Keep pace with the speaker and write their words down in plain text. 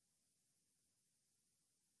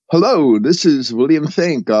Hello, this is William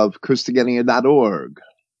Fink of Christogenea.org.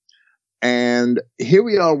 And here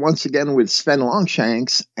we are once again with Sven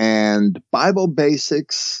Longshanks and Bible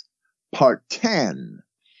Basics Part 10.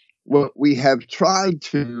 Well, we have tried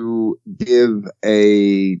to give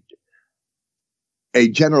a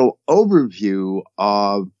general overview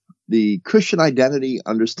of the Christian identity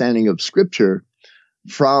understanding of Scripture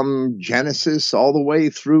from Genesis all the way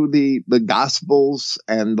through the Gospels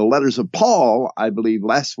and the letters of Paul, I believe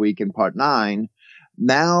last week in part 9.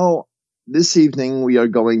 Now, this evening, we are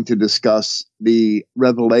going to discuss the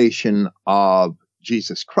revelation of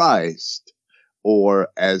Jesus Christ, or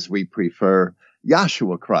as we prefer,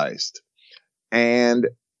 Yahshua Christ. And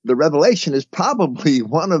the revelation is probably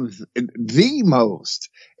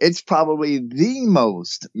it's probably the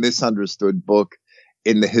most misunderstood book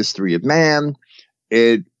in the history of man.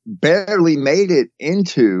 It barely made it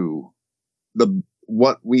into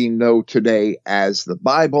what we know today as the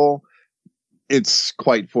Bible. It's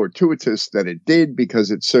quite fortuitous that it did, because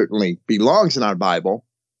it certainly belongs in our Bible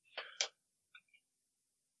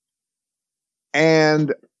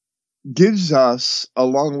and gives us,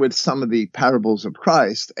 along with some of the parables of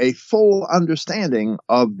Christ, a full understanding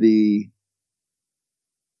of the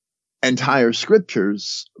entire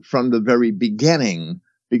Scriptures from the very beginning.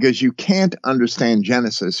 Because you can't understand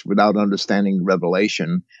Genesis without understanding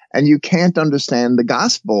Revelation, and you can't understand the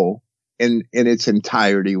gospel in its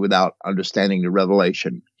entirety without understanding the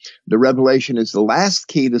Revelation. The Revelation is the last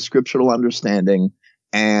key to scriptural understanding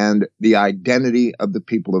and the identity of the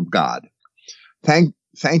people of God.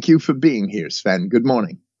 Thank you for being here, Sven. Good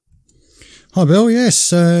morning. Hi, Bill.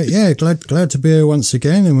 Yes, glad to be here once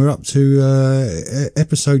again, and we're up to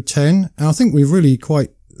episode 10. And I think we've really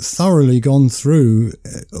quite thoroughly gone through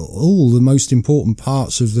all the most important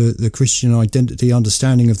parts of the Christian identity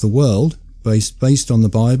understanding of the world based on the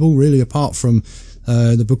Bible, really, apart from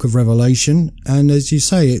the book of Revelation. And as you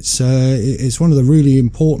say, it's one of the really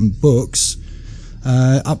important books,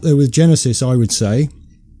 up there with Genesis, I would say.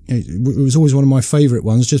 It was always one of my favorite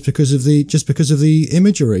ones just because of the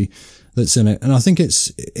imagery that's in it. And I think it's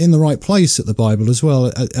in the right place at the Bible as well,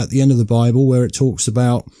 at the end of the Bible, where it talks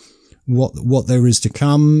about what there is to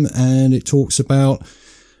come, and it talks about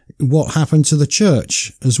what happened to the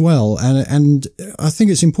church as well. And I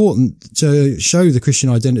think it's important to show the Christian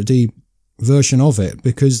identity version of it,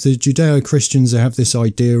 because the Judeo-Christians have this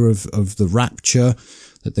idea of the rapture,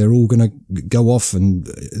 that they're all going to go off and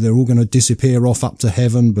they're all going to disappear off up to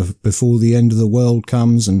heaven before the end of the world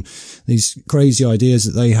comes, and these crazy ideas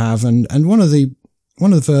that they have. And one of the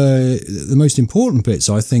most important bits,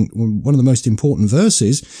 I think, one of the most important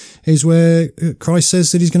verses is where Christ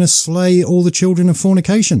says that he's going to slay all the children of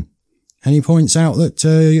fornication. And he points out that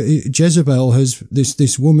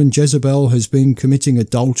this woman Jezebel has been committing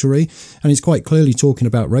adultery, and he's quite clearly talking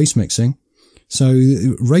about race mixing. So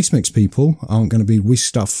race mixed people aren't going to be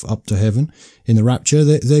whisked up to heaven in the rapture.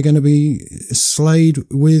 They're going to be slayed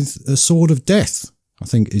with a sword of death, I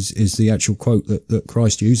think is the actual quote that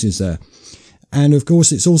Christ uses there. And of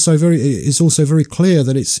course, it's also very clear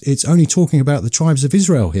that it's only talking about the tribes of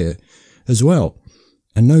Israel here as well,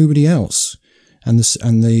 and nobody else. And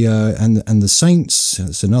the saints,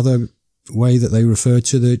 that's another way that they refer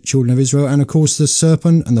to the children of Israel. And of course, the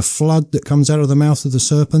serpent and the flood that comes out of the mouth of the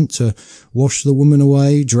serpent to wash the woman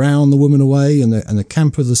away, drown the woman away, and the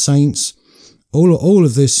camp of the saints. All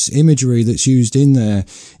of this imagery that's used in there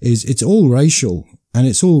it's all racial. And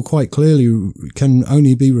it's all quite clearly can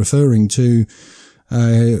only be referring to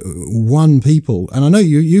one people. And I know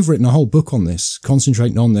you've written a whole book on this,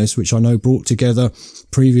 concentrating on this, which I know brought together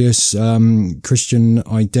previous Christian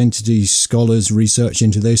identity scholars' research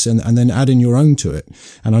into this, and then adding your own to it.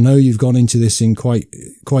 And I know you've gone into this in quite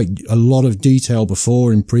a lot of detail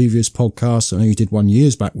before in previous podcasts. I know you did one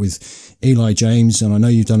years back with Eli James, and I know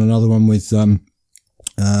you've done another one with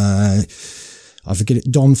I forget it,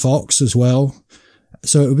 Don Fox as well.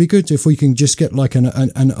 So it would be good if we can just get like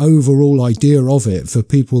an overall idea of it for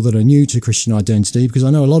people that are new to Christian identity, because I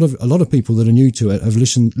know a lot of people that are new to it have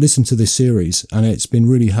listened to this series, and it's been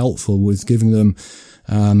really helpful with giving them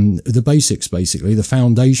the basics, basically the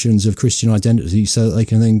foundations of Christian identity, so that they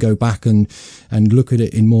can then go back and look at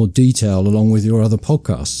it in more detail along with your other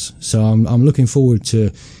podcasts. So I'm looking forward to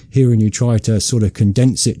hearing you try to sort of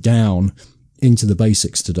condense it down into the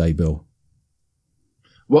basics today, Bill.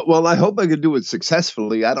 Well, I hope I could do it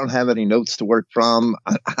successfully. I don't have any notes to work from.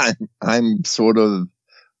 I'm sort of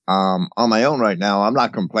on my own right now. I'm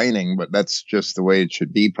not complaining, but that's just the way it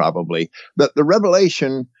should be, probably. The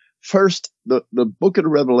Revelation, first, the book of the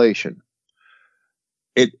Revelation,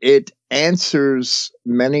 it answers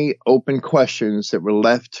many open questions that were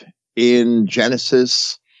left in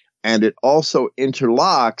Genesis, And it also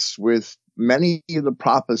interlocks with many of the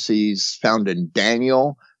prophecies found in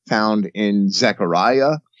Daniel, found in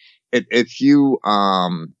Zechariah. If you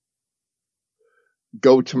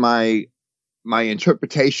go to my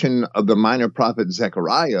interpretation of the minor prophet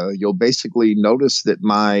Zechariah, you'll basically notice that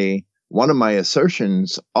one of my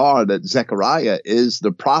assertions are that Zechariah is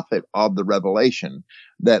the prophet of the Revelation,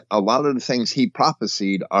 that a lot of the things he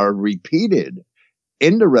prophesied are repeated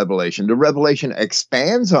in the Revelation. The Revelation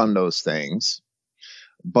expands on those things,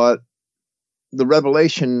 but the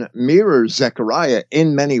Revelation mirrors Zechariah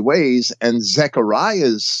in many ways, and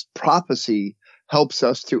Zechariah's prophecy helps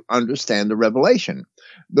us to understand the Revelation.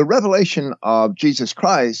 The revelation of Jesus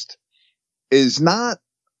Christ is not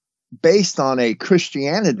based on a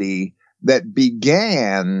Christianity that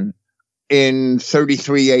began in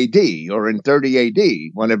 33 AD or in 30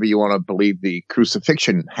 AD, whenever you want to believe the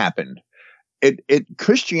crucifixion happened.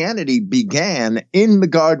 Christianity began in the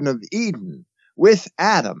Garden of Eden with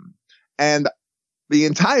Adam, and the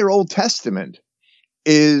entire Old Testament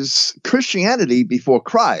is Christianity before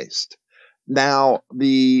Christ. Now,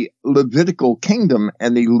 the Levitical kingdom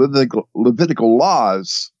and the Levitical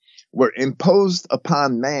laws were imposed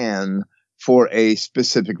upon man for a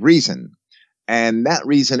specific reason. And that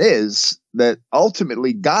reason is that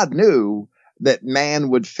ultimately God knew that man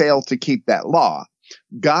would fail to keep that law.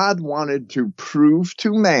 God wanted to prove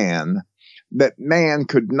to man that man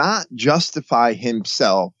could not justify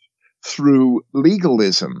himself through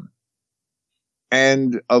legalism.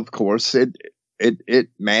 And of course,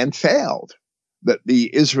 man failed. That the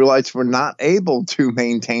Israelites were not able to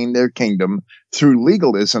maintain their kingdom through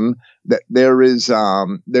legalism. That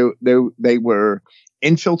they were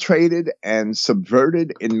infiltrated and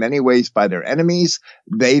subverted in many ways by their enemies.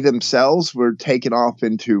 They themselves were taken off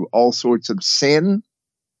into all sorts of sin,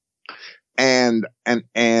 and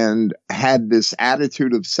had this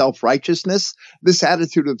attitude of self-righteousness. This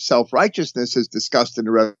attitude of self-righteousness is discussed in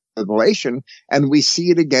the Revelation, and we see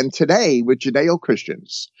it again today with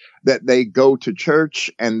Judeo-Christians, that they go to church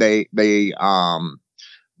and they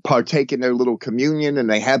partake in their little communion, and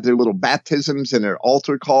they have their little baptisms and their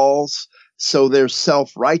altar calls. So they're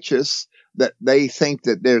self-righteous, that they think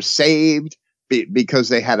that they're saved because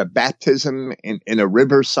they had a baptism in a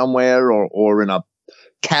river somewhere or in a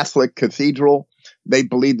Catholic cathedral. They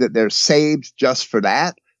believe that they're saved just for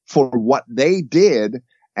that, for what they did,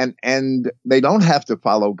 and they don't have to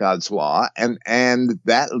follow God's law, and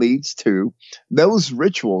that leads to those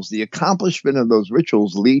rituals. The accomplishment of those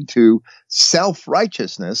rituals lead to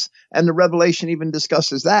self-righteousness, and the Revelation even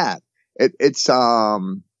discusses that.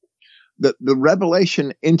 The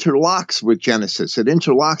Revelation interlocks with Genesis, it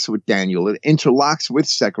interlocks with Daniel, it interlocks with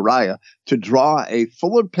Zechariah to draw a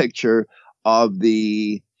fuller picture of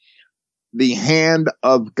the hand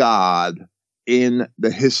of God in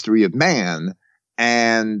the history of man,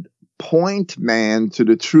 and point man to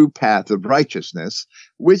the true path of righteousness,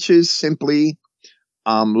 which is simply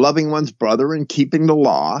loving one's brother and keeping the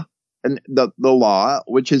law, and the law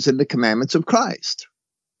which is in the commandments of Christ.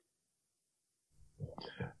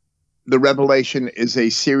 The Revelation is a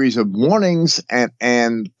series of warnings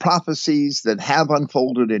and prophecies that have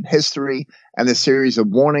unfolded in history, and a series of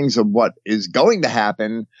warnings of what is going to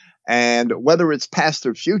happen. And whether it's past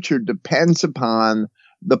or future depends upon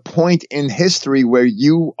the point in history where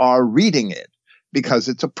you are reading it, because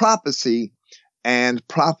it's a prophecy, and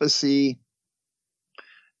prophecy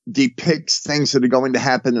depicts things that are going to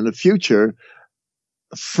happen in the future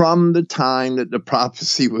from the time that the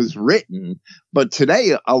prophecy was written. But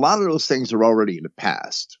today, a lot of those things are already in the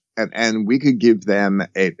past, and we could give them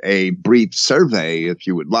a brief survey if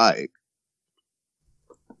you would like.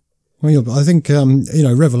 Well, I think,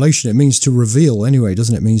 revelation, it means to reveal anyway,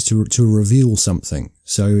 doesn't it? It means to reveal something.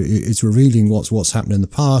 So it's revealing what's happened in the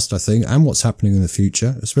past, I think, and what's happening in the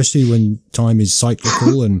future, especially when time is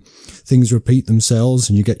cyclical and things repeat themselves,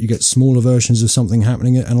 and you get smaller versions of something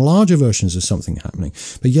happening and larger versions of something happening.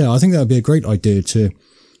 But yeah, I think that would be a great idea to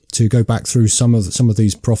go back through some of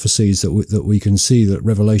these prophecies that we can see that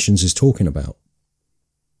Revelations is talking about.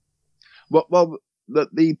 Well,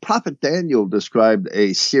 the prophet Daniel described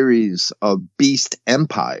a series of beast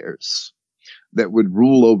empires that would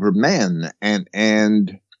rule over men,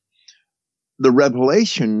 and the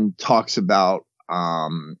Revelation talks about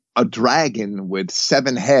a dragon with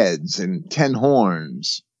 7 heads and 10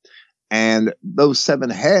 horns, and those 7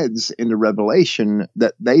 heads in the Revelation,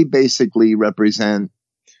 that they basically represent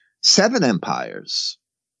 7 empires,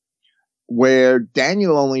 where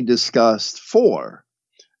Daniel only discussed 4.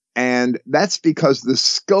 And that's because the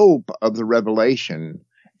scope of the Revelation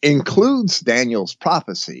includes Daniel's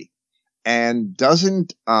prophecy. and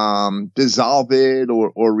doesn't dissolve it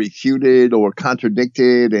or refute it or contradict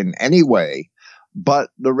it in any way. But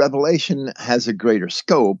the revelation has a greater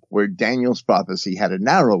scope, where Daniel's prophecy had a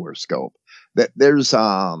narrower scope. That there's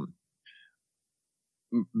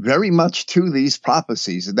very much to these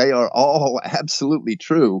prophecies. They are all absolutely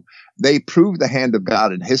true. They prove the hand of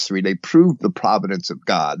God in history. They prove the providence of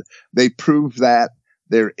God. They prove that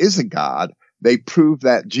there is a God. They prove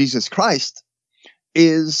that Jesus Christ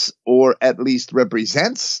is, or at least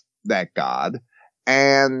represents, that God.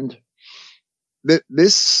 And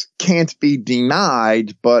this can't be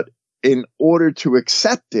denied, but in order to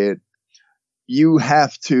accept it, you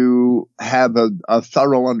have to have a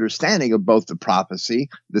thorough understanding of both the prophecy,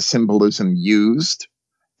 the symbolism used,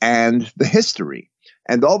 and the history.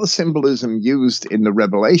 And all the symbolism used in the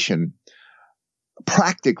Revelation,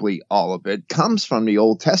 practically all of it, comes from the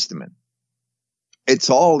Old Testament. It's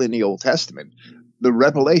all in the Old Testament. The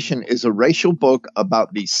Revelation is a racial book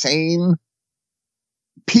about the same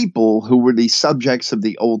people who were the subjects of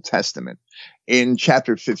the Old Testament. In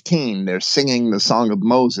chapter 15, they're singing the Song of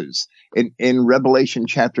Moses. In Revelation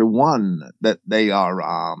chapter 1, that they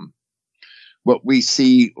are what we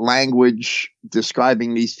see language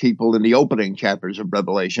describing these people in the opening chapters of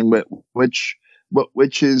Revelation, which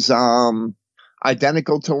is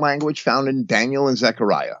identical to language found in Daniel and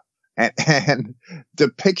Zechariah, and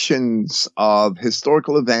depictions of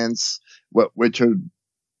historical events which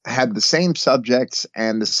have the same subjects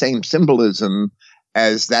and the same symbolism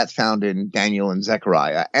as that found in Daniel and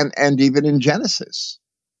Zechariah, and even in Genesis.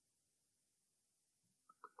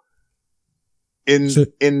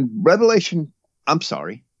 In Revelation, I'm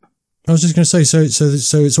sorry. I was just going to say,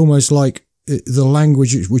 so it's almost like the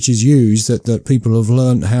language which is used that people have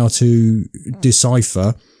learned how to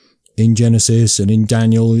decipher in Genesis and in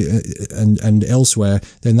Daniel and elsewhere,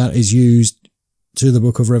 then that is used to the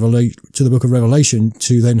book of Revelation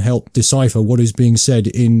to then help decipher what is being said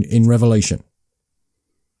in Revelation.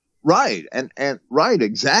 Right. And right,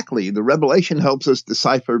 exactly. The Revelation helps us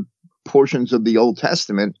decipher portions of the Old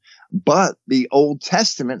Testament, but the Old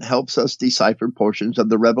Testament helps us decipher portions of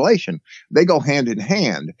the Revelation. They go hand in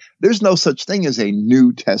hand. There's no such thing as a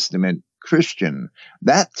New Testament Christian.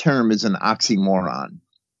 That term is an oxymoron.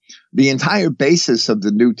 The entire basis of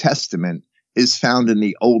the New Testament is found in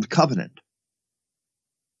the Old Covenant.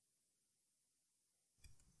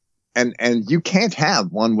 And you can't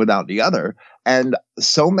have one without the other. And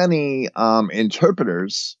so many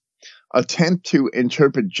interpreters attempt to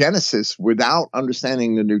interpret Genesis without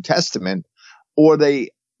understanding the New Testament, or they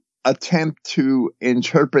attempt to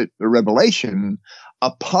interpret the Revelation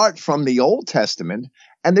apart from the Old Testament,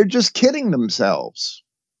 and they're just kidding themselves.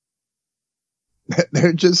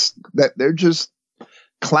 They're just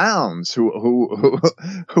clowns who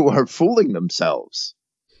are fooling themselves.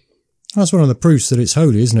 That's one of the proofs that it's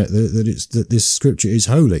holy, isn't it? That this scripture is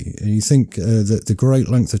holy. And you think that the great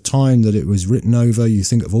length of time that it was written over, you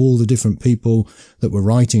think of all the different people that were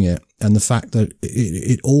writing it, and the fact that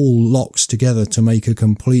it all locks together to make a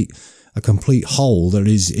complete whole that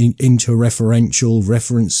is interreferential,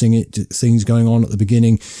 referencing it to things going on at the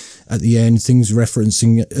beginning, at the end, things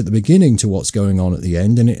referencing at the beginning to what's going on at the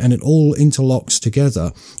end, and it all interlocks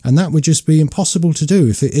together. And that would just be impossible to do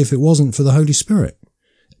if it wasn't for the Holy Spirit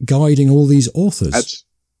guiding all these authors.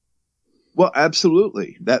 Well,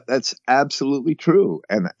 absolutely. That's absolutely true.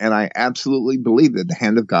 And I absolutely believe that the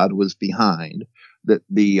hand of God was behind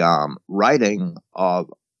the writing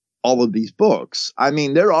of all of these books. I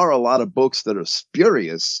mean, there are a lot of books that are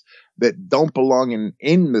spurious that don't belong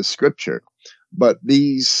in the scripture, but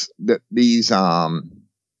the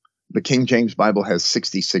King James Bible has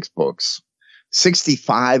 66 books.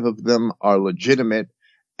 65 of them are legitimate,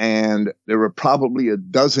 and there were probably a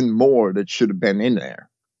dozen more that should have been in there.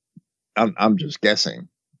 I'm just guessing,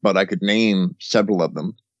 but I could name several of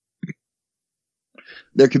them.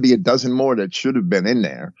 There could be a dozen more that should have been in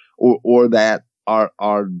there, or that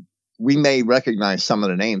are we may recognize some of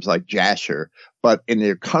the names like Jasher, but in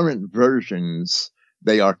their current versions,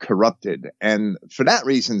 they are corrupted. And for that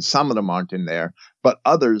reason, some of them aren't in there, but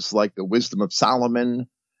others like the Wisdom of Solomon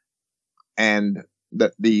and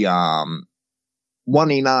the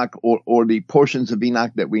one Enoch or the portions of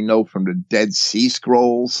Enoch that we know from the Dead Sea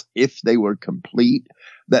Scrolls, if they were complete,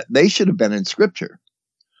 that they should have been in scripture.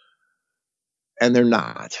 And they're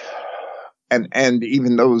not. And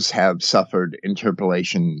even those have suffered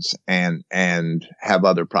interpolations and have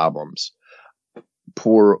other problems.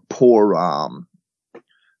 Poor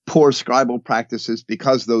scribal practices,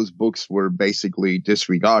 because those books were basically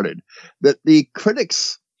disregarded. That the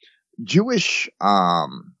critics, Jewish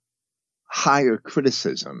higher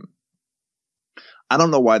criticism, I don't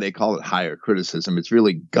know why they call it higher criticism. It's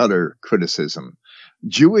really gutter criticism.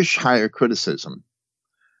 Jewish higher criticism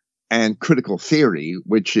and critical theory,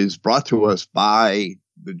 which is brought to us by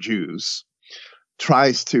the Jews,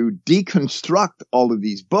 tries to deconstruct all of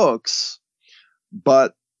these books,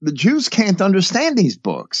 but the Jews can't understand these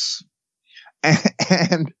books.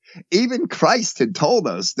 And even Christ had told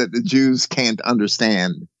us that the Jews can't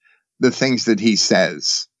understand the things that he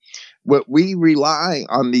says. What we rely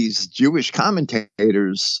on these Jewish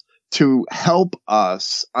commentators to help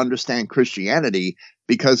us understand Christianity,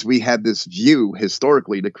 because we have this view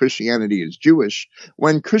historically that Christianity is Jewish,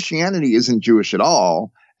 when Christianity isn't Jewish at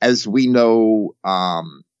all, as we know.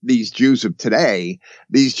 These Jews of today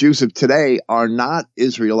are not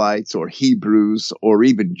Israelites or Hebrews or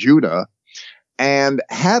even Judah, and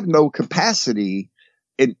have no capacity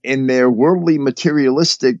in their worldly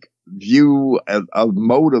materialistic view of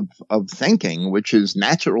mode of thinking, which is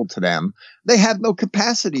natural to them. They have no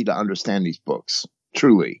capacity to understand these books,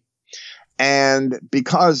 truly. And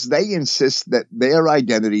because they insist that their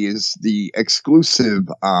identity is the exclusive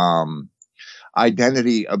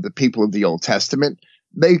identity of the people of the Old Testament,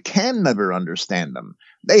 they can never understand them.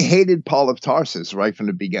 They hated Paul of Tarsus right from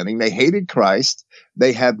the beginning. They hated Christ.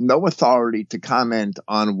 They have no authority to comment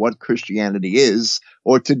on what Christianity is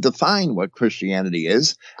or to define what Christianity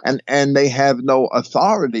is. And they have no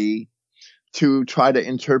authority to try to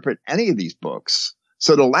interpret any of these books.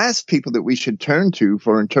 So the last people that we should turn to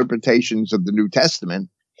for interpretations of the New Testament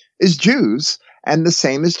is Jews. And the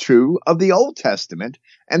same is true of the Old Testament.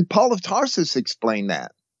 And Paul of Tarsus explained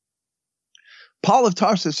that. Paul of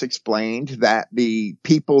Tarsus explained that the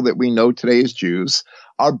people that we know today as Jews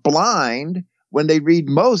are blind when they read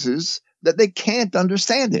Moses, that they can't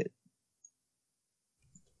understand it.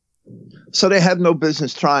 So they have no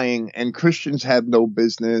business trying, and Christians have no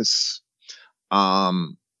business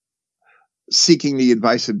seeking the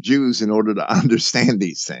advice of Jews in order to understand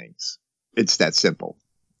these things. It's that simple.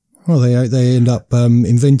 Well, they end up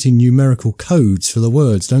inventing numerical codes for the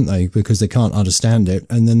words, don't they? Because they can't understand it.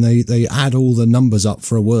 And then they add all the numbers up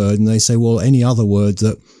for a word, and they say, well, any other word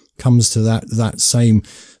that comes to that same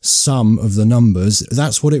sum of the numbers,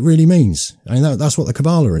 that's what it really means. I mean, that's what the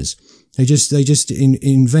Kabbalah is. They just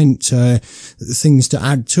invent things to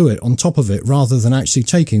add to it on top of it, rather than actually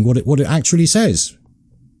taking what it actually says.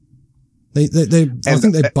 I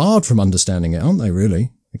think they're barred from understanding it, aren't they?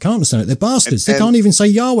 Really. They can't understand it. They're bastards. They can't even say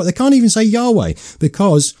Yahweh. They can't even say Yahweh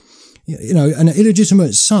because, an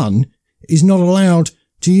illegitimate son is not allowed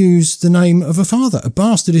to use the name of a father. A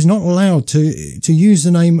bastard is not allowed to use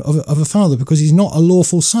the name of a father because he's not a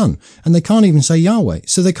lawful son. And they can't even say Yahweh.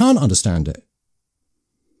 So they can't understand it.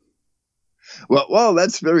 Well,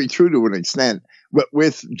 that's very true to an extent. But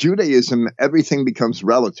with Judaism, everything becomes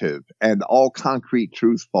relative and all concrete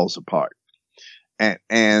truth falls apart.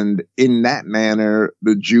 And in that manner,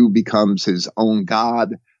 the Jew becomes his own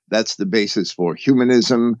God. That's the basis for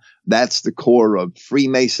humanism. That's the core of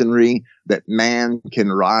Freemasonry, that man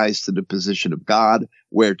can rise to the position of God,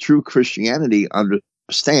 where true Christianity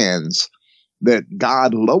understands that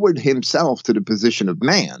God lowered himself to the position of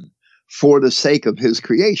man for the sake of his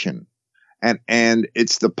creation. And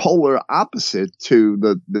it's the polar opposite to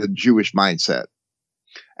the Jewish mindset.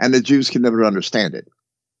 And the Jews can never understand it.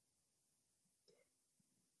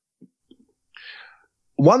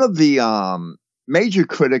 One of the major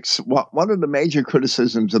criticisms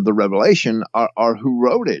of the Revelation are who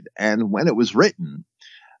wrote it and when it was written.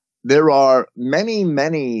 There are many,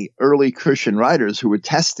 many early Christian writers who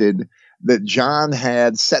attested that John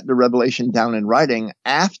had set the Revelation down in writing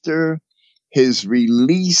after his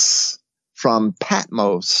release from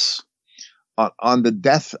Patmos on the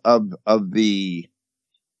death of the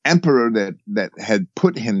emperor that had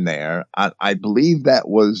put him there. I believe that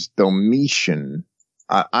was Domitian.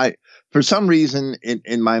 For some reason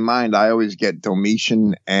in my mind, I always get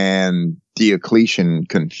Domitian and Diocletian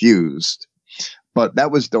confused, but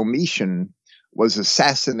that was Domitian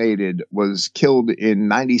was killed in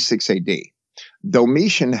 96 AD.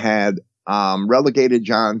 Domitian had relegated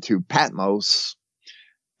John to Patmos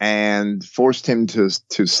and forced him to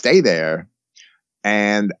stay there.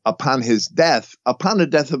 And upon the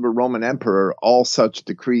death of a Roman emperor, all such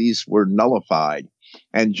decrees were nullified.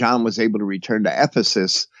 And John was able to return to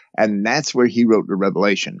Ephesus, and that's where he wrote the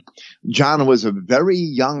Revelation. John was a very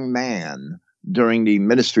young man during the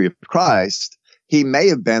ministry of Christ. He may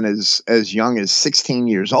have been as young as 16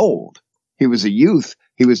 years old. He was a youth.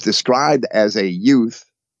 He was described as a youth.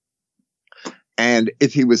 And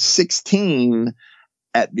if he was 16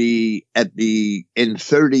 in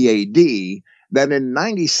 30 AD, then in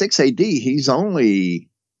 96 AD, he's only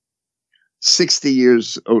 60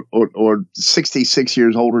 years or 66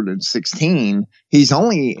 years older than 16, he's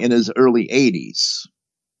only in his early 80s.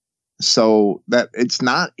 So that it's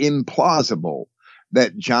not implausible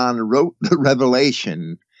that John wrote the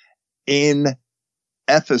Revelation in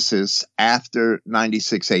Ephesus after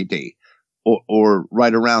 96 AD or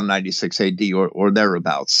right around 96 AD or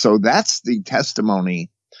thereabouts. So that's the testimony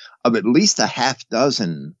of at least a half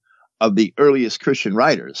dozen of the earliest Christian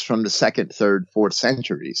writers from the 2nd, 3rd, 4th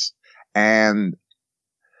centuries. And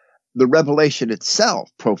the Revelation itself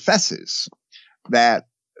professes that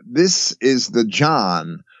this is the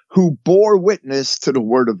John who bore witness to the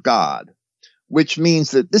Word of God, which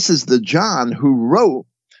means that this is the John who wrote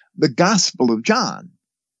the Gospel of John.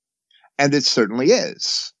 And it certainly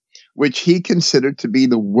is, which he considered to be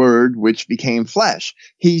the Word which became flesh.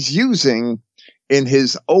 He's using, in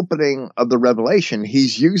his opening of the Revelation,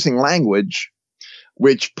 he's using language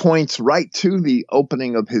which points right to the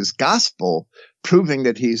opening of his Gospel, proving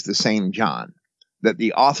that he's the same John, that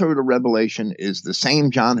the author of the Revelation is the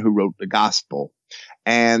same John who wrote the Gospel.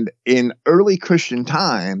 And in early Christian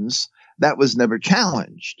times, that was never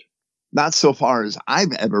challenged, not so far as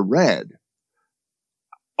I've ever read.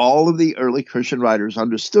 All of the early Christian writers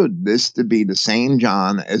understood this to be the same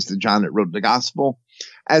John as the John that wrote the Gospel,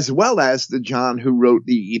 as well as the John who wrote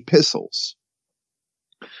the epistles.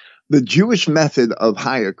 The Jewish method of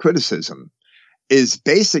higher criticism is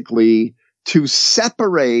basically to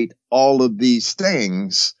separate all of these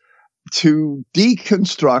things, to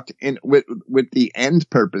deconstruct with the end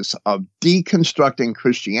purpose of deconstructing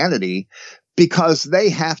Christianity, because they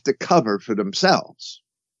have to cover for themselves.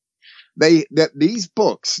 These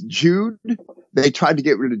books, Jude, they tried to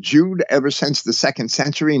get rid of Jude ever since the 2nd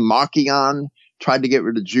century. Marcion tried to get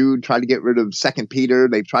rid of Jude, tried to get rid of 2nd Peter.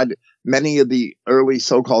 Many of the early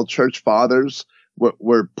so-called church fathers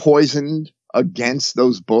were poisoned against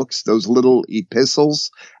those books, those little epistles,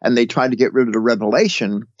 and they tried to get rid of the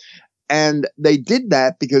Revelation. And they did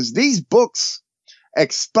that because these books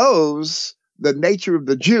expose the nature of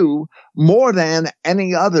the Jew more than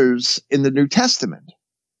any others in the New Testament.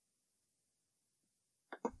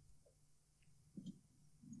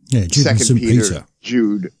 Yeah, Jude and St. Peter.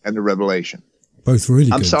 Jude and the Revelation. Both really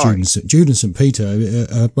good. I'm sorry. Jude and St. Peter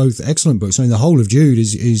are both excellent books. I mean, the whole of Jude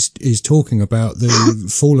is talking about the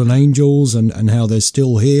fallen angels and how they're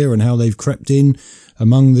still here and how they've crept in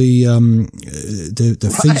among the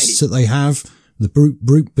feasts that they have, the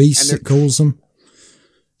brute beasts it calls them.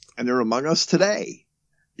 And they're among us today.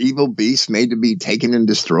 Evil beasts made to be taken and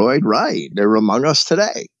destroyed. Right. They're among us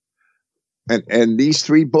today. And these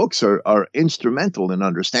 3 books are instrumental in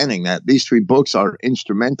understanding that. These 3 books are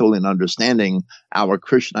instrumental in understanding our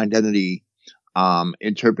Christian identity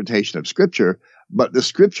interpretation of Scripture. But the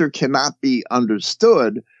Scripture cannot be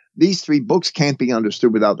understood. These 3 books can't be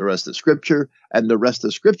understood without the rest of Scripture. And the rest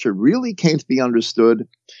of Scripture really can't be understood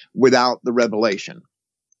without the Revelation.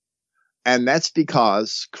 And that's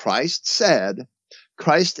because Christ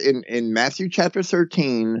in Matthew chapter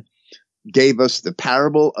 13, gave us the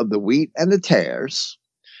parable of the wheat and the tares,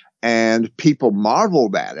 and people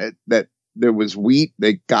marveled at it, that there was wheat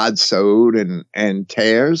that God sowed and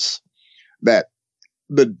tares that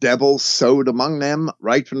the devil sowed among them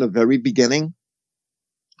right from the very beginning.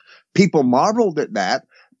 People marveled at that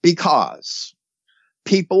because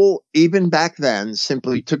people, even back then,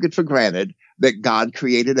 simply took it for granted that God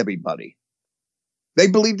created everybody. They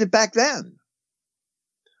believed it back then.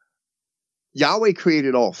 Yahweh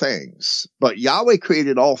created all things, but Yahweh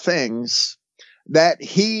created all things that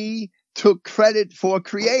he took credit for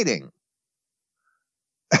creating.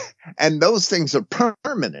 And those things are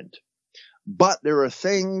permanent, but there are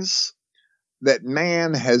things that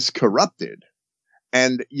man has corrupted,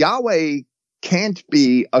 and Yahweh can't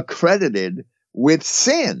be accredited with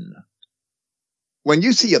sin. When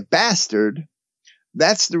you see a bastard,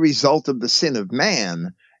 that's the result of the sin of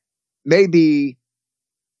man. Maybe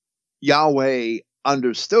Yahweh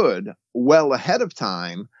understood well ahead of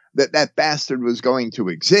time that that bastard was going to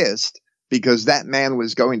exist because that man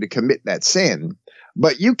was going to commit that sin.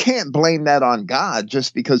 But you can't blame that on God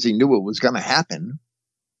just because he knew it was going to happen.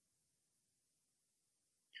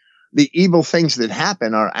 The evil things that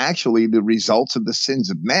happen are actually the results of the sins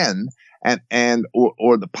of men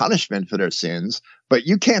or the punishment for their sins, but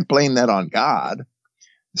you can't blame that on God.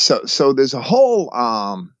 So there's a whole,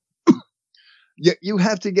 you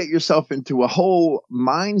have to get yourself into a whole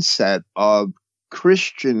mindset of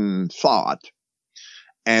Christian thought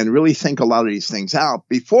and really think a lot of these things out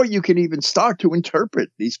before you can even start to interpret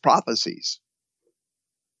these prophecies.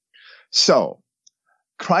 So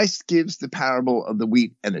Christ gives the parable of the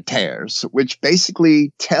wheat and the tares, which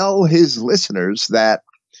basically tell his listeners that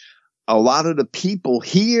a lot of the people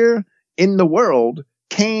here in the world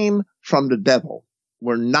came from the devil,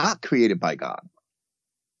 were not created by God.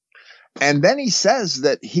 And then he says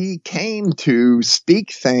that he came to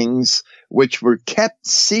speak things which were kept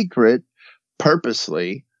secret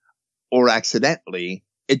purposely or accidentally.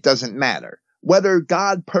 It doesn't matter. Whether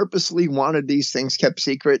God purposely wanted these things kept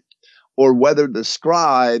secret, or whether the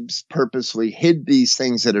scribes purposely hid these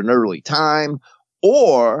things at an early time,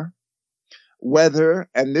 or whether,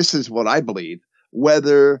 and this is what I believe,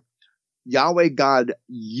 whether Yahweh God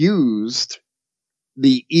used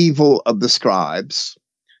the evil of the scribes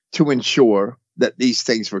to ensure that these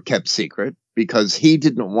things were kept secret, because he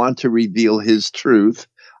didn't want to reveal his truth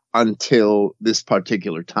until this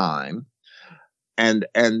particular time. And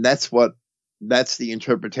that's the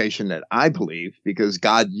interpretation that I believe, because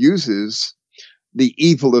God uses the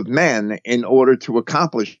evil of men in order to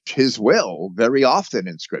accomplish his will very often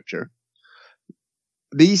in Scripture.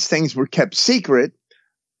 These things were kept secret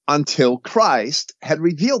until Christ had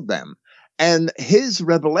revealed them. And his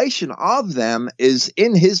revelation of them is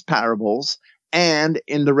in his parables and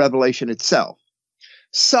in the revelation itself.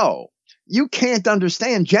 So you can't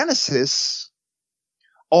understand Genesis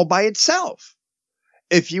all by itself.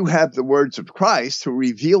 If you have the words of Christ who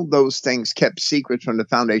revealed those things kept secret from the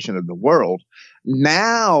foundation of the world,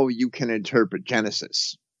 now you can interpret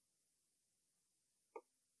Genesis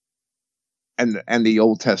and the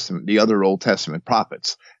Old Testament, the other Old Testament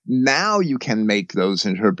prophets. Now you can make those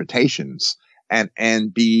interpretations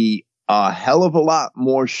and be a hell of a lot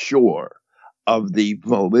more sure of the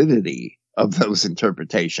validity of those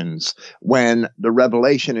interpretations when the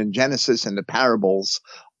revelation in Genesis and the parables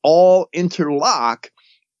all interlock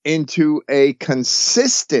into a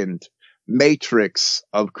consistent matrix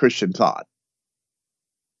of Christian thought.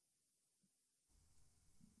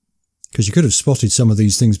 Because you could have spotted some of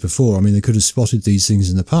these things before. I mean, they could have spotted these things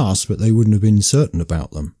in the past, but they wouldn't have been certain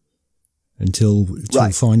about them until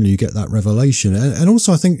Right. finally you get that revelation. And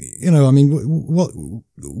also, I think,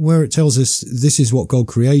 where it tells us this is what God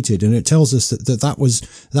created, and it tells us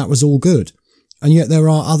that was all good. And yet there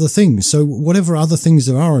are other things. So whatever other things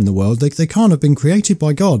there are in the world, they can't have been created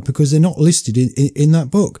by God because they're not listed in that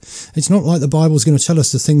book. It's not like the Bible's going to tell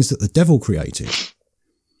us the things that the devil created.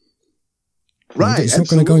 Right. It's not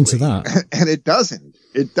going to go into that. And it doesn't.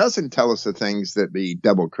 It doesn't tell us the things that the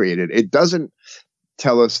devil created. It doesn't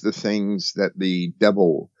tell us the things that the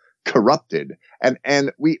devil corrupted.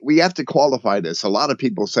 And we have to qualify this. A lot of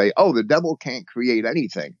people say, oh, the devil can't create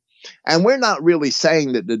anything. And we're not really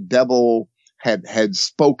saying that the devil had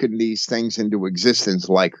spoken these things into existence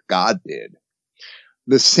like God did.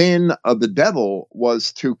 The sin of the devil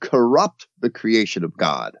was to corrupt the creation of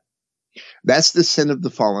God. That's the sin of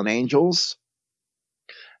the fallen angels.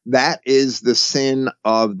 That is the sin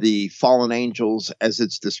of the fallen angels as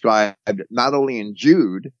it's described not only in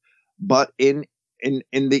Jude, but in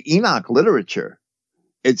the Enoch literature.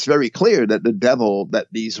 It's very clear that the devil, that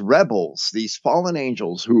these rebels, these fallen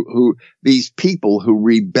angels, these people who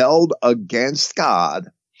rebelled against God,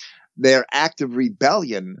 their act of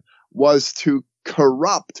rebellion was to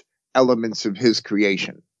corrupt elements of his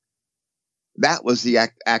creation. That was the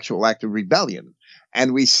actual act of rebellion.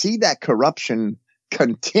 And we see that corruption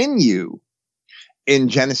continue in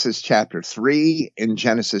Genesis chapter 3, in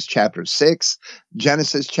Genesis chapter 6.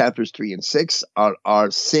 Genesis chapters 3 and 6 are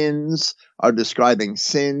describing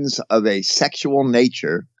sins of a sexual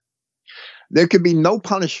nature. There could be no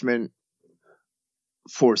punishment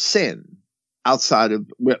for sin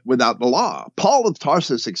without the law. Paul of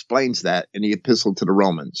Tarsus explains that in the epistle to the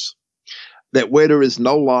Romans, that where there is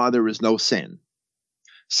no law, there is no sin.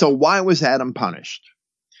 So why was Adam punished?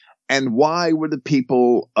 And why were the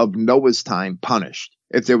people of Noah's time punished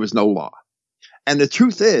if there was no law? And the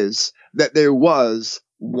truth is that there was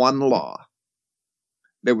one law.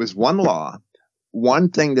 There was one law. One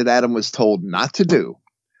thing that Adam was told not to do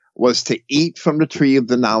was to eat from the tree of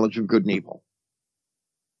the knowledge of good and evil.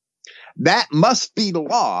 That must be the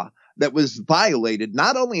law that was violated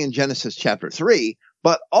not only in Genesis chapter 3,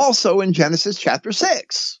 but also in Genesis chapter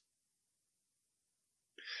 6.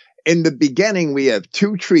 In the beginning, we have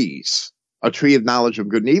two trees, a tree of knowledge of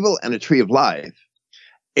good and evil and a tree of life.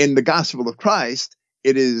 In the gospel of Christ,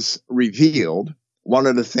 it is revealed, one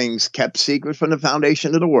of the things kept secret from the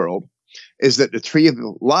foundation of the world, is that the tree of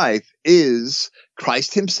life is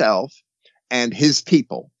Christ himself and his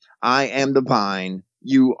people. I am the vine,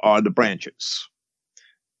 you are the branches.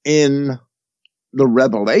 In the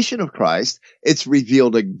revelation of Christ, it's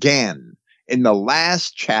revealed again. In the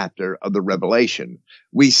last chapter of the Revelation,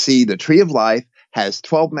 we see the tree of life has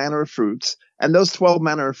 12 manner of fruits, and those 12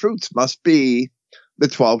 manner of fruits must be the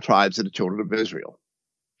 12 tribes of the children of Israel.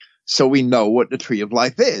 So we know what the tree of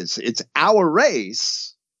life is. It's our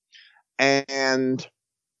race, and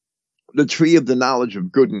the tree of the knowledge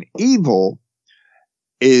of good and evil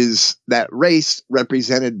is that race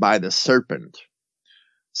represented by the serpent.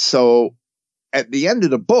 So at the end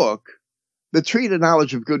of the book, the tree of the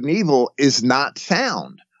knowledge of good and evil is not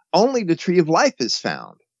found. Only the tree of life is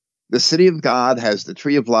found. The city of God has the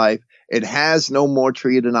tree of life. It has no more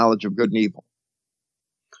tree of the knowledge of good and evil.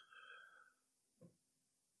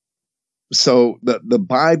 So the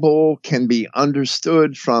Bible can be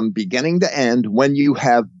understood from beginning to end when you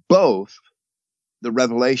have both the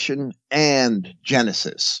Revelation and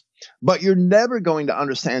Genesis. But you're never going to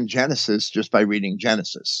understand Genesis just by reading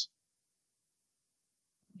Genesis.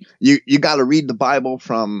 You got to read the Bible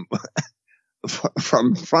from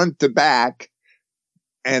front to back,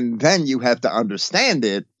 and then you have to understand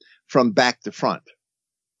it from back to front.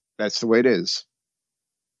 That's the way it is.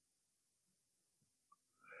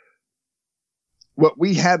 Well,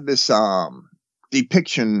 we have this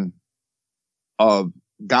depiction of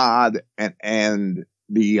God and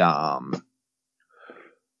the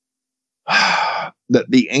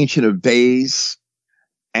Ancient of Days,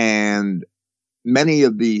 and many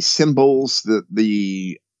of the symbols,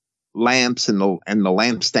 the lamps and the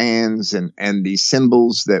lampstands and the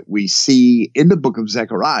symbols that we see in the book of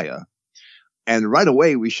Zechariah. And right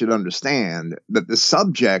away we should understand that the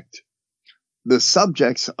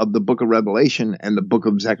subjects of the book of Revelation and the book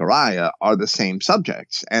of Zechariah are the same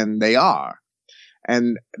subjects, and they are.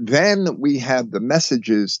 And then we have the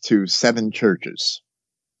messages to 7 churches.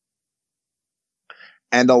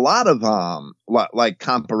 And a lot of like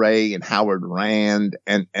Comparet and Howard Rand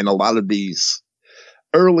and a lot of these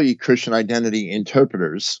early Christian identity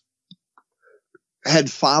interpreters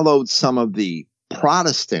had followed some of the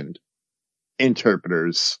Protestant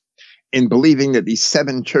interpreters in believing that these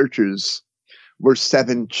 7 churches were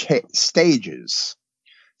 7 stages.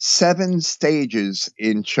 7 stages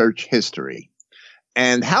in church history.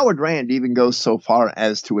 And Howard Rand even goes so far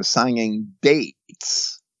as to assigning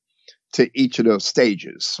dates to each of those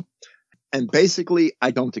stages. And basically,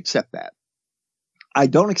 I don't accept that. I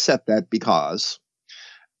don't accept that because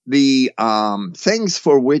the things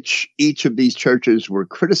for which each of these churches were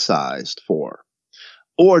criticized for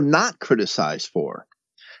or not criticized for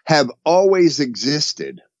have always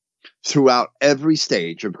existed throughout every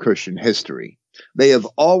stage of Christian history. They have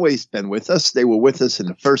always been with us. They were with us in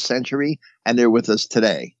the first century, and they're with us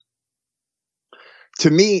today. To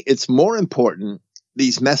me, it's more important,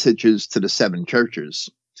 these messages to the 7 churches.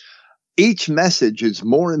 Each message is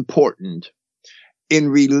more important in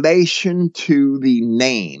relation to the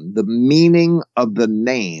name, the meaning of the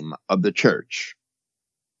name of the church.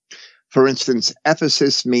 For instance,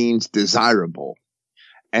 Ephesus means desirable,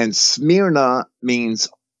 and Smyrna means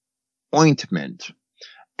ointment.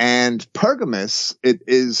 And Pergamus, it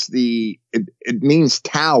means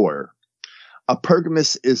tower. A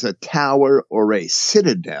Pergamus is a tower or a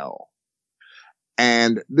citadel.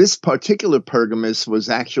 And this particular Pergamus was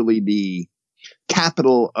actually the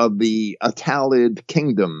capital of the Attalid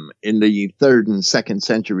kingdom in the 3rd and 2nd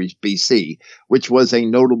centuries BC, which was a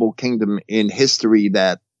notable kingdom in history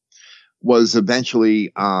that was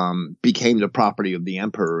eventually became the property of the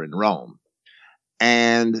emperor in Rome.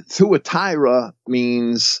 And Thyatira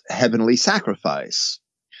means heavenly sacrifice.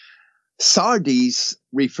 Sardis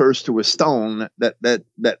refers to a stone that's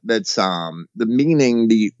the meaning,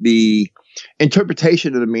 the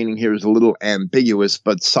interpretation of the meaning here is a little ambiguous,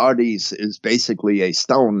 but Sardis is basically a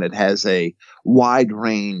stone that has a wide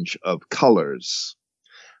range of colors.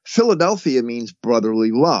 Philadelphia means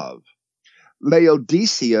brotherly love.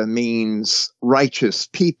 Laodicea means righteous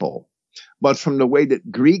people. But from the way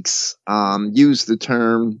that Greeks use the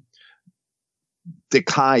term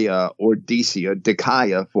dikaia or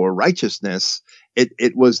dikaia for righteousness,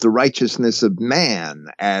 it was the righteousness of man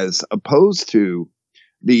as opposed to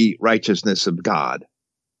the righteousness of God.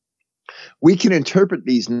 We can interpret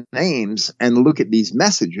these names and look at these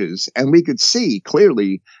messages, and we could see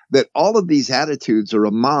clearly that all of these attitudes are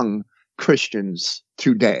among Christians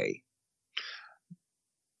today.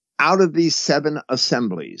 Out of these 7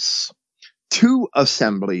 assemblies, 2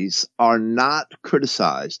 assemblies are not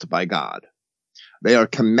criticized by God. They are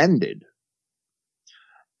commended.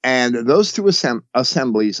 And those 2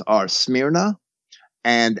 assemblies are Smyrna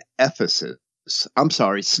and Ephesus.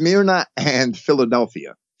 Smyrna and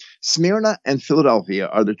Philadelphia. Smyrna and Philadelphia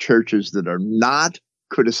are the churches that are not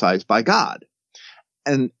criticized by God.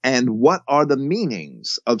 And what are the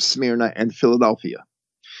meanings of Smyrna and Philadelphia?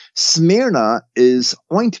 Smyrna is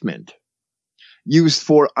ointment, used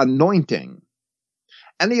for anointing.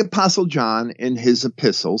 And the Apostle John in his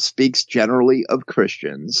epistle speaks generally of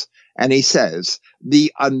Christians And he says,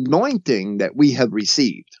 the anointing that we have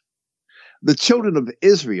received, the children of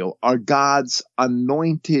Israel are God's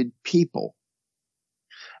anointed people.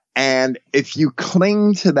 And if you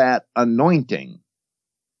cling to that anointing,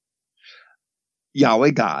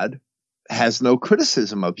 Yahweh God has no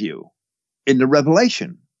criticism of you in the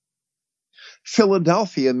revelation.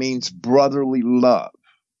 Philadelphia means brotherly love.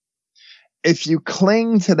 If you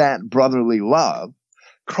cling to that brotherly love,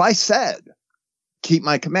 Christ said, keep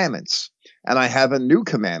my commandments. And I have a new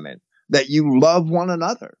commandment, that you love one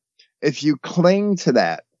another. If you cling to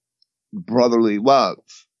that brotherly love,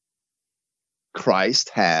 Christ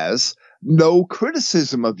has no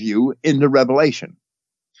criticism of you in the revelation.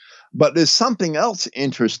 But there's something else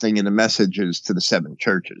interesting in the messages to the seven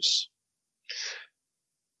churches.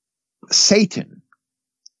 Satan,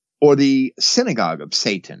 or the synagogue of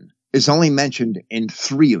Satan, is only mentioned in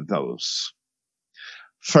 3 of those.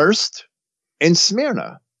 First, in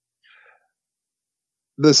Smyrna,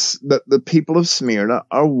 the people of Smyrna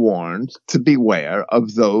are warned to beware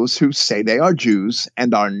of those who say they are Jews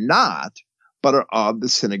and are not, but are of the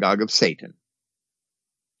synagogue of Satan.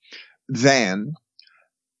 Then,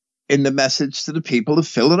 in the message to the people of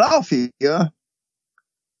Philadelphia,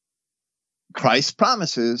 Christ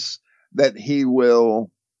promises that he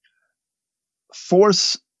will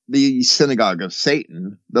force the synagogue of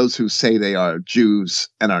Satan, those who say they are Jews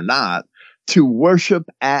and are not, to worship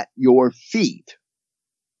at your feet.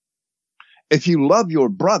 If you love your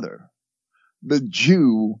brother, the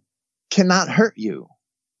Jew cannot hurt you.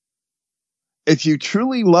 If you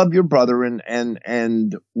truly love your brother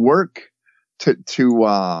and work to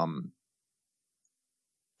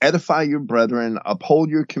edify your brethren, uphold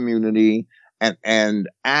your community, and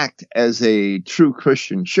act as a true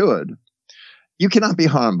Christian should, you cannot be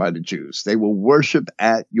harmed by the Jews. They will worship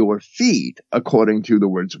at your feet, according to the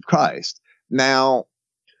words of Christ. Now,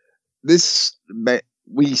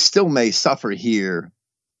 we still may suffer here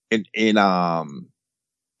in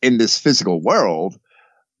this physical world,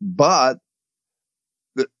 but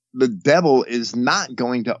the devil is not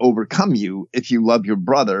going to overcome you if you love your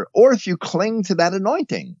brother or if you cling to that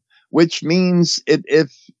anointing, which means that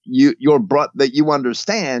you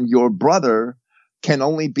understand your brother can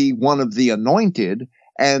only be one of the anointed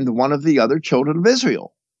and one of the other children of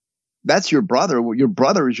Israel. That's your brother. Your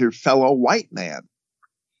brother is your fellow white man.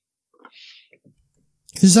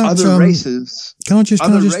 Is that other races?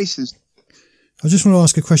 Races. I just want to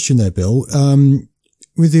ask a question there, Bill.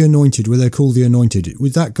 With the anointed, where they're called the anointed,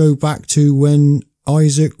 would that go back to when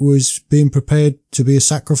Isaac was being prepared to be a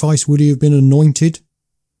sacrifice? Would he have been anointed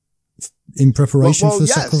in preparation for the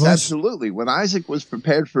sacrifice? Yes, absolutely. When Isaac was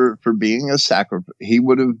prepared for being a sacrifice, he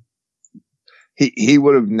would have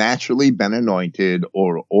naturally been anointed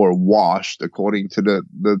or washed according to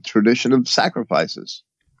the tradition of sacrifices.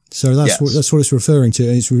 So that's what it's referring to.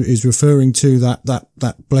 It's referring to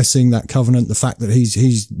that blessing, that covenant, the fact that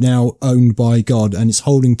he's now owned by God, and it's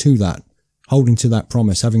holding to that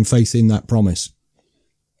promise, having faith in that promise.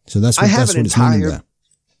 So that's what it's meaning there.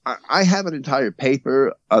 I have an entire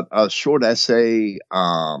paper, a short essay,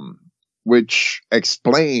 which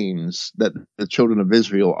explains that the children of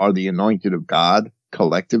Israel are the anointed of God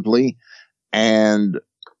collectively, and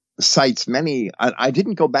cites many. I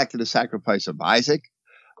didn't go back to the sacrifice of Isaac,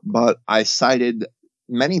 but I cited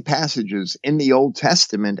many passages in the Old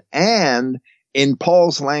Testament and in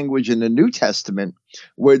Paul's language in the New Testament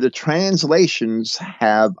where the translations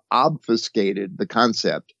have obfuscated the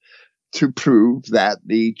concept to prove that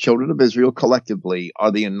the children of Israel collectively are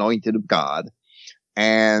the anointed of God.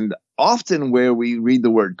 And often where we read the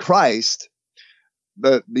word Christ,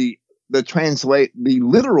 the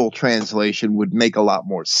literal translation would make a lot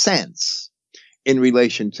more sense in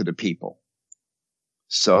relation to the people.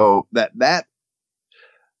 So that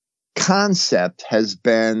concept has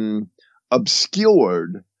been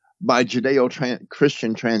obscured by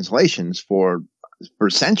Judeo-Christian translations for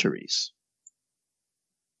centuries.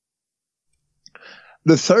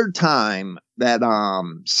 The third time that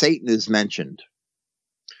Satan is mentioned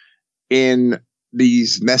in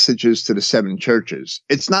these messages to the seven churches,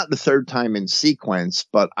 it's not the third time in sequence,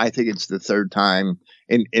 but I think it's the third time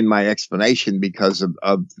in my explanation because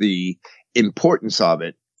of the importance of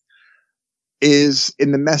it, is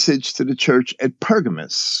in the message to the church at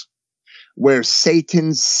Pergamos, where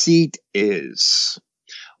Satan's seat is.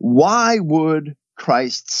 Why would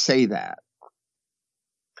Christ say that?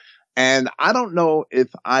 And I don't know if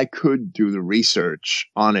I could do the research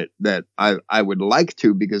on it that I would like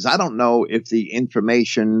to, because I don't know if the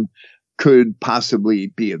information could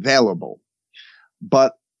possibly be available.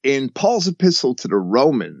 But in Paul's epistle to the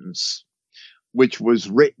Romans, which was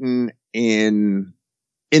written in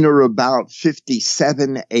in or about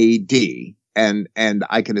 57 AD, and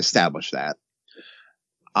I can establish that.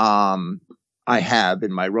 I have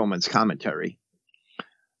in my Romans commentary.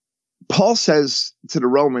 Paul says to the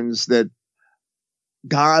Romans that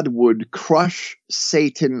God would crush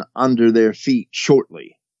Satan under their feet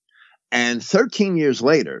shortly. And 13 years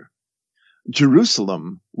later,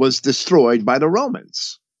 Jerusalem was destroyed by the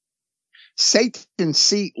Romans. Satan's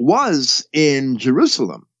seat was in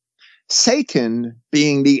Jerusalem. Satan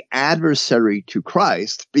being the adversary to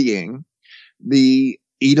Christ, being the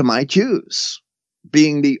Edomite Jews,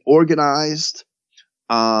 being the organized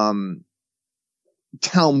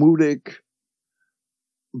Talmudic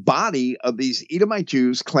body of these Edomite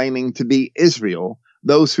Jews claiming to be Israel,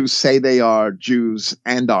 those who say they are Jews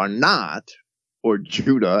and are not, or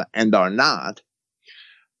Judah and are not.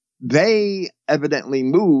 They evidently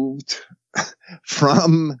moved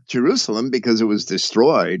from Jerusalem because it was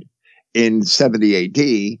destroyed in 70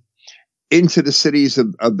 AD into the cities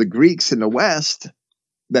of the Greeks in the West,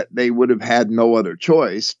 that they would have had no other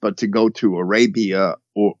choice but to go to Arabia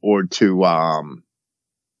or to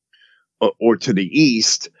the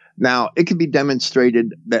East. Now, it can be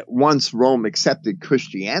demonstrated that once Rome accepted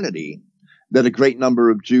Christianity, that a great number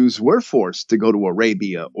of Jews were forced to go to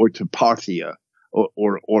Arabia or to Parthia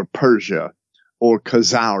or Persia or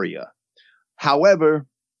Khazaria. However,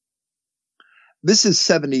 this is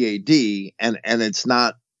 70 AD, and it's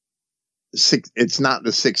not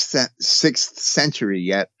the sixth century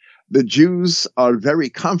yet. The Jews are very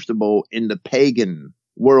comfortable in the pagan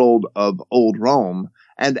world of old Rome,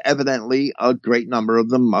 and evidently a great number of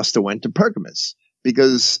them must have went to Pergamus,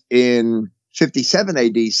 because in 57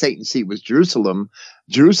 AD, Satan's seat was Jerusalem.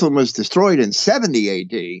 Jerusalem was destroyed in 70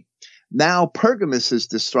 AD. Now Pergamus is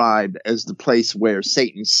described as the place where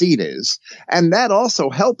Satan's seat is, and that also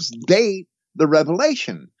helps date the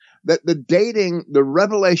Revelation. That the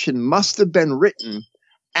Revelation must have been written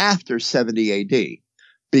after 70 AD,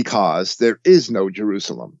 because there is no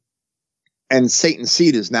Jerusalem. And Satan's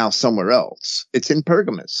seat is now somewhere else. It's in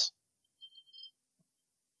Pergamus,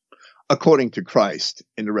 according to Christ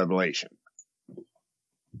in the Revelation.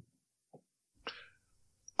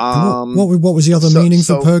 What was the other meaning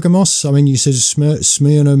for Pergamos? I mean, you said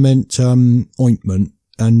Smyrna meant ointment,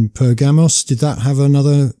 and Pergamos, did that have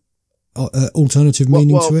another alternative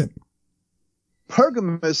meaning to it?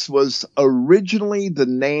 Pergamus was originally the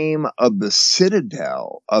name of the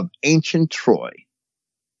citadel of ancient Troy,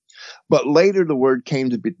 but later the word came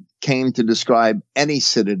to describe any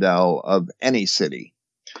citadel of any city,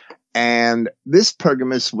 and this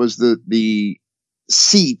Pergamus was the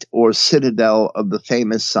seat or citadel of the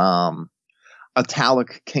famous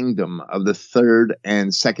Italic kingdom of the 3rd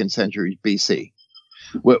and 2nd centuries BC,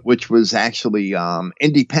 which was actually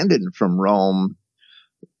independent from Rome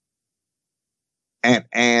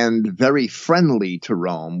and very friendly to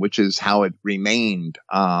Rome, which is how it remained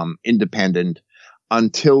independent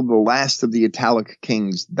until the last of the Italic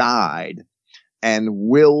kings died and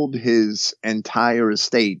willed his entire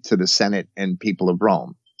estate to the Senate and people of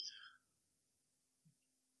Rome.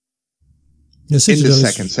 In the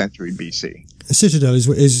 2nd century BC. The citadel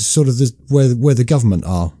is sort of where the government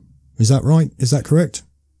are. Is that right? Is that correct?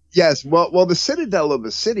 Yes. Well, the citadel of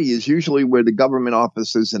a city is usually where the government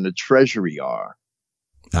offices and the treasury are.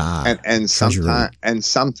 And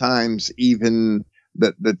sometimes even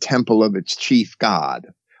the temple of its chief god,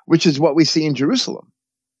 which is what we see in Jerusalem.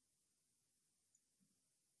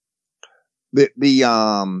 The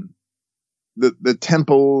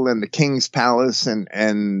temple and the king's palace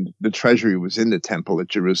and the treasury was in the temple at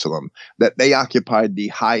Jerusalem, that they occupied the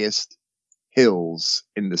highest hills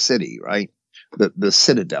in the city, right? The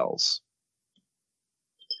citadels.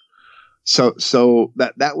 So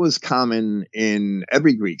that was common in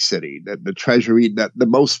every Greek city, that the treasury, that the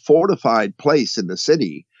most fortified place in the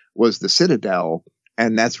city was the citadel,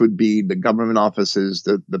 and that would be the government offices,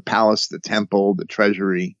 the palace, the temple, the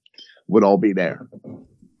treasury would all be there.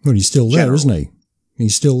 Well, he's still there, isn't he?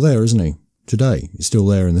 He's still there, isn't he? Today, he's still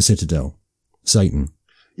there in the citadel. Satan.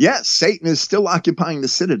 Yes, Satan is still occupying the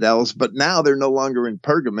citadels, but now they're no longer in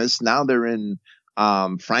Pergamus. Now they're in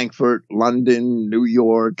Frankfurt, London, New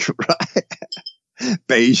York, right?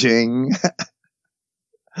 Beijing,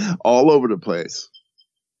 all over the place.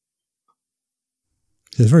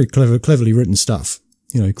 It's very cleverly written stuff.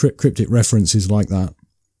 You know, cryptic references like that.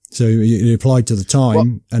 So it applied to the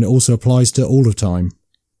time, and it also applies to all of time.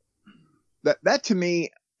 That to me,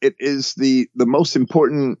 it is the most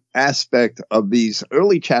important aspect of these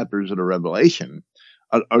early chapters of the Revelation,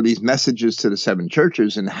 are these messages to the 7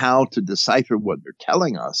 churches and how to decipher what they're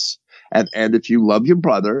telling us. And if you love your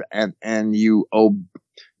brother and you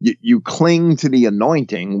you cling to the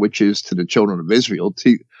anointing, which is to the children of Israel,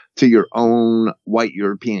 to your own white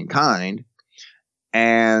European kind,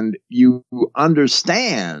 and you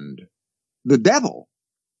understand the devil,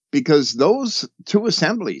 because those two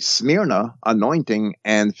assemblies, Smyrna, anointing,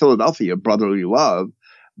 and Philadelphia, brotherly love,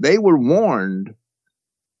 they were warned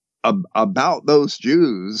about those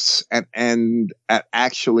Jews and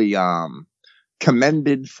actually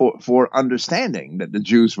commended for understanding that the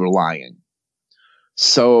Jews were lying.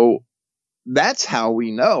 So that's how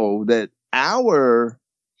we know that our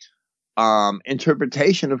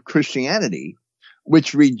interpretation of Christianity,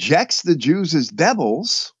 which rejects the Jews as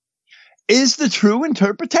devils, is the true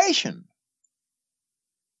interpretation.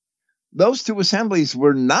 Those two assemblies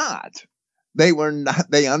were not. They were not.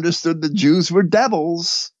 They understood the Jews were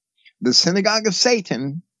devils, the synagogue of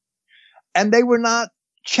Satan, and they were not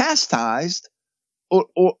chastised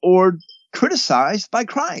or criticized by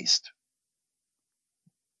Christ.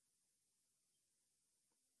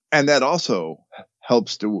 And that also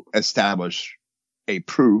helps to establish a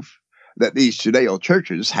proof that these Judeo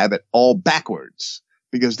churches have it all backwards,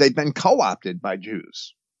 because they've been co-opted by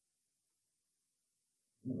Jews.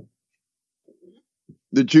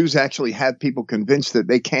 The Jews actually have people convinced that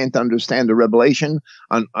they can't understand the revelation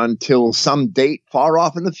until some date far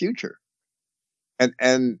off in the future.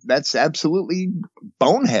 And that's absolutely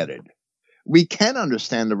boneheaded. We can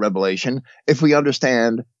understand the revelation if we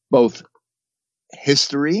understand both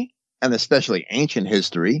history, and especially ancient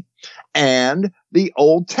history, and the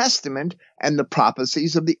Old Testament and the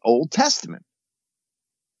prophecies of the Old Testament.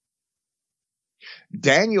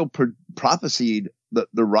 Daniel prophesied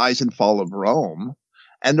the rise and fall of Rome,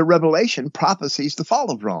 and the Revelation prophesies the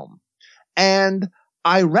fall of Rome. And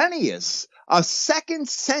Irenaeus, a 2nd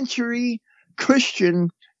century Christian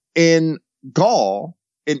in Gaul,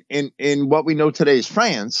 in what we know today as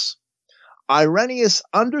France, Irenaeus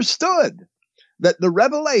understood that the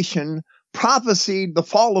Revelation prophesied the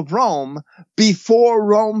fall of Rome before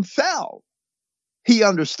Rome fell. He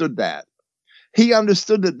understood that. He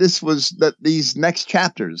understood that that these next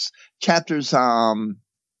chapters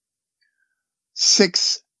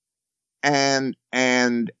 6 and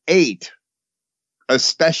 8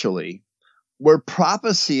 especially, were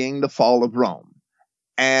prophesying the fall of Rome.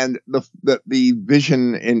 And the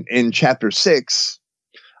vision in chapter 6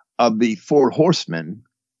 of the 4 horsemen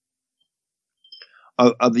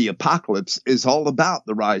of the apocalypse is all about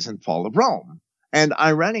the rise and fall of Rome. And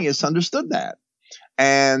Irenaeus understood that.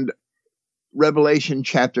 And Revelation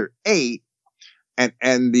chapter 8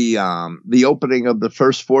 and the opening of the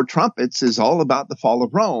first 4 trumpets is all about the fall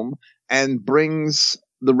of Rome, and brings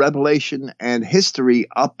the revelation and history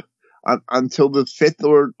up until the 5th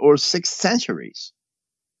or 6th centuries.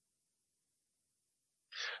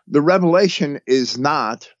 The revelation is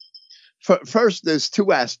not, first, there's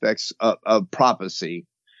 2 aspects of prophecy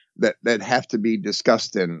that have to be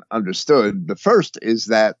discussed and understood. The first is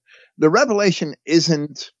that the revelation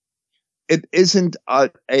isn't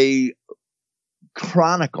a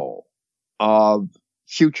chronicle of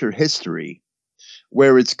future history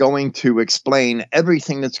where it's going to explain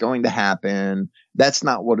everything that's going to happen. That's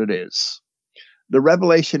not what it is. The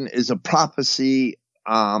revelation is a prophecy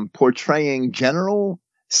portraying general,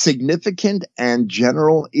 significant, and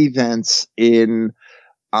general events in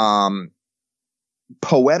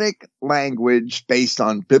poetic language based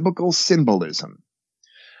on biblical symbolism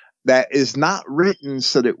that is not written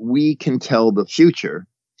so that we can tell the future.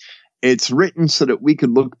 It's written so that we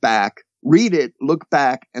could look back, read it, look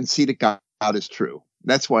back, and see that God is true.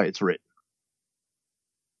 That's why it's written.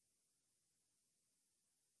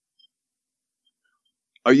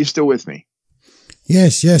 Are you still with me?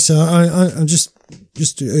 Yes. I'm just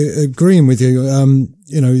agreeing with you.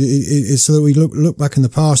 It's so that we look back in the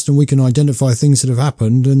past and we can identify things that have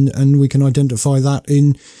happened, and we can identify that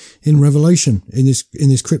in Revelation, in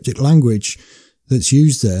this cryptic language that's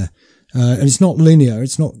used there. And it's not linear.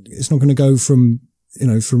 It's not going to go from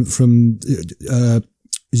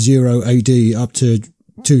 0 AD up to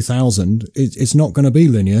 2000. It's not going to be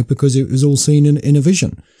linear, because it was all seen in a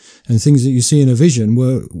vision. And things that you see in a vision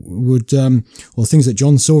things that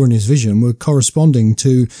John saw in his vision were corresponding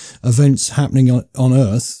to events happening on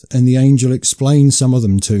earth, and the angel explains some of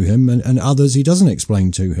them to him, and others he doesn't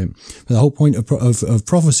explain to him. But the whole point of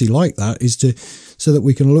prophecy like that is so that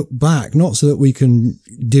we can look back, not so that we can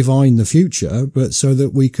divine the future, but so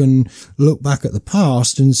that we can look back at the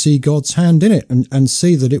past and see God's hand in it, and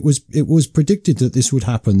see that it was predicted that this would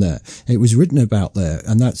happen there. It was written about there,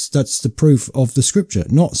 and that's the proof of the scripture,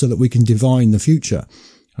 not so that we can divine the future.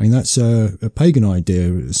 I mean, that's a pagan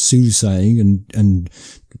idea, soothsaying and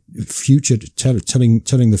future telling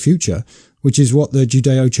the future. which is what the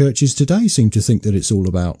Judeo churches today seem to think that it's all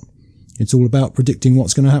about. It's all about predicting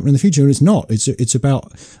what's going to happen in the future, and it's not. It's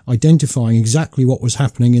about identifying exactly what was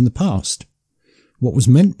happening in the past, what was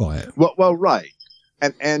meant by it. Well, right.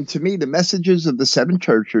 And to me, the messages of the seven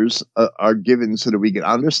churches are given so that we can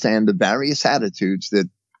understand the various attitudes that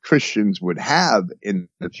Christians would have in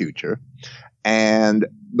the future, and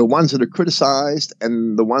the ones that are criticized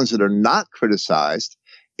and the ones that are not criticized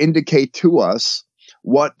indicate to us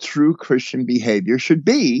what true Christian behavior should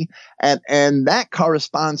be. And that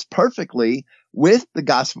corresponds perfectly with the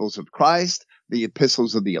Gospels of Christ, the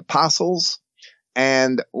epistles of the apostles.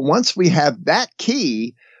 And once we have that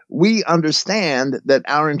key, we understand that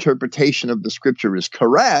our interpretation of the scripture is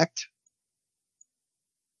correct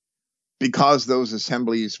because those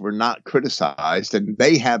assemblies were not criticized and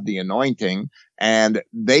they have the anointing and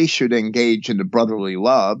they should engage in the brotherly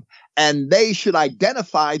love and they should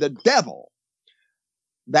identify the devil.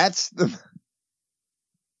 That's the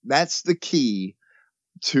key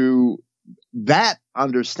to that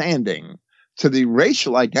understanding, to the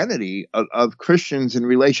racial identity of Christians in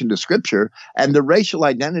relation to Scripture, and the racial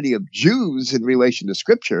identity of Jews in relation to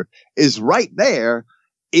Scripture is right there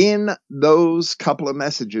in those couple of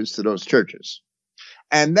messages to those churches.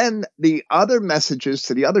 And then the other messages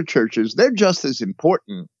to the other churches, they're just as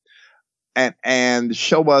important and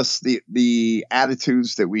show us the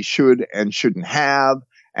attitudes that we should and shouldn't have,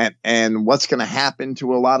 and what's going to happen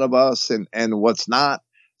to a lot of us and what's not.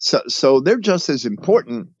 So they're just as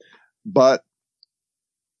important, but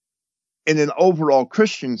in an overall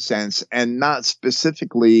Christian sense, and not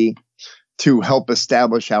specifically to help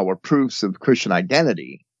establish our proofs of Christian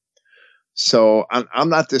identity. So I'm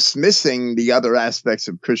not dismissing the other aspects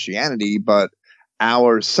of Christianity, but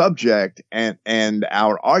our subject and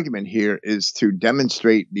our argument here is to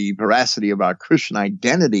demonstrate the veracity of our Christian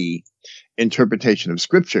identity interpretation of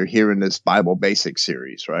Scripture here in this Bible Basics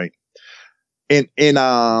series, right? In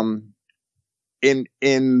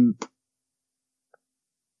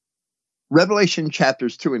Revelation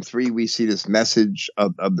chapters 2 and 3, we see this message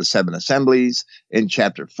of the seven assemblies. In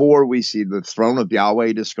chapter 4, we see the throne of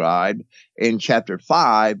Yahweh described. In chapter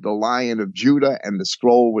 5, the Lion of Judah and the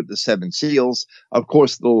scroll with the seven seals. Of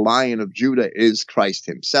course, the Lion of Judah is Christ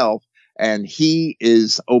himself, and he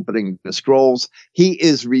is opening the scrolls. He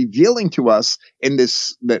is revealing to us in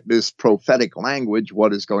this prophetic language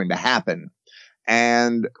what is going to happen.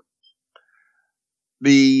 And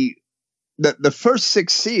the first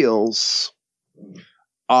six seals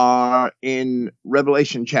are in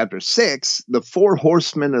Revelation chapter 6, the four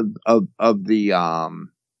horsemen of the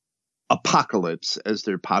apocalypse, as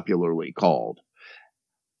they're popularly called.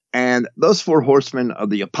 And those four horsemen of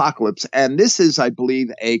the apocalypse, and this is, I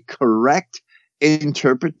believe, a correct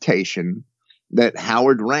interpretation that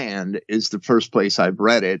Howard Rand is the first place I've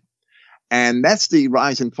read it. And that's the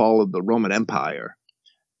rise and fall of the Roman Empire.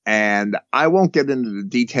 And I won't get into the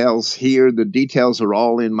details here. The details are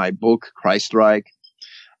all in my book, Christreich.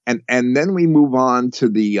 And then we move on to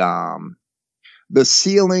the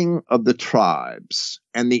sealing of the tribes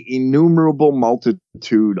and the innumerable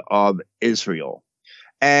multitude of Israel.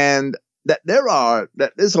 And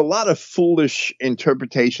there's a lot of foolish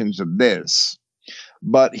interpretations of this.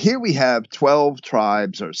 But here we have 12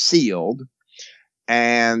 tribes are sealed.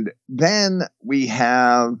 And then we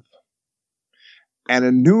have an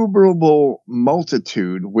innumerable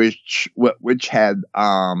multitude which had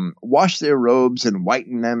washed their robes and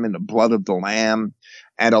whitened them in the blood of the Lamb.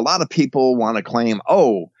 And a lot of people want to claim,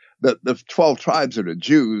 the 12 tribes are the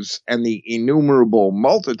Jews and the innumerable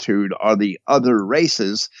multitude are the other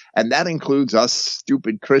races. And that includes us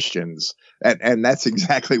stupid Christians. And that's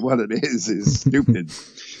exactly what it is stupid.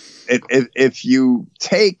 If you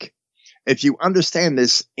understand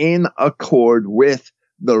this in accord with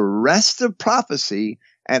the rest of prophecy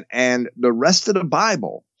and the rest of the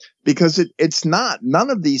Bible, because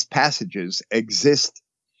none of these passages exist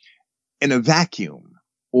in a vacuum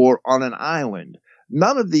or on an island.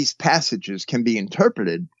 None of these passages can be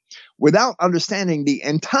interpreted without understanding the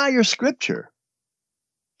entire Scripture.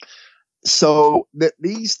 So that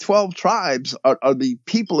these 12 tribes are the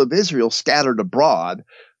people of Israel scattered abroad,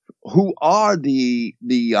 who are the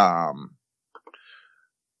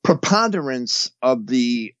preponderance of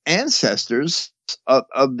the ancestors of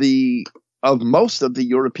most of the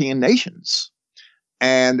European nations.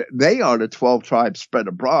 And they are the 12 tribes spread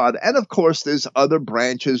abroad. And of course, there's other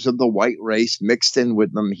branches of the white race mixed in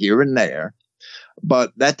with them here and there.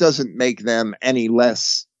 But that doesn't make them any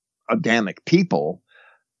less Adamic people.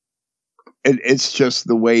 It's just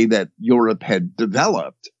the way that Europe had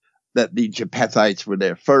developed, that the Japhethites were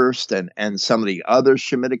there first, and some of the other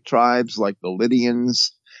Shemitic tribes like the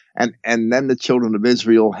Lydians And then the children of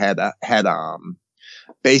Israel had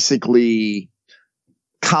basically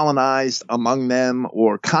colonized among them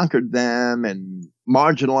or conquered them and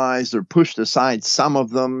marginalized or pushed aside some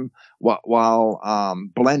of them while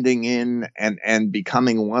blending in and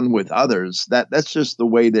becoming one with others. That's just the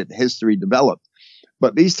way that history developed.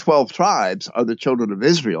 But these 12 tribes are the children of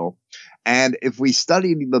Israel. And if we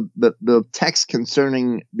study the text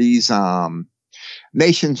concerning these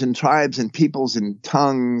nations and tribes and peoples and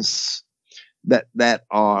tongues that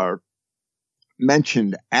are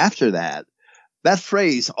mentioned after that, that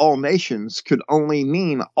phrase, all nations, could only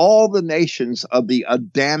mean all the nations of the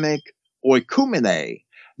Adamic oikumene,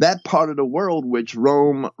 that part of the world which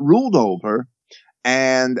Rome ruled over,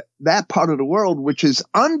 and that part of the world which is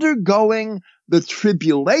undergoing the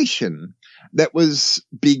tribulation that was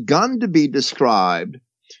begun to be described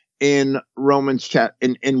in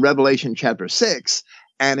Revelation chapter 6,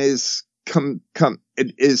 and is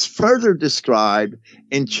it is further described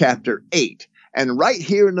in chapter 8. And right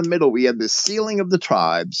here in the middle, we have the sealing of the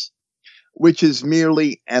tribes, which is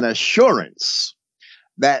merely an assurance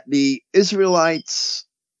that the Israelites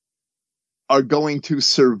are going to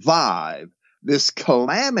survive this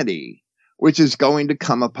calamity, which is going to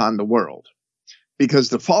come upon the world. Because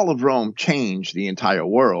the fall of Rome changed the entire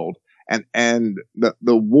world, and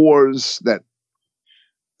the wars, that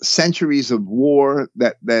centuries of war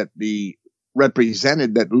that the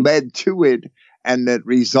represented, that led to it and that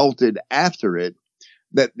resulted after it,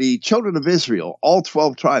 that the children of Israel, all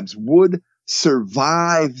 12 tribes, would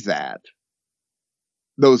survive that.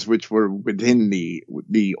 Those which were within the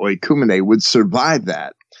oikumene would survive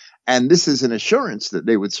that. And this is an assurance that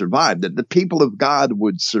they would survive, that the people of God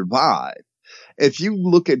would survive. If you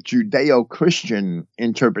look at Judeo-Christian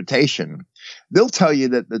interpretation, they'll tell you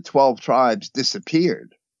that the 12 tribes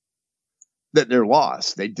disappeared, that they're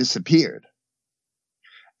lost, they disappeared.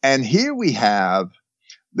 And here we have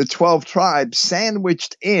the 12 tribes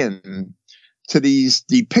sandwiched in to these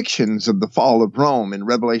depictions of the fall of Rome in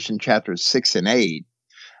Revelation chapters 6 and 8.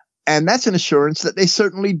 And that's an assurance that they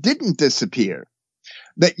certainly didn't disappear,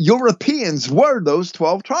 that Europeans were those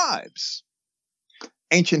 12 tribes.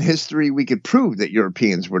 Ancient history, we could prove that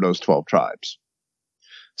Europeans were those 12 tribes.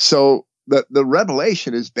 So the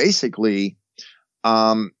revelation is basically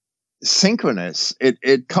synchronous.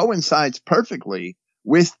 It coincides perfectly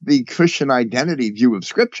with the Christian identity view of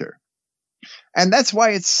Scripture. And that's why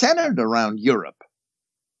it's centered around Europe.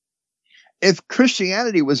 If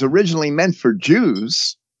Christianity was originally meant for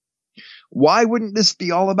Jews, why wouldn't this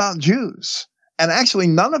be all about Jews? And actually,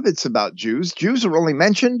 none of it's about Jews. Jews are only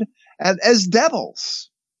mentioned as devils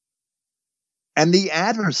and the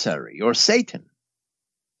adversary, or Satan.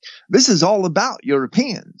 This is all about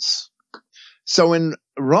Europeans. So in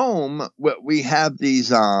Rome, we have these,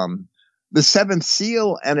 the seventh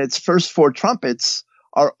seal and its first 4 trumpets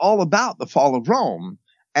are all about the fall of Rome.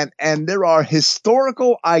 And there are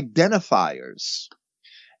historical identifiers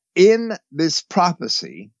in this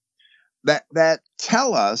prophecy that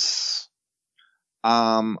tell us,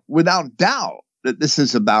 without doubt, that this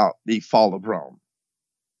is about the fall of Rome.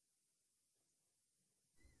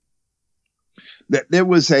 That there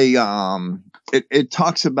was it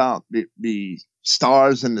talks about the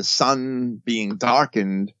stars and the sun being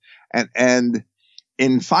darkened, and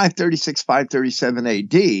in 536, 537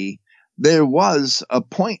 AD, there was a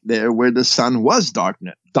point there where the sun was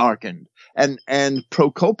darkened. And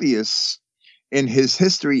Procopius, in his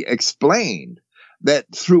history, explained that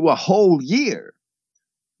through a whole year,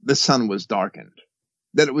 the sun was darkened,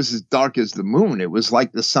 that it was as dark as the moon. It was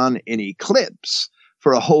like the sun in eclipse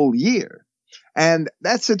for a whole year. And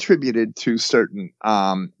that's attributed to certain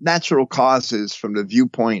natural causes from the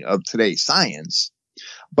viewpoint of today's science.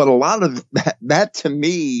 But a lot of that to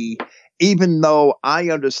me, even though I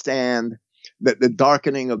understand that the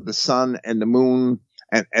darkening of the sun and the moon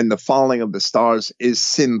and the falling of the stars is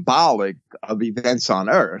symbolic of events on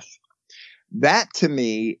Earth, that to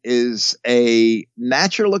me is a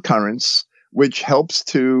natural occurrence which helps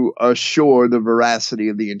to assure the veracity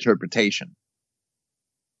of the interpretation.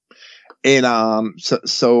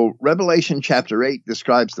 So Revelation chapter 8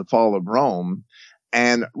 describes the fall of Rome,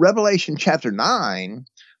 and Revelation chapter 9,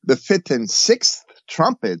 the 5th and 6th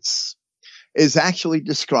trumpets, is actually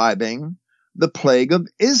describing the plague of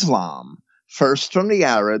Islam, first from the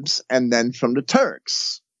Arabs and then from the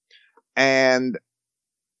Turks. And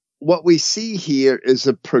what we see here is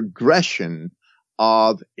a progression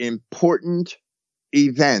of important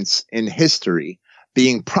events in history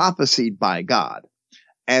being prophesied by God.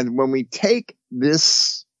 And when we take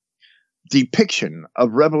this depiction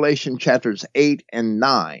of Revelation chapters 8 and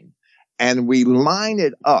 9 and we line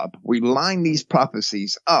it up. We line these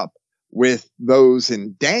prophecies up with those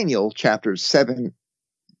in Daniel chapters 7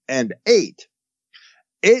 and 8.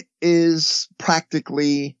 It is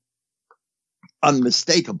practically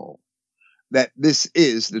unmistakable that this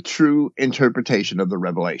is the true interpretation of the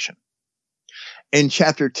Revelation. In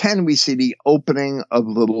chapter 10, we see the opening of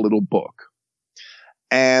the little book.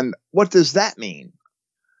 And what does that mean?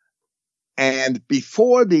 And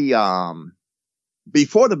before the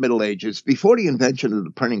Middle Ages, before the invention of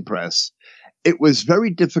the printing press, it was very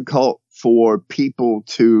difficult for people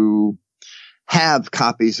to have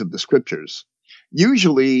copies of the scriptures.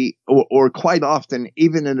 Usually, or quite often,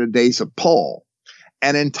 even in the days of Paul,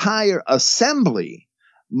 an entire assembly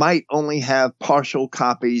might only have partial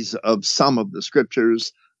copies of some of the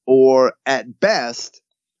scriptures, or at best,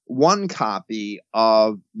 one copy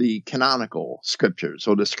of the canonical scriptures,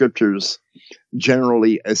 or the scriptures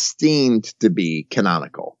generally esteemed to be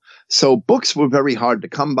canonical. So books were very hard to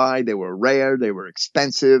come by. They were rare. They were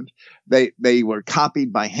expensive. They were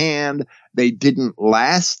copied by hand. They didn't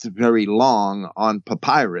last very long on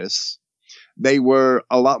papyrus. They were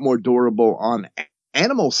a lot more durable on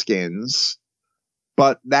animal skins,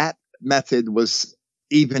 but that method was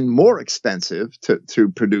even more expensive to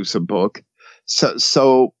produce a book.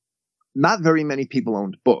 So not very many people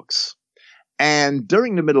owned books. And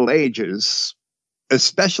during the Middle Ages,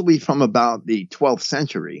 especially from about the 12th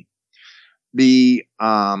century, the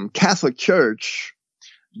Catholic Church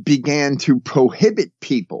began to prohibit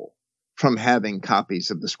people from having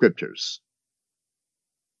copies of the scriptures.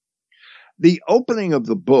 The opening of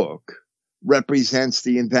the book represents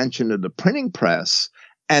the invention of the printing press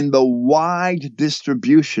and the wide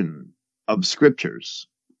distribution of scriptures,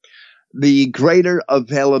 the greater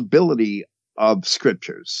availability of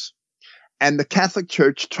scriptures. And the Catholic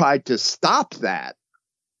Church tried to stop that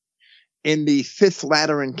in the Fifth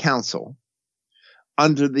Lateran Council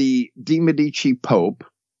under the De Medici Pope,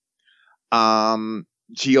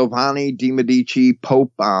 Giovanni de Medici,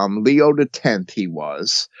 Pope Leo X he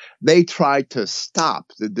was. They tried to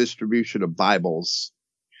stop the distribution of Bibles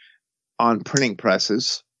on printing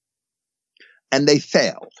presses, and they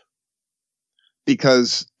failed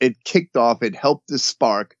because it helped to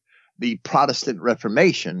spark the Protestant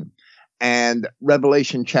Reformation. And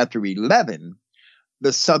Revelation chapter 11,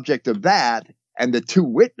 the subject of that and the two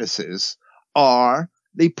witnesses are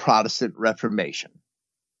the Protestant Reformation.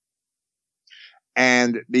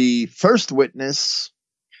 And the first witness,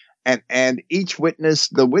 and each witness,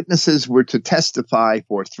 the witnesses were to testify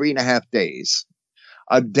for 3.5 days.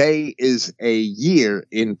 A day is a year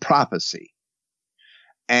in prophecy.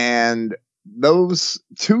 And those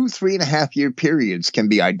 3.5 year periods can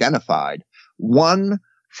be identified. One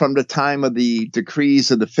from the time of the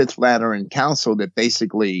decrees of the Fifth Lateran Council that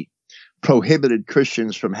basically prohibited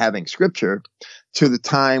Christians from having scripture, to the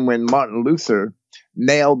time when Martin Luther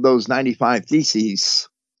nailed those 95 Theses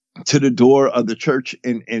to the door of the church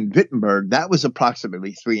in Wittenberg. That was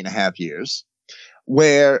approximately 3.5 years,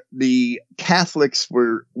 where the Catholics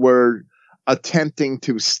were attempting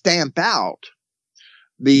to stamp out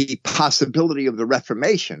the possibility of the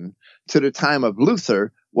Reformation. To the time of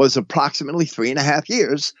Luther was approximately 3.5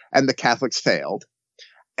 years, and the Catholics failed.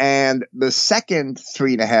 And the second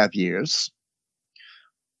 3.5 years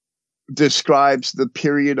describes the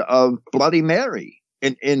period of Bloody Mary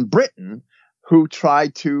in Britain, who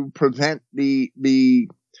tried to prevent the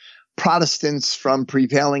Protestants from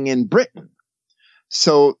prevailing in Britain.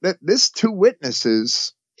 So that these two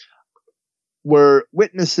witnesses were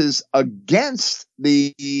witnesses against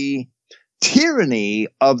the tyranny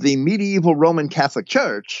of the medieval Roman Catholic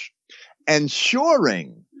Church,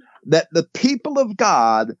 ensuring that the people of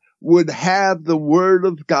God would have the word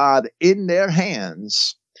of God in their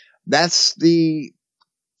hands. That's the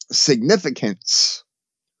significance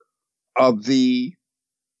of the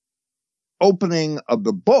opening of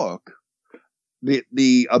the book,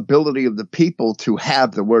 the ability of the people to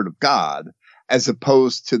have the word of God, as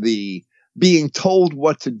opposed to the being told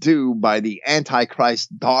what to do by the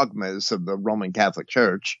Antichrist dogmas of the Roman Catholic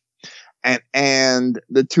Church. And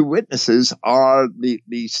the two witnesses are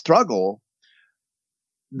the struggle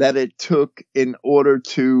that it took in order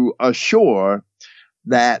to assure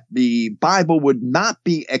that the Bible would not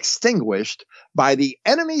be extinguished by the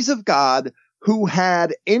enemies of God who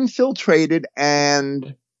had infiltrated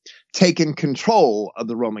and taken control of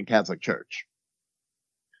the Roman Catholic Church.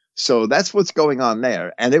 So that's what's going on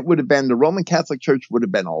there. And it would have been, the Roman Catholic Church would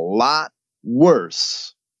have been a lot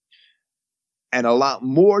worse and a lot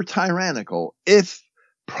more tyrannical if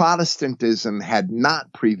Protestantism had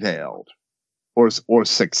not prevailed or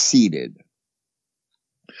succeeded.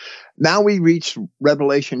 Now we reach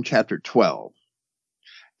Revelation chapter 12.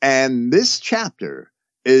 And this chapter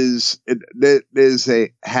has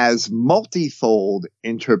multifold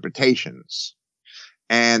interpretations.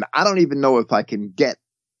 And I don't even know if I can get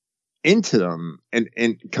into them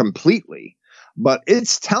and completely, but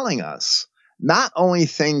it's telling us not only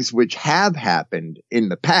things which have happened in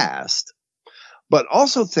the past, but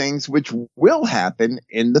also things which will happen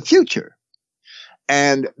in the future.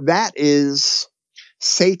 And that is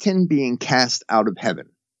Satan being cast out of heaven.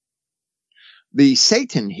 The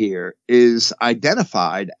Satan here is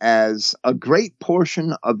identified as a great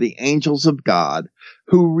portion of the angels of God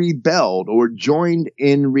who rebelled or joined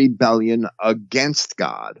in rebellion against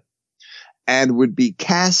God and would be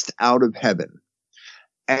cast out of heaven.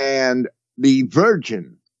 And the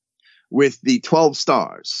virgin with the 12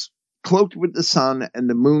 stars, cloaked with the sun and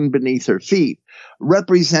the moon beneath her feet,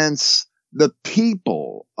 represents the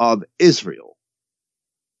people of Israel.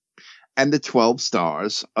 And the 12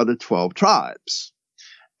 stars are the 12 tribes.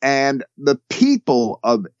 And the people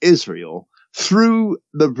of Israel, through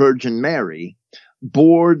the Virgin Mary,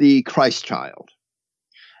 bore the Christ child.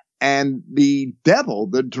 And the devil,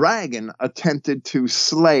 the dragon, attempted to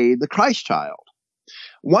slay the Christ child.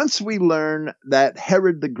 Once we learn that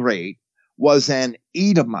Herod the Great was an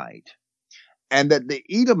Edomite, and that the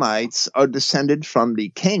Edomites are descended from the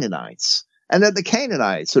Canaanites, and that the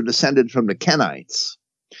Canaanites are descended from the Kenites,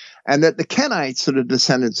 and that the Kenites are the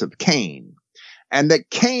descendants of Cain, and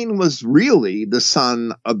that Cain was really the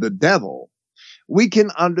son of the devil, we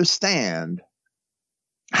can understand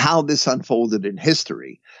how this unfolded in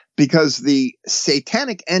history, because the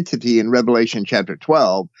satanic entity in Revelation chapter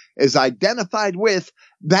 12 is identified with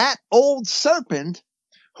that old serpent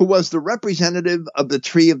who was the representative of the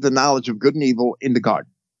tree of the knowledge of good and evil in the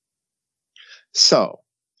garden. So,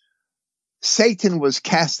 Satan was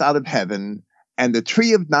cast out of heaven, and the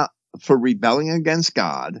tree of not for rebelling against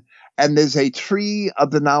God, and there's a tree of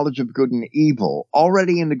the knowledge of good and evil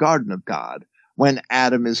already in the garden of God when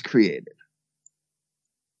Adam is created.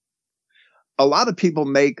 A lot of people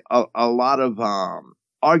make a lot of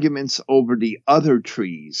arguments over the other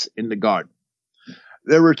trees in the garden.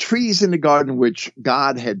 There were trees in the garden which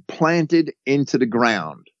God had planted into the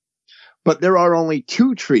ground, but there are only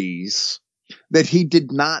 2 trees that he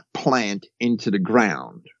did not plant into the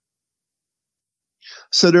ground.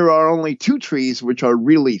 So there are only 2 trees which are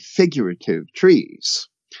really figurative trees,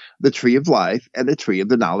 the tree of life and the tree of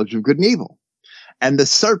the knowledge of good and evil. And the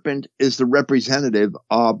serpent is the representative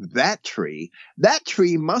of that tree. That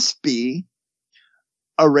tree must be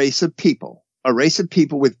a race of people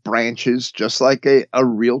with branches just like a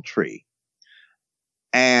real tree.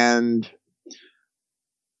 And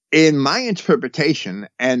in my interpretation,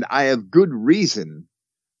 and I have good reason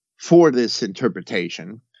for this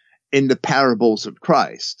interpretation, in the parables of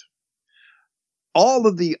Christ, all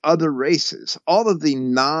of the other races, all of the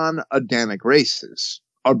non-Adamic races,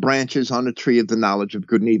 are branches on the tree of the knowledge of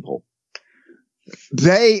good and evil.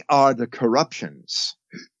 They are the corruptions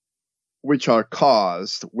which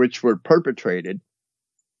were perpetrated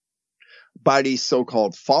by these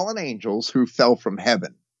so-called fallen angels who fell from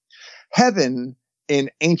heaven. Heaven in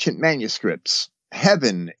ancient manuscripts,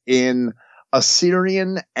 heaven in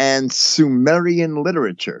Assyrian and Sumerian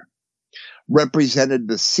literature, represented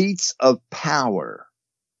the seats of power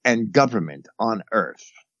and government on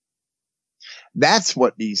earth. That's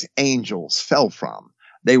what these angels fell from.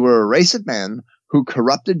 They were a race of men who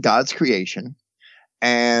corrupted God's creation,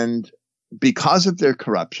 and because of their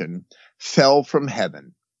corruption, fell from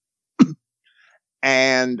heaven.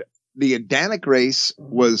 And the Adamic race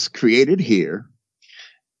was created here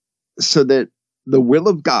so that the will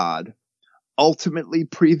of God ultimately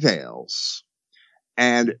prevails,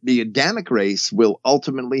 and the Adamic race will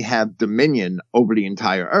ultimately have dominion over the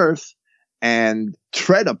entire earth and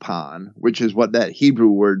tread upon, which is what that Hebrew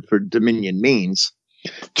word for dominion means,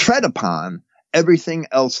 tread upon everything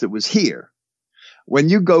else that was here. When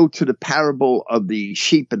you go to the parable of the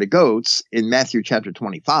sheep and the goats in Matthew chapter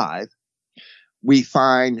 25, we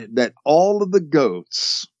find that all of the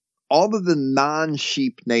goats, all of the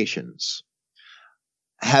non-sheep nations,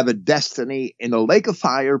 have a destiny in a lake of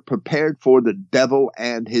fire prepared for the devil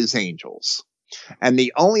and his angels. And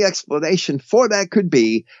the only explanation for that could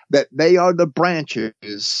be that they are the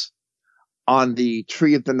branches on the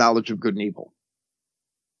tree of the knowledge of good and evil.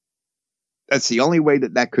 That's the only way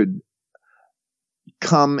that could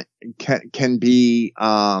can be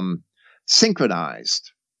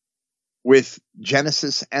synchronized with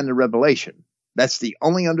Genesis and the Revelation. That's the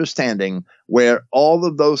only understanding where all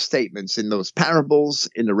of those statements in those parables,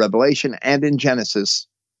 in the Revelation and in Genesis,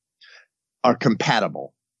 are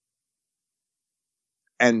compatible.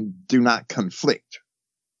 and do not conflict.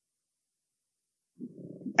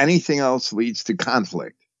 Anything else leads to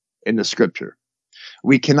conflict in the scripture.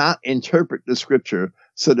 We cannot interpret the scripture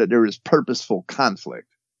so that there is purposeful conflict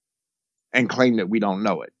and claim that we don't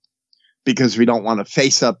know it, because we don't want to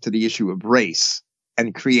face up to the issue of race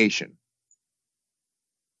and creation.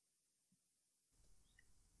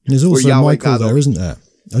 There's also Michael there, isn't there?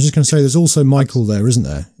 I was just going to say, there's also Michael there, isn't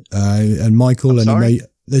there? And Michael,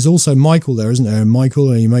 there's also Michael there, isn't there? And Michael,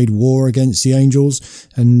 and he made war against the angels.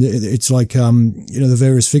 And it's like, the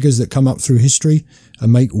various figures that come up through history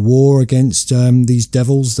and make war against, these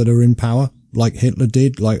devils that are in power, like Hitler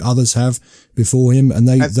did, like others have before him. And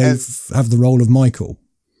they have the role of Michael.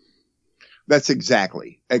 That's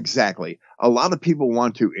exactly. A lot of people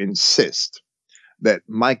want to insist that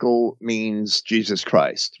Michael means Jesus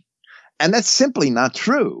Christ. And that's simply not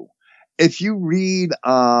true. If you read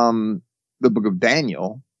the book of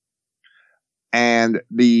Daniel, and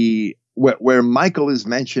where Michael is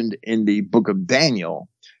mentioned in the book of Daniel,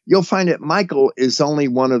 you'll find that Michael is only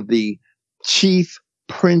one of the chief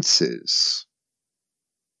princes.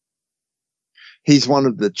 He's one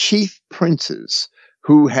of the chief princes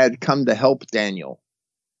who had come to help Daniel.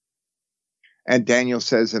 And Daniel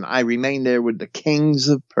says, and I remain there with the kings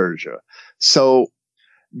of Persia. So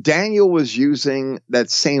Daniel was using that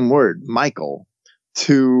same word, Michael,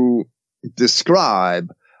 to describe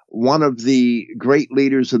one of the great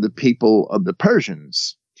leaders of the people of the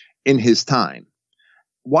Persians in his time.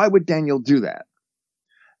 Why would Daniel do that?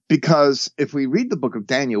 Because if we read the book of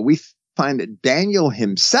Daniel, we find that Daniel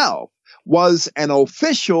himself was an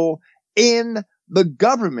official in the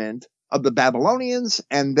government of the Babylonians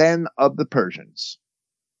and then of the Persians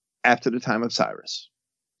after the time of Cyrus.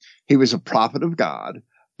 He was a prophet of God,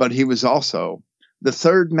 but he was also the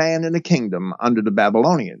third man in the kingdom under the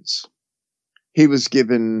Babylonians. He was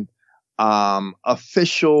given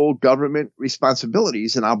official government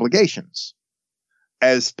responsibilities and obligations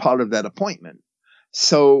as part of that appointment.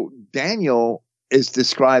 So Daniel is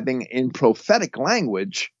describing in prophetic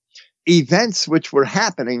language events which were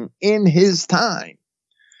happening in his time.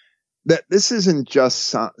 That this isn't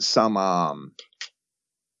just some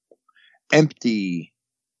empty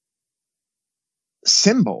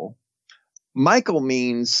symbol. Michael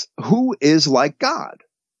means who is like God.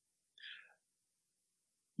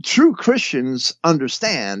 True Christians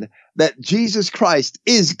understand that Jesus Christ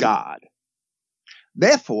is God.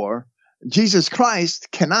 Therefore, Jesus Christ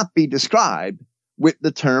cannot be described with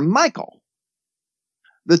the term Michael.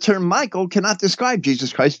 The term Michael cannot describe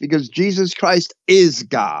Jesus Christ because Jesus Christ is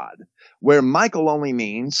God, where Michael only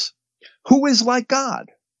means who is like God.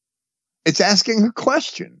 It's asking a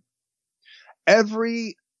question. If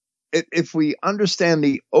we understand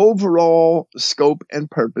the overall scope and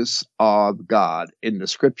purpose of God in the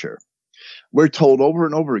scripture, we're told over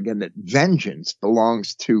and over again that vengeance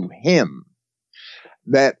belongs to him.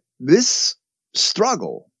 That this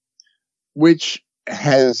struggle, which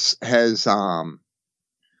has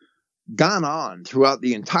gone on throughout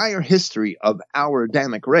the entire history of our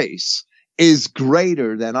Adamic race, is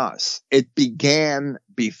greater than us. It began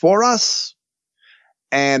before us,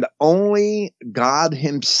 and only God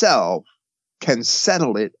himself can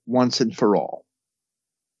settle it once and for all.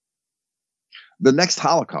 The next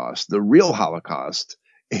Holocaust, the real Holocaust,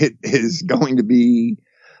 it is going to be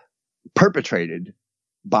perpetrated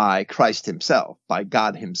by Christ himself, by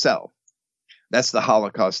God himself. That's the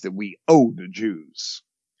Holocaust that we owe the Jews.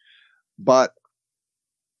 But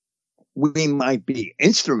we might be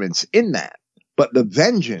instruments in that, but the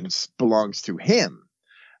vengeance belongs to him.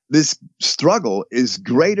 This struggle is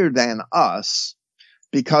greater than us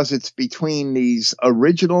because it's between these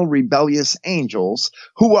original rebellious angels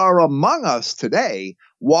who are among us today,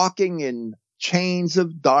 walking in chains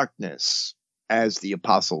of darkness, as the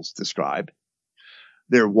apostles describe.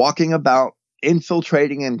 They're walking about,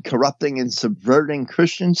 infiltrating and corrupting and subverting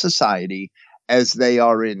Christian society as they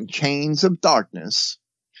are in chains of darkness.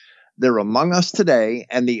 They're among us today,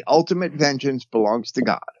 and the ultimate vengeance belongs to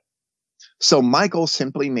God. So Michael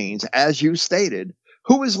simply means, as you stated,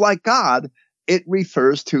 who is like God. It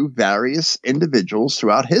refers to various individuals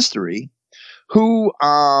throughout history who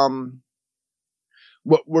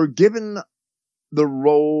were given the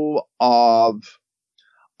role of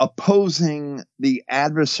opposing the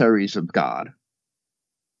adversaries of God,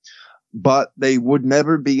 but they would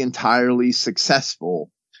never be entirely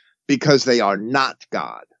successful because they are not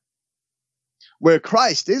God. Where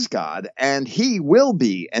Christ is God, and he will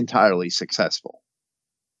be entirely successful.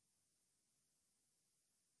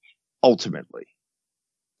 Ultimately.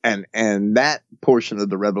 And that portion of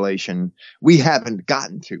the revelation we haven't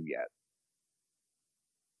gotten to yet.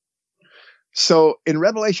 So in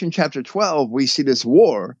Revelation chapter 12, we see this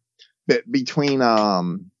war between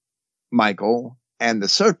Michael and the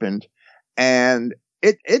serpent, and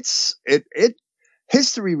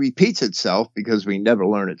history repeats itself because we never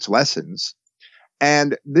learn its lessons.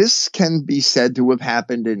 And this can be said to have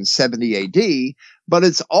happened in 70 AD, but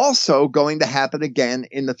it's also going to happen again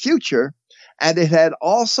in the future. And it had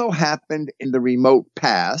also happened in the remote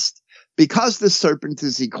past because the serpent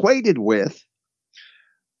is equated with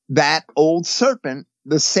that old serpent.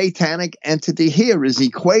 The satanic entity here is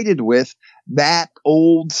equated with that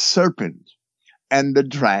old serpent and the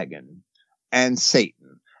dragon and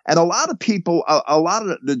Satan. And a lot of people, a lot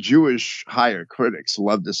of the Jewish higher critics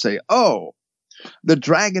love to say, oh, the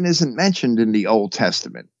dragon isn't mentioned in the Old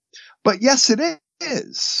Testament. But yes, it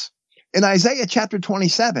is. In Isaiah chapter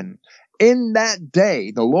 27, in that day,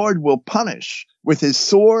 the Lord will punish with his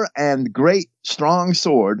sore and great strong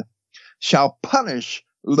sword, shall punish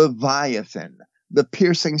Leviathan, the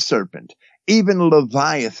piercing serpent, even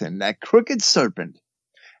Leviathan, that crooked serpent,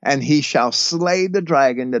 and he shall slay the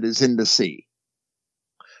dragon that is in the sea.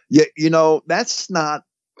 You know, that's not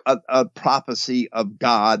a prophecy of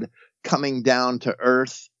God coming down to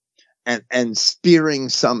earth and spearing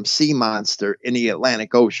some sea monster in the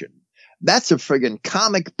Atlantic Ocean. That's a friggin'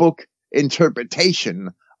 comic book interpretation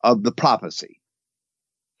of the prophecy.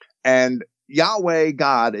 And Yahweh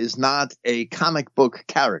God is not a comic book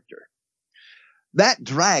character. That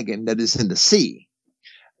dragon that is in the sea,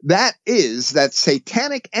 that is that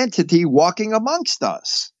satanic entity walking amongst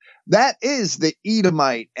us. That is the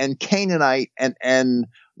Edomite and Canaanite and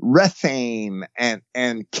Rephaim and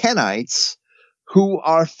Kenites who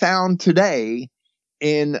are found today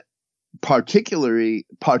in particularly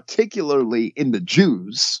in the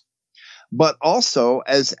Jews, but also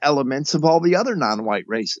as elements of all the other non-white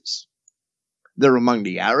races. They're among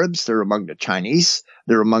the Arabs, they're among the Chinese,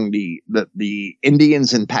 they're among the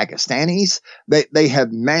Indians and Pakistanis. They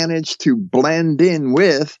have managed to blend in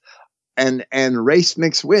with and race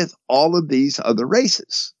mix with all of these other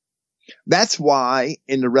races. That's why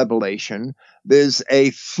in the Revelation, there's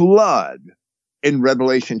a flood in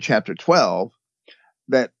Revelation chapter 12,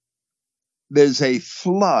 that there's a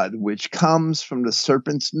flood which comes from the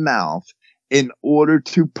serpent's mouth in order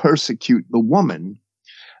to persecute the woman.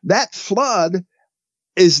 That flood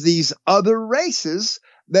is these other races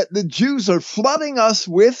that the Jews are flooding us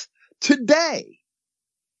with today.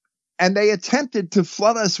 And they attempted to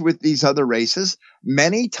flood us with these other races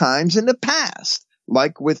many times in the past,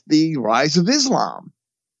 like with the rise of Islam.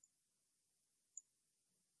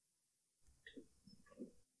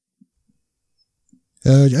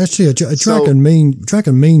 Actually, a dragon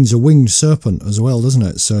means a winged serpent as well, doesn't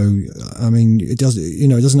it? So, I mean, it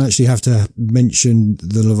doesn't actually have to mention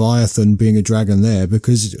the Leviathan being a dragon there,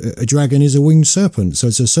 because a dragon is a winged serpent. So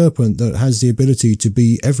it's a serpent that has the ability to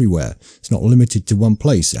be everywhere. It's not limited to one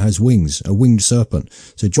place. It has wings, a winged serpent.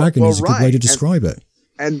 So dragon is a good way to describe it.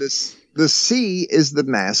 And the sea is the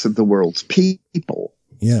mass of the world's people.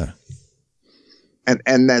 Yeah.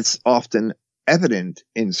 And that's often evident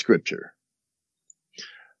in Scripture.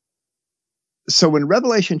 So in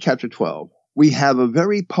Revelation chapter 12, we have a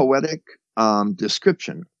very poetic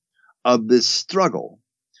description of this struggle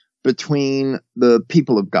between the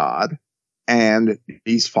people of God and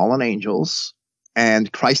these fallen angels, and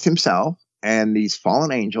Christ himself and these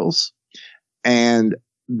fallen angels. And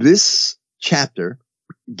this chapter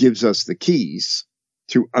gives us the keys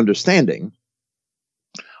to understanding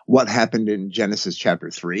what happened in Genesis chapter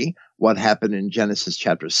 3, what happened in Genesis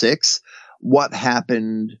chapter 6, what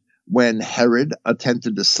happened when Herod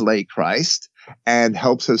attempted to slay Christ, and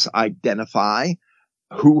helps us identify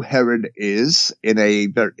who Herod is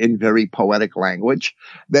in very poetic language,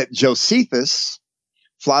 that Josephus,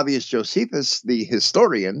 Flavius Josephus, the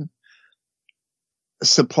historian,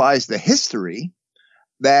 supplies the history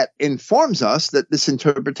that informs us that this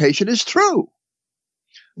interpretation is true,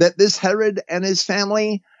 that this Herod and his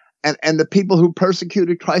family and the people who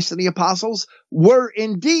persecuted Christ and the apostles were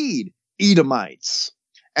indeed Edomites.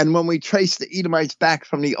 And when we trace the Edomites back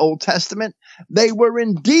from the Old Testament, they were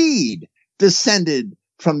indeed descended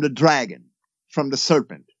from the dragon, from the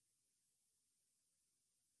serpent.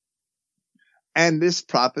 And this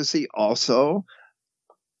prophecy also,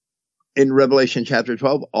 in Revelation chapter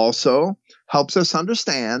 12, also helps us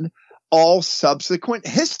understand all subsequent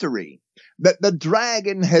history, that the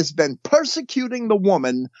dragon has been persecuting the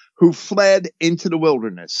woman who fled into the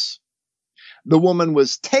wilderness. The woman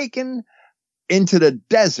was taken into the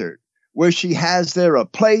desert, where she has there a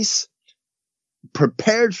place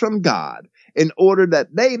prepared from God in order that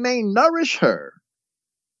they may nourish her.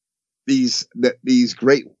 These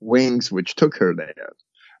great wings which took her there.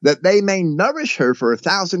 that they may nourish her for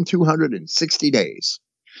 1,260 days.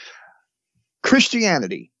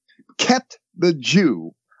 Christianity kept the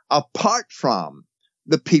Jew apart from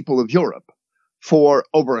the people of Europe for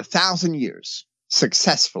over 1,000 years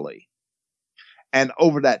successfully. And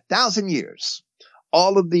over that 1,000 years,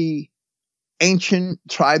 all of the ancient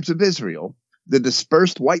tribes of Israel, the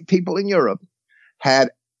dispersed white people in Europe, had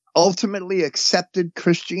ultimately accepted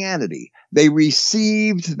Christianity. They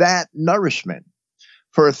received that nourishment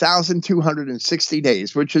for 1,260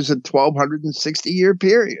 days, which is a 1,260-year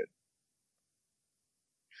period.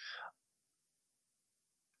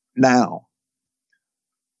 Now,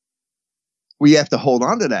 we have to hold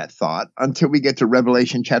on to that thought until we get to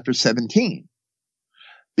Revelation chapter 17.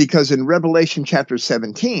 Because in Revelation chapter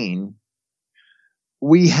 17,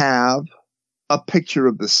 we have a picture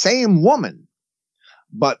of the same woman,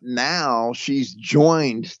 but now she's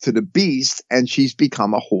joined to the beast and she's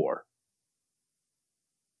become a whore.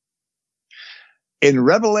 In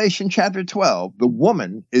Revelation chapter 12, the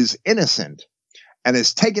woman is innocent and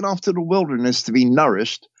is taken off to the wilderness to be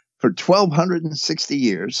nourished for 1,260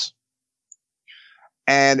 years.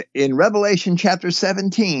 And in Revelation chapter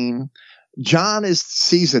 17, John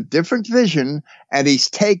sees a different vision, and he's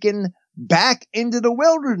taken back into the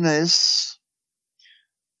wilderness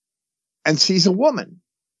and sees a woman.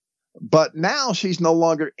 But now she's no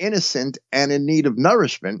longer innocent and in need of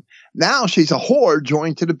nourishment. Now she's a whore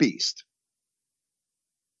joined to the beast.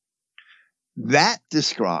 That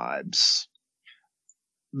describes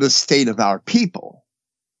the state of our people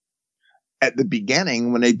at the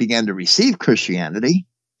beginning when they began to receive Christianity,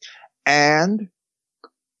 and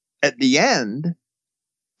at the end,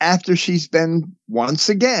 after she's been once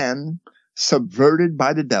again subverted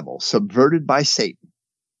by the devil, subverted by Satan.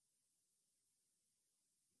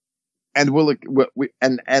 And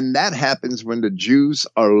and that happens when the Jews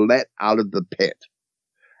are let out of the pit.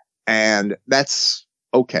 And that's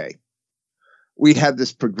okay. We have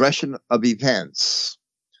this progression of events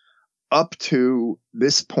up to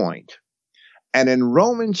this point. And in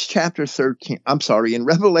Revelation chapter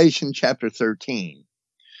 13,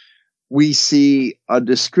 we see a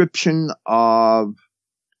description of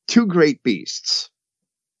two great beasts.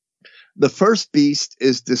 The first beast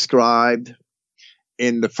is described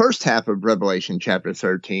in the first half of Revelation chapter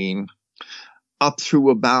 13 up through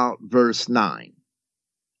about verse 9.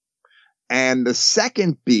 And the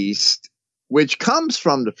second beast, which comes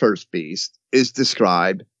from the first beast, is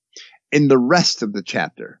described in the rest of the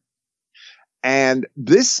chapter. And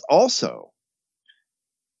this also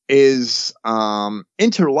is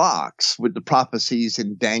interlocks with the prophecies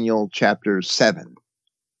in Daniel chapter 7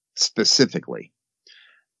 specifically.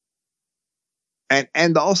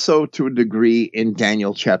 And also to a degree in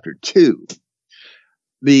Daniel chapter 2.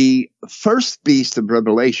 The first beast of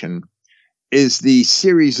Revelation is the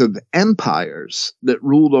series of empires that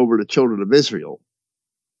ruled over the children of Israel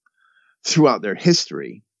throughout their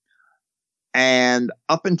history and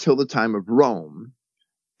up until the time of Rome,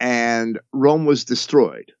 and Rome was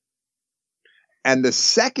destroyed. And the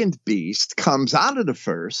second beast comes out of the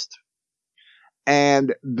first,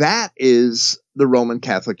 and that is the Roman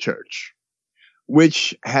Catholic Church,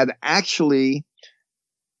 which had actually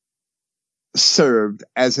served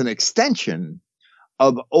as an extension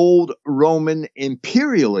of old Roman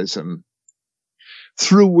imperialism,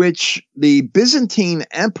 through which the Byzantine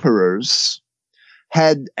emperors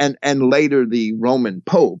had, and later the Roman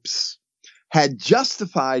popes, had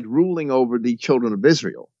justified ruling over the children of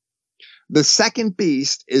Israel. The second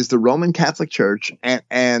beast is the Roman Catholic Church,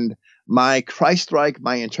 and my Christreich,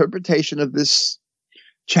 my interpretation of this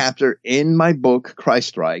chapter in my book,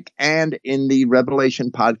 Christreich, and in the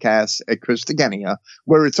Revelation podcast at Christogenea,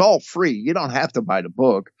 where it's all free. You don't have to buy the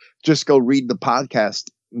book. Just go read the podcast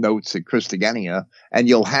notes at Christogenea, and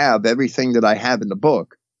you'll have everything that I have in the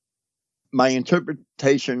book. My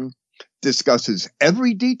interpretation discusses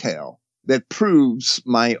every detail that proves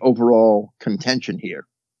my overall contention here.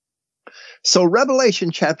 So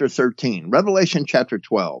Revelation chapter 13, Revelation chapter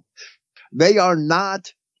 12, they are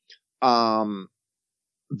not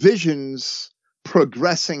visions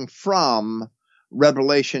progressing from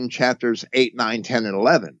Revelation chapters 8, 9, 10, and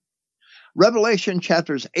 11. Revelation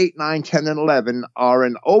chapters 8, 9, 10, and 11 are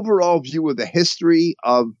an overall view of the history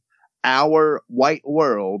of our white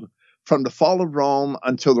world from the fall of Rome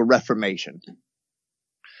until the Reformation.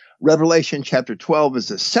 Revelation chapter 12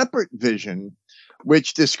 is a separate vision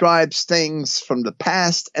which describes things from the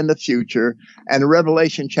past and the future, and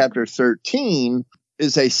Revelation chapter 13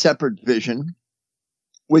 is a separate vision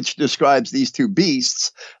which describes these two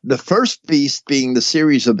beasts, the first beast being the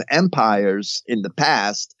series of empires in the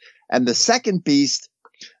past, and the second beast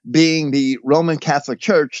being the Roman Catholic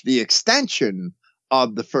Church, the extension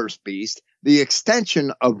of the first beast, the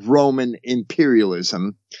extension of Roman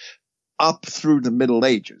imperialism up through the Middle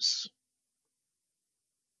Ages.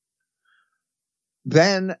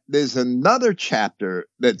 Then there's another chapter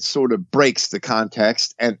that sort of breaks the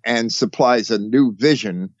context and supplies a new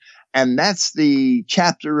vision. And that's the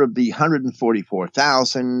chapter of the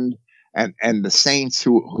 144,000 and the saints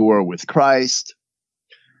who are with Christ,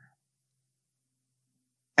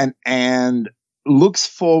 and looks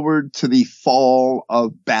forward to the fall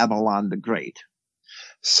of Babylon the Great.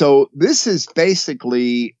 So this is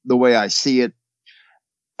basically, the way I see it,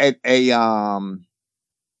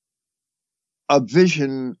 a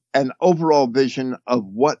vision, an overall vision of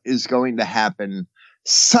what is going to happen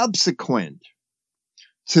subsequent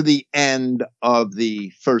to the end of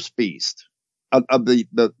the first beast, of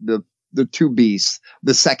the two beasts,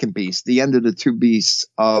 the second beast, the end of the two beasts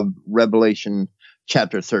of Revelation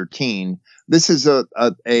chapter 13. This is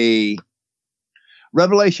a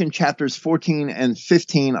Revelation chapters 14 and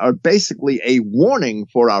 15 are basically a warning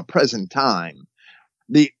for our present time.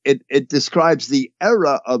 It describes the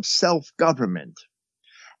era of self-government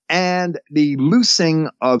and the loosing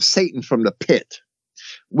of Satan from the pit,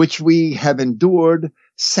 which we have endured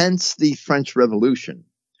since the French Revolution.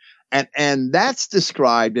 And that's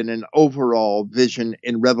described in an overall vision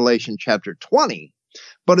in Revelation chapter 20,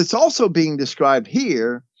 but it's also being described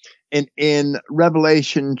here in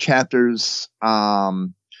Revelation chapters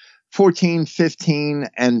 14, 15,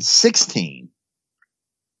 and 16.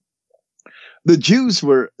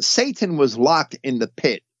 Satan was locked in the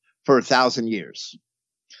pit for 1,000 years.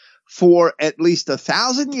 For at least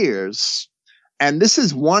 1,000 years, and this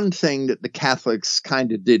is one thing that the Catholics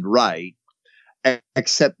kind of did right,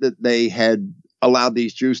 except that they had allowed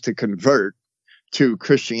these Jews to convert to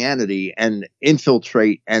Christianity and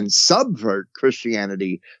infiltrate and subvert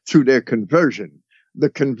Christianity through their conversion. The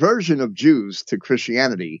conversion of Jews to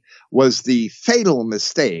Christianity was the fatal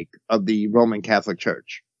mistake of the Roman Catholic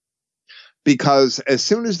Church. Because as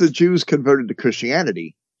soon as the Jews converted to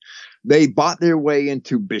Christianity, they bought their way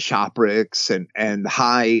into bishoprics and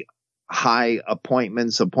high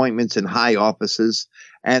appointments in high offices,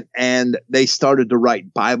 and they started to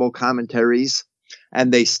write Bible commentaries,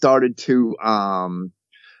 and they started to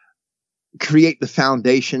create the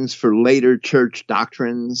foundations for later church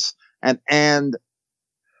doctrines, and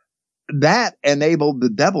that enabled the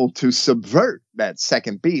devil to subvert that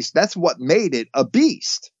second beast. That's what made it a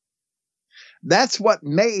beast. That's what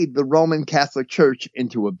made the Roman Catholic Church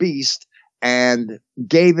into a beast and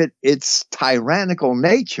gave it its tyrannical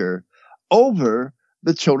nature over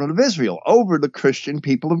the children of Israel, over the Christian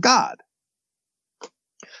people of God.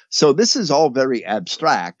 So this is all very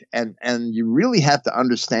abstract, and you really have to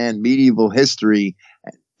understand medieval history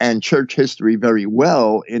and church history very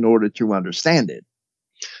well in order to understand it.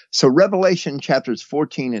 So Revelation chapters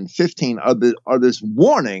 14 and 15 are this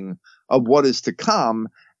warning of what is to come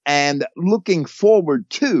and looking forward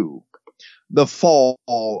to the fall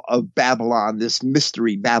of Babylon, this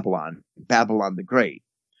mystery Babylon, Babylon the Great.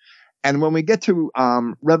 And when we get to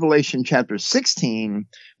Revelation chapter 16,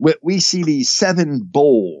 we see these 7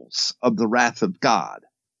 bowls of the wrath of God.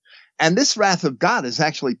 And this wrath of God is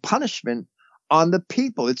actually punishment on the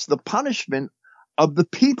people. It's the punishment of the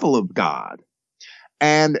people of God.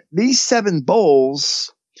 And these 7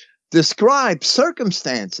 bowls describe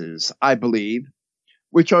circumstances, I believe,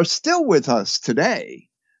 which are still with us today.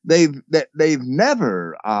 They've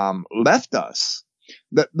never left us.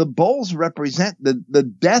 The bowls represent the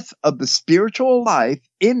death of the spiritual life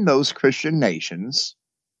in those Christian nations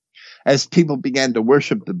as people began to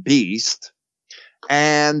worship the beast.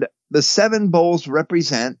 And the 7 bowls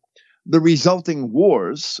represent the resulting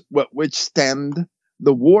wars,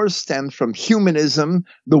 the wars stemmed from humanism.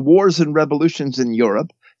 The wars and revolutions in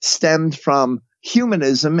Europe stemmed from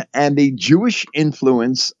humanism and the Jewish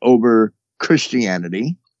influence over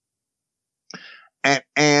Christianity.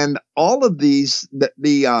 And all of these,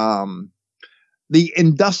 the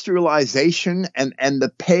industrialization and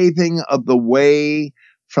the paving of the way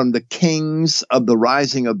from the kings of the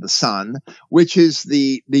rising of the sun, which is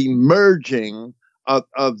the merging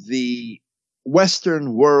of the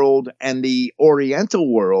Western world and the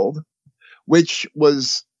Oriental world, which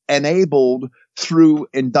was enabled through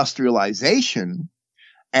industrialization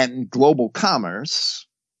and global commerce.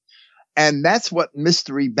 And that's what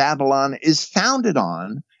Mystery Babylon is founded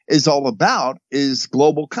on, is all about, is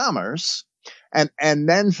global commerce. And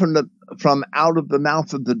then from out of the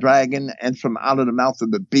mouth of the dragon, and from out of the mouth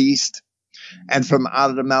of the beast, and from out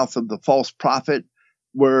of the mouth of the false prophet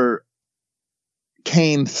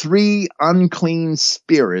came 3 unclean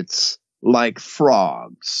spirits like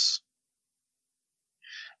frogs.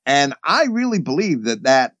 And I really believe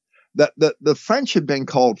that the French have been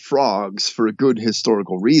called frogs for a good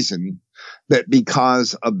historical reason, that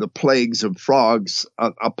because of the plagues of frogs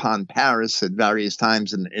upon Paris at various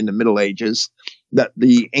times in the Middle Ages, that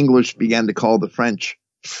the English began to call the French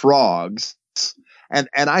frogs. And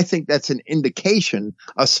I think that's an indication,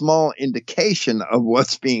 a small indication of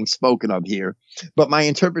what's being spoken of here. But my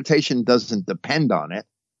interpretation doesn't depend on it.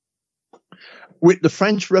 With the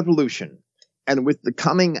French Revolution and with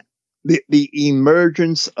the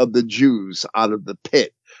emergence of the Jews out of the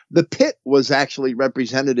pit was actually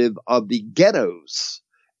representative of the ghettos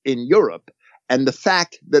in Europe, and the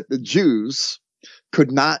fact that the Jews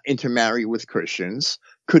could not intermarry with Christians,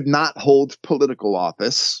 could not hold political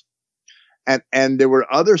office, and there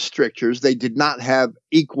were other strictures. They did not have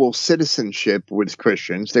equal citizenship with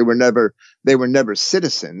Christians. They were never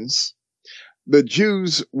citizens. The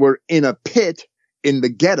Jews were in a pit in the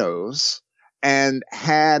ghettos and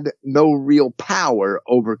had no real power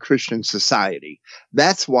over Christian society.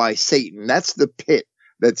 That's why that's the pit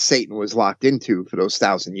that Satan was locked into for those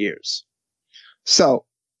 1,000 years. So,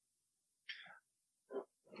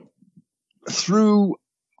 through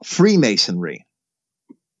Freemasonry,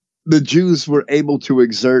 the Jews were able to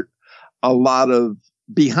exert a lot of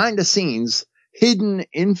behind the scenes hidden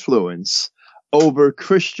influence over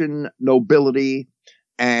Christian nobility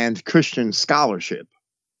and Christian scholarship.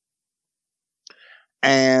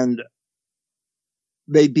 And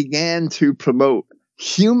they began to promote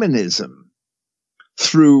humanism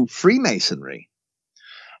through Freemasonry.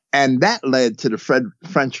 And that led to the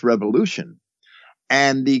French Revolution.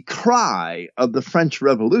 And the cry of the French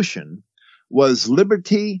Revolution was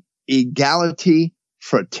liberty, equality,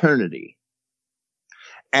 fraternity.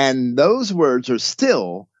 And those words are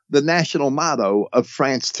still the national motto of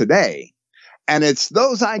France today. And it's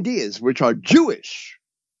those ideas, which are Jewish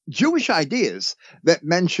ideas, that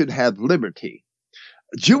men should have liberty,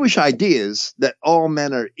 Jewish ideas that all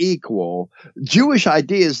men are equal, Jewish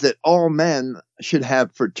ideas that all men should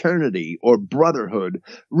have fraternity or brotherhood,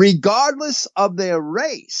 regardless of their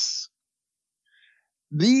race.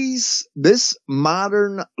 This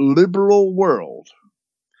modern liberal world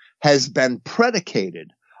has been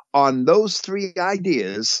predicated on those three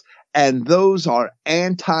ideas, and those are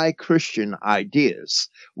anti-Christian ideas,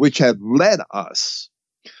 which have led us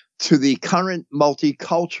to the current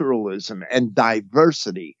multiculturalism and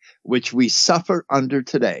diversity which we suffer under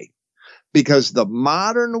today. Because the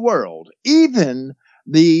modern world, even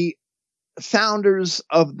the founders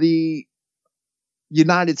of the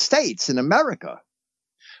United States in America,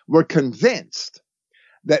 were convinced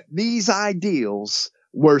that these ideals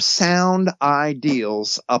were sound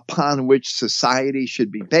ideals upon which society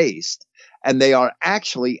should be based, and they are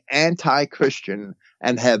actually anti-Christian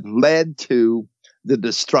and have led to the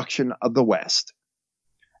destruction of the West.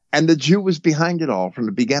 And the Jew was behind it all from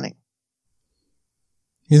the beginning.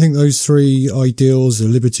 You think those three ideals,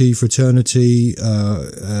 liberty, fraternity,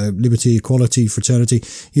 liberty, equality, fraternity,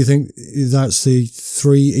 you think that's the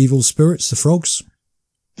three evil spirits, the frogs?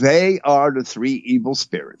 They are the three evil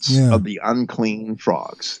spirits of the unclean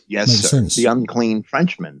frogs. Yes, Makes sir. Sense. The unclean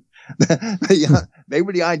Frenchmen. They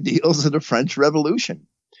were the ideals of the French Revolution.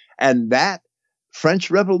 And that French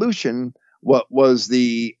Revolution was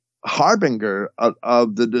the harbinger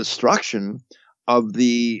of the destruction of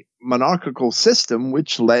the monarchical system,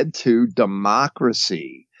 which led to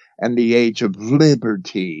democracy and the age of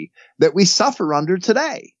liberty that we suffer under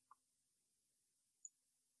today.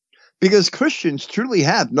 Because Christians truly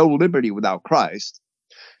have no liberty without Christ.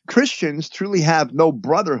 Christians truly have no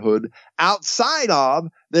brotherhood outside of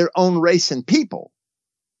their own race and people.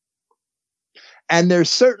 And there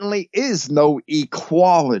certainly is no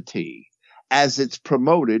equality as it's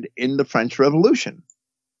promoted in the French Revolution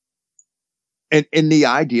and in the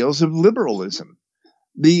ideals of liberalism.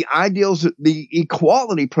 The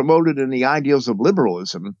equality promoted in the ideals of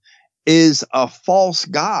liberalism is a false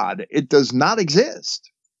god. It does not exist.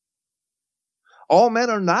 All men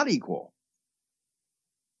are not equal.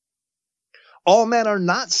 All men are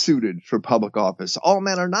not suited for public office. All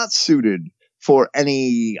men are not suited for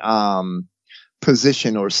any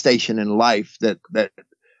position or station in life that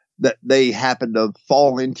they happen to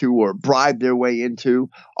fall into or bribe their way into.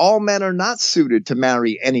 All men are not suited to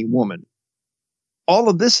marry any woman. All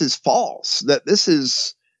of this is false. That this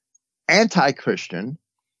is anti-Christian.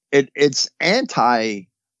 It's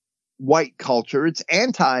anti-white culture. It's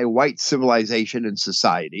anti-white civilization and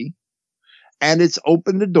society. And it's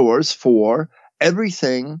opened the doors for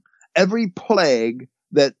everything, every plague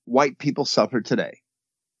that white people suffer today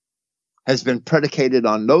has been predicated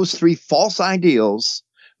on those three false ideals,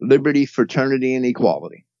 liberty, fraternity, and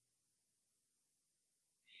equality.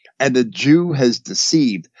 And the Jew has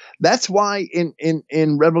deceived. That's why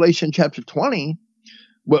in Revelation chapter 20,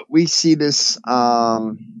 what we see this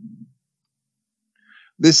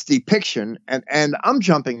this depiction, and I'm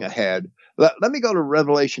jumping ahead. Let me go to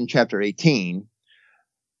Revelation chapter 18.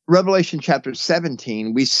 Revelation chapter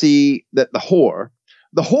 17, we see that the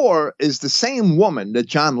whore is the same woman that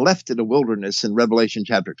John left in the wilderness in Revelation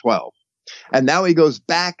chapter 12. And now he goes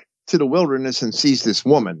back to the wilderness and sees this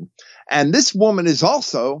woman. And this woman is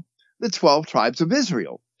also the 12 tribes of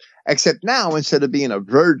Israel, except now instead of being a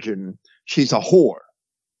virgin, she's a whore.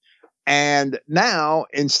 And now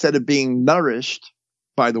instead of being nourished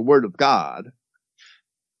by the word of God,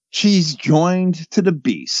 she's joined to the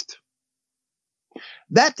beast.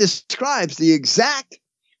 That describes the exact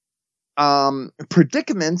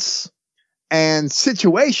predicaments and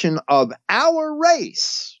situation of our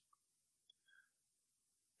race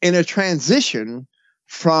in a transition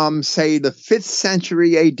from, say, the 5th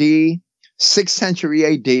century AD, 6th century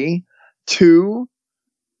AD, to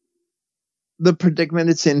the predicament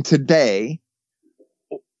it's in today,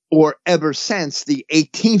 or ever since the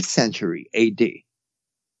 18th century AD.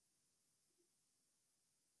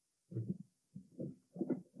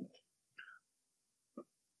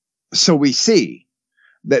 So we see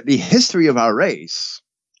that the history of our race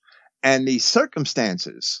and the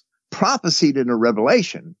circumstances prophesied in a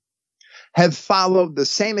Revelation have followed the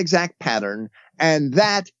same exact pattern, and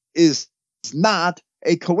that is not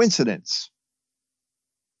a coincidence.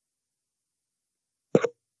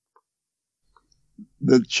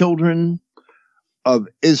 The children of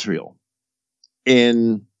Israel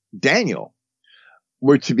in Daniel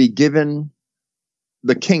were to be given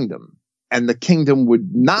the kingdom, and the kingdom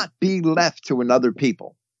would not be left to another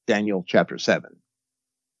people. Daniel chapter 7.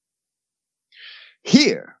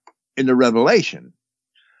 Here in the Revelation,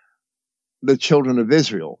 the children of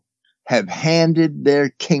Israel have handed their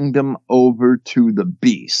kingdom over to the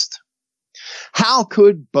beast. How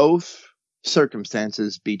could both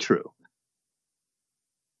circumstances be true?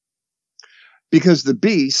 Because the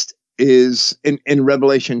beast is, in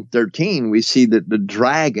Revelation 13, we see that the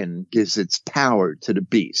dragon gives its power to the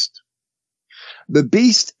beast. The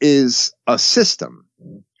beast is a system,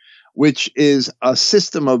 which is a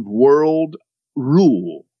system of world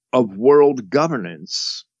rule, of world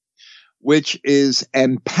governance, which is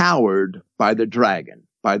empowered by the dragon,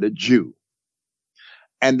 by the Jew.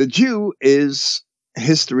 And the Jew is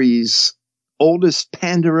history's oldest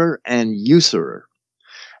panderer and usurer.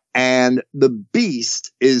 And the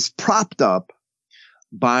beast is propped up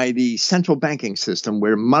by the central banking system,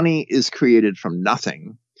 where money is created from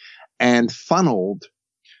nothing and funneled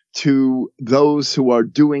to those who are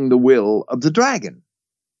doing the will of the dragon.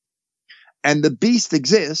 And the beast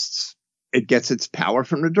exists. It gets its power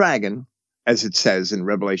from the dragon, as it says in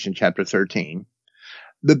Revelation chapter 13.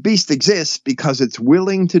 The beast exists because it's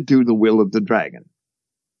willing to do the will of the dragon.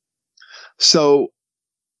 So,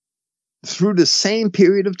 through the same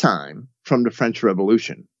period of time from the French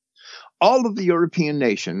Revolution, all of the European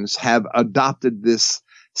nations have adopted this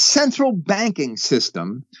central banking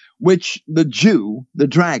system, which the Jew, the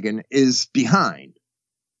dragon, is behind.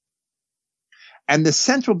 And the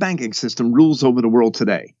central banking system rules over the world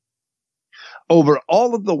today. Over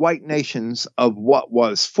all of the white nations of what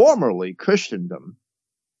was formerly Christendom,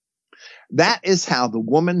 that is how the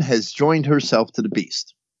woman has joined herself to the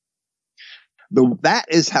beast. That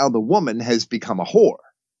is how the woman has become a whore.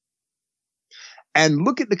 And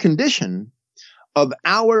look at the condition of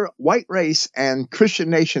our white race and Christian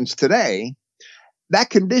nations today. That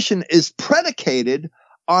condition is predicated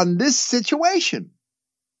on this situation.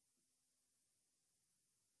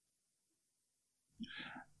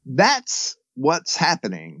 That's what's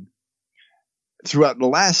happening throughout the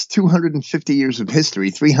last 250 years of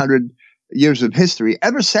history, 300 years of history,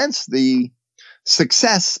 ever since the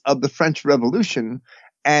success of the French Revolution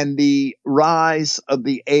and the rise of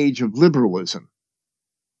the age of liberalism.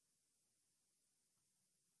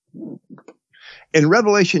 In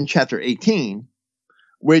Revelation chapter 18,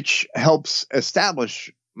 which helps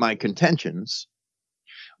establish my contentions,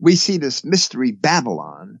 we see this mystery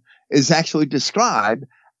Babylon is actually described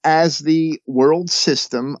as the world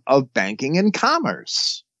system of banking and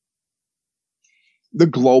commerce, the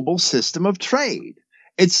global system of trade.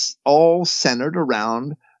 It's all centered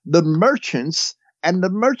around the merchants and the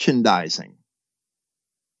merchandising.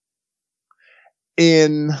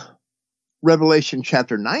 In Revelation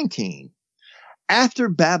chapter 19, after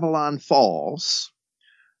Babylon falls,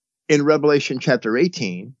 in Revelation chapter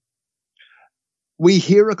 18, we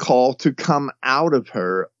hear a call to come out of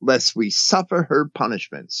her lest we suffer her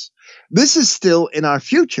punishments. This is still in our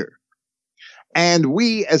future. And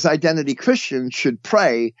we as identity Christians should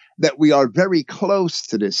pray that we are very close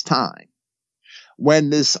to this time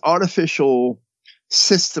when this artificial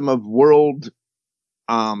system of world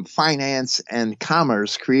finance and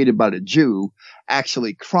commerce created by the Jew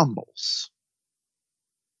actually crumbles.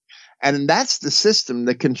 And that's the system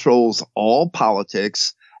that controls all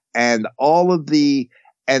politics and all of the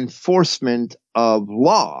enforcement of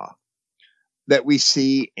law that we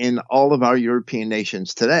see in all of our European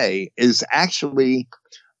nations today is actually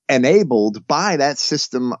enabled by that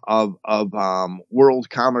system of world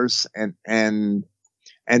commerce and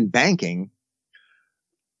banking.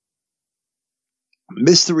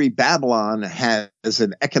 Mystery Babylon has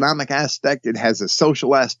an economic aspect, it has a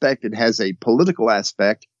social aspect, it has a political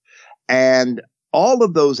aspect, and all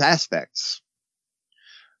of those aspects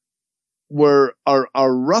are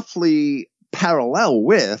roughly parallel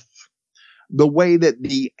with the way that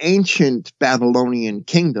the ancient Babylonian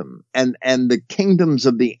kingdom and the kingdoms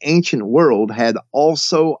of the ancient world had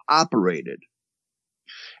also operated.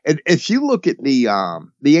 And if you look at the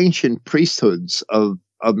ancient priesthoods of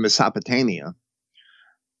Mesopotamia,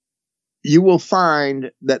 you will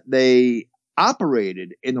find that they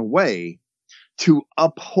operated in a way to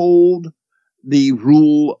uphold the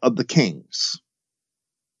rule of the kings.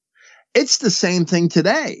 It's the same thing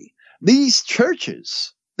today. These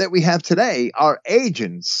churches that we have today are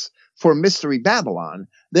agents for Mystery Babylon.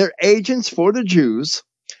 They're agents for the Jews.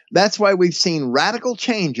 That's why we've seen radical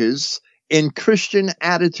changes in Christian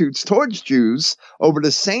attitudes towards Jews over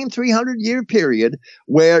the same 300-year period,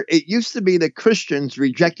 where it used to be that Christians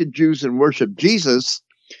rejected Jews and worshiped Jesus.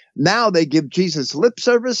 Now they give Jesus lip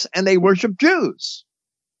service and they worship Jews.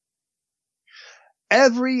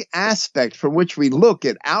 Every aspect from which we look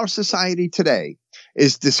at our society today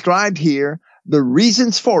is described here. The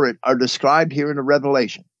reasons for it are described here in the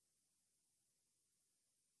Revelation.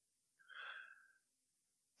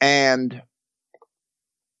 And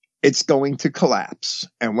it's going to collapse.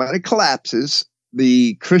 And when it collapses,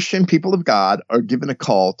 the Christian people of God are given a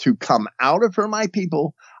call to come out of her, my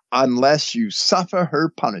people, unless you suffer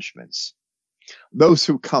her punishments. Those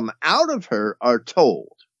who come out of her are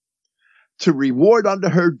told to reward unto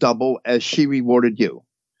her double as she rewarded you.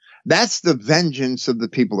 That's the vengeance of the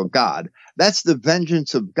people of God. That's the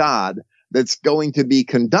vengeance of God that's going to be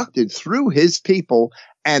conducted through his people.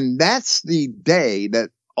 And that's the day that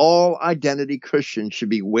all identity Christians should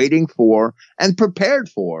be waiting for and prepared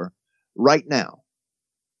for right now,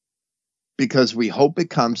 because we hope it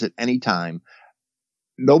comes at any time.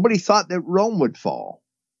 Nobody thought that Rome would fall.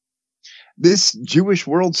 This Jewish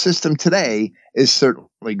world system today is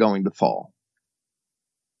certainly going to fall.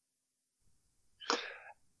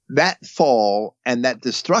 That fall and that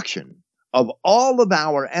destruction of all of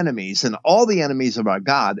our enemies and all the enemies of our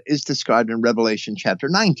God is described in Revelation chapter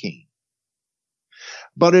 19.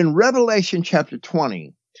 But in Revelation chapter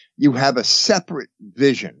 20, you have a separate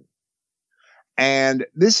vision. And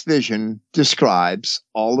this vision describes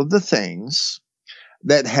all of the things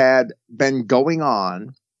that had been going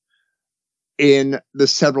on in the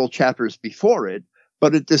several chapters before it,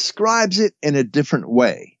 but it describes it in a different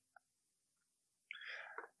way.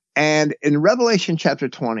 And in Revelation chapter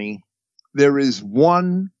 20, there is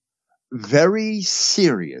one very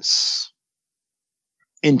serious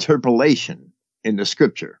interpolation in the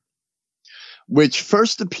scripture, which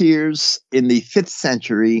first appears in the 5th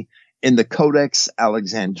century in the Codex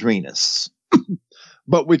Alexandrinus,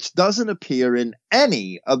 but which doesn't appear in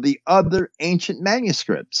any of the other ancient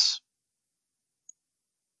manuscripts.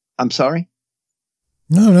 I'm sorry?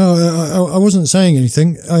 No, I wasn't saying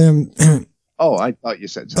anything. Oh, I thought you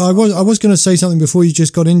said something. I was going to say something before you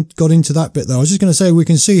just got into that bit, though. I was just going to say we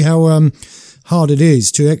can see how hard it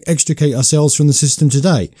is to extricate ourselves from the system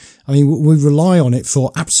today. I mean, we rely on it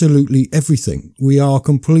for absolutely everything. We are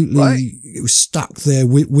completely stuck there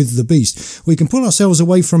with the beast. We can pull ourselves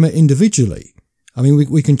away from it individually. I mean,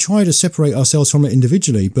 we can try to separate ourselves from it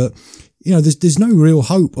individually, but you know, there's no real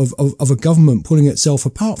hope of a government pulling itself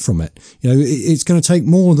apart from it. You know, it's going to take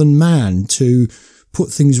more than man to put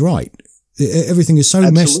things right. Everything is so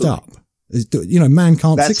messed up. You know, man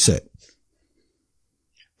can't fix it.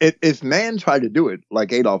 If man tried to do it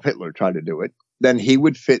like Adolf Hitler tried to do it, then he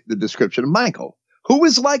would fit the description of Michael, who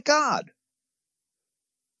is like God.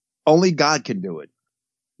 Only God can do it.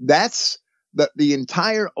 That's the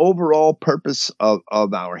entire overall purpose of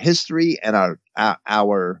our history, and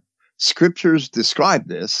our scriptures describe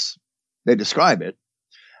this. They describe it.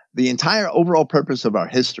 The entire overall purpose of our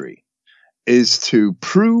history is to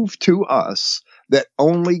prove to us that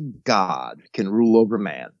only God can rule over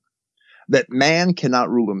man, that man cannot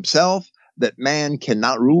rule himself, that man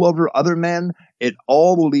cannot rule over other men. It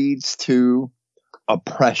all leads to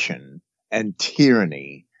oppression and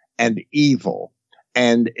tyranny and evil.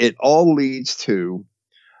 And it all leads to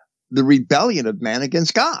the rebellion of man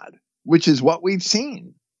against God, which is what we've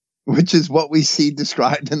seen, which is what we see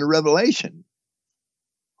described in the Revelation.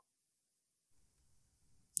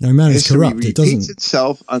 No, man is corrupt. It repeats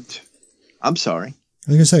itself. I'm sorry.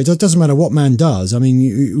 I was going to say, it doesn't matter what man does. I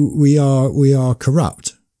mean, we are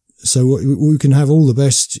corrupt. So we can have all the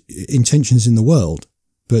best intentions in the world,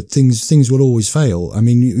 but things will always fail. I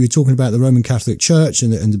mean, you're talking about the Roman Catholic Church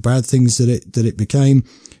and the bad things that it became.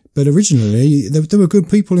 But originally, there were good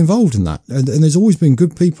people involved in that. And there's always been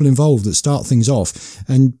good people involved that start things off.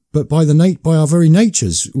 But by our very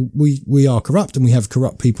natures, we are corrupt and we have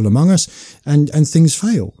corrupt people among us and things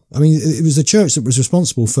fail. I mean, it was the church that was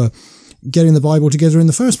responsible for getting the Bible together in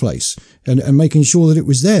the first place and making sure that it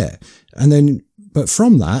was there. And then, but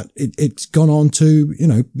from that, it's gone on to,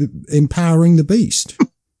 empowering the beast.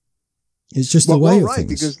 It's just the way of things.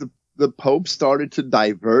 Because the Pope started to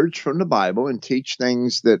diverge from the Bible and teach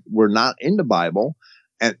things that were not in the Bible,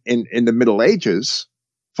 and in the Middle Ages,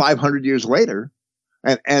 500 years later,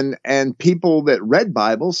 and people that read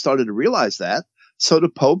Bibles started to realize that. So the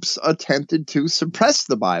popes attempted to suppress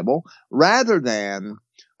the Bible rather than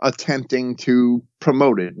attempting to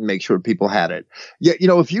promote it and make sure people had it. Yeah,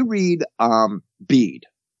 if you read Bede,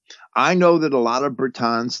 I know that a lot of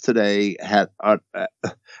Britons today have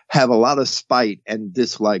a lot of spite and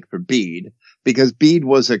dislike for Bede because Bede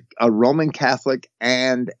was a Roman Catholic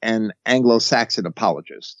and an Anglo-Saxon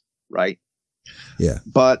apologist, right? Yeah.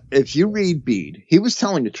 But if you read Bede, he was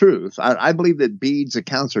telling the truth. I believe that Bede's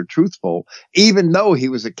accounts are truthful, even though he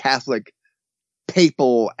was a Catholic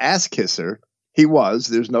papal ass kisser. He was,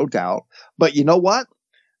 there's no doubt. But you know what?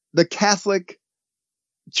 The Catholic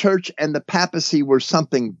Church and the papacy were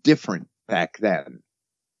something different back then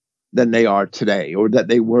than they are today, or that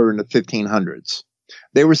they were in the 1500s.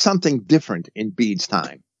 They were something different in Bede's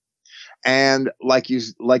time. And like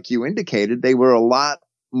you indicated, they were a lot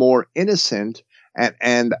more innocent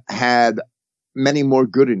and had many more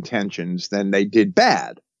good intentions than they did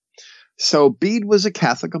bad. So Bede was a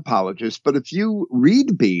Catholic apologist, but if you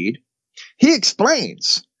read Bede, he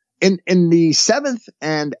explains in the 7th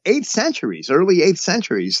and 8th centuries, early 8th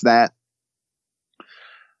centuries, that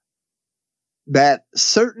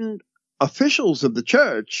certain officials of the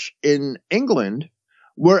church in England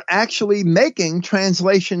were actually making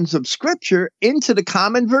translations of scripture into the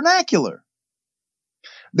common vernacular.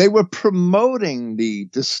 They were promoting the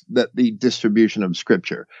distribution of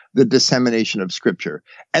scripture, the dissemination of scripture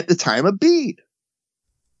at the time of Bede.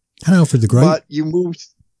 And Alfred the Great. But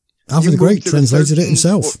Alfred the Great translated it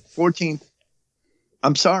himself. 14th.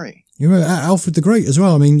 I'm sorry. You remember Alfred the Great as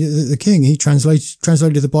well. I mean, the king, he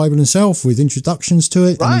translated the Bible himself with introductions to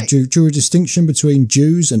it. Right. And he drew a distinction between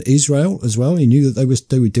Jews and Israel as well. He knew that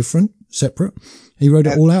they were different, separate. He wrote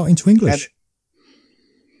it all out into English.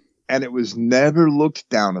 And it was never looked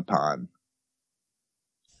down upon.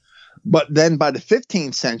 But then by the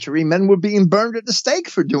 15th century, men were being burned at the stake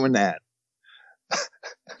for doing that.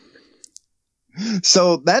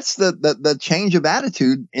 So that's the change of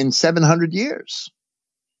attitude in 700 years.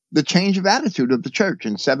 The change of attitude of the church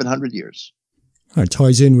in 700 years. It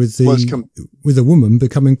ties in with with a woman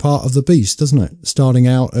becoming part of the beast, doesn't it? Starting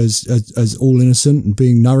out as all innocent and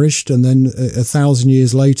being nourished, and then 1,000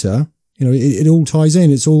 years later, it all ties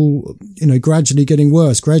in. It's all, gradually getting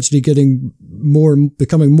worse, gradually getting more and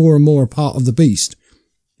becoming more and more a part of the beast.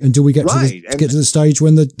 Until we get to the stage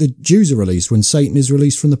when the Jews are released, when Satan is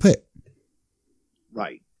released from the pit.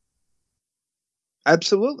 Right.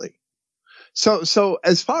 Absolutely. So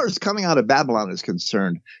as far as coming out of Babylon is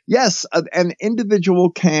concerned, yes, an individual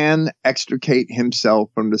can extricate himself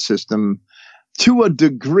from the system to a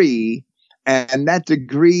degree, and that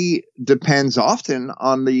degree depends often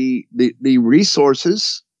on the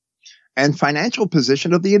resources and financial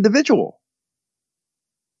position of the individual.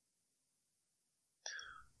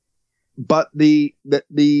 But there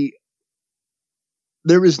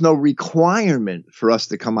is no requirement for us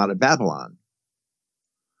to come out of Babylon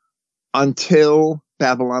until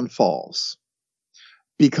Babylon falls,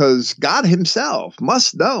 because God himself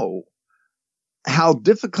must know how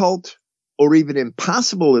difficult or even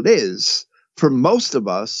impossible it is for most of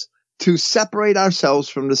us to separate ourselves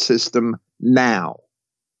from the system now.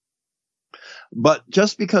 But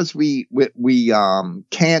just because we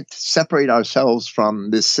can't separate ourselves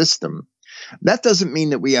from this system, that doesn't mean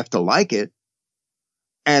that we have to like it.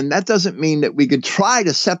 And that doesn't mean that we could try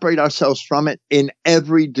to separate ourselves from it in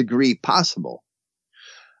every degree possible.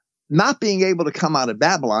 not being able to come out of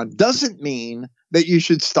Babylon doesn't mean that you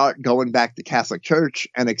should start going back to Catholic Church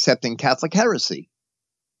and accepting Catholic heresy.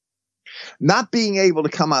 Not being able to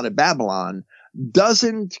come out of Babylon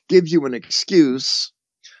doesn't give you an excuse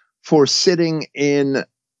for sitting in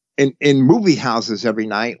movie houses every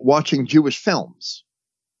night watching Jewish films.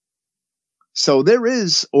 So there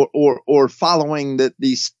is, or following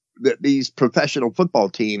these professional football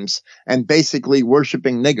teams and basically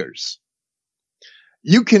worshiping niggers.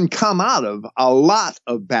 You can come out of a lot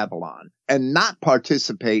of Babylon and not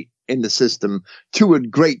participate in the system to a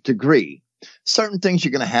great degree. Certain things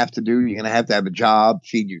you're going to have to do. You're going to have a job,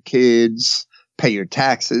 feed your kids, pay your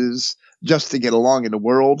taxes just to get along in the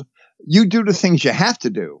world. You do the things you have to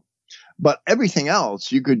do, but everything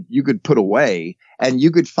else you could put away, and you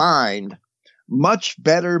could find much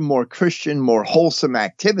better, more Christian, more wholesome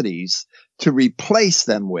activities to replace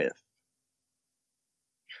them with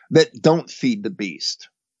that don't feed the beast.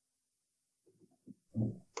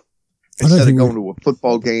 Instead of going to a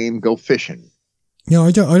football game, go fishing. Yeah,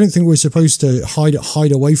 I don't think we're supposed to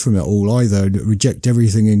hide away from it all either, reject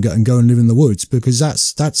everything and go and live in the woods, because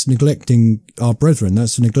that's neglecting our brethren.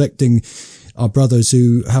 That's neglecting our brothers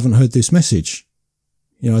who haven't heard this message.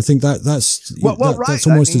 You know, I think that's right. That's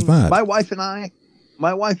almost as bad. My wife and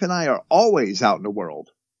I are always out in the world.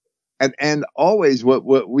 And always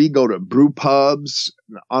what we go to brew pubs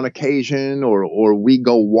on occasion, or we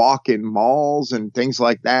go walk in malls and things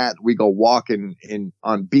like that. We go walk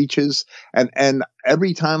on beaches. And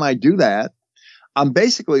every time I do that, I'm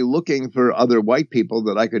basically looking for other white people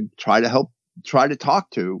that I could try to talk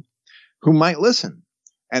to who might listen.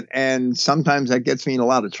 And sometimes that gets me in a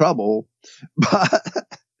lot of trouble,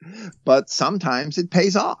 but sometimes it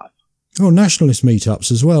pays off. Oh, nationalist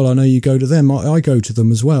meetups as well. I know you go to them. I go to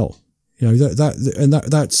them as well. You know,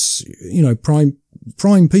 that's, you know,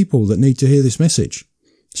 prime people that need to hear this message.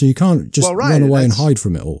 So you can't just run away and hide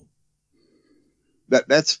from it all.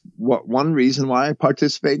 That's one reason why I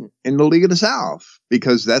participate in the League of the South,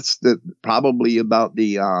 because that's probably about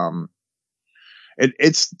the,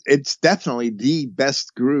 it's definitely the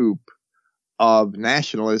best group of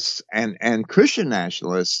nationalists and Christian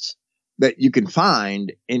nationalists that you can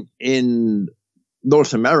find in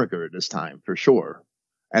North America at this time, for sure.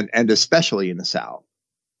 And especially in the South.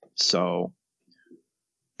 So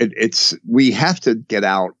we have to get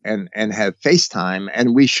out and have FaceTime,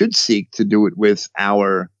 and we should seek to do it with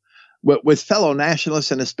fellow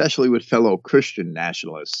nationalists, and especially with fellow Christian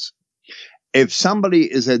nationalists. If somebody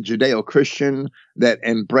is a Judeo-Christian that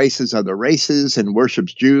embraces other races and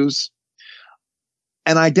worships Jews,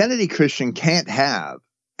 an identity Christian can't have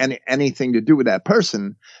anything to do with that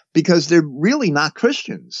person, because they're really not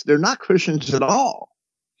Christians. They're not Christians at all.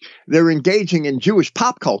 They're engaging in Jewish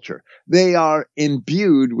pop culture. They are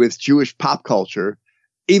imbued with Jewish pop culture,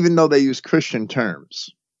 even though they use Christian terms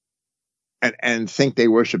and think they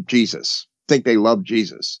worship Jesus, think they love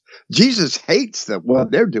Jesus. Jesus hates what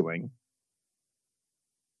they're doing.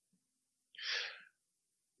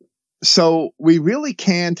 So we really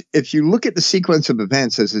can't, if you look at the sequence of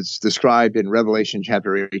events as it's described in Revelation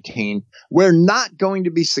chapter 18, we're not going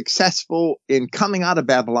to be successful in coming out of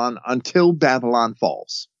Babylon until Babylon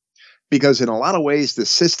falls. Because in a lot of ways, the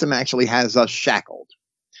system actually has us shackled.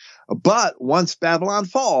 But once Babylon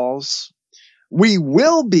falls, we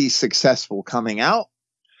will be successful coming out,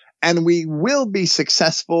 and we will be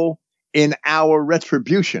successful in our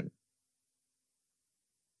retribution.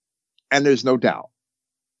 And there's no doubt.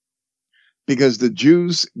 Because the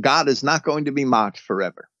Jews, God is not going to be mocked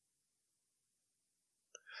forever.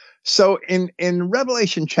 So in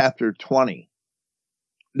Revelation chapter 20,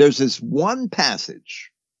 there's this one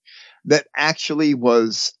passage that actually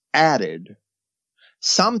was added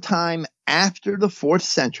sometime after the 4th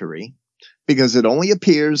century, because it only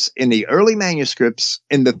appears in the early manuscripts.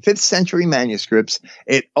 In the 5th century manuscripts,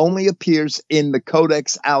 it only appears in the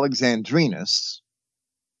Codex Alexandrinus.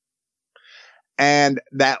 And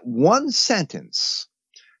that one sentence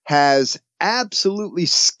has absolutely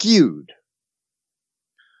skewed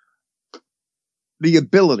the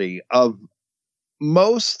ability of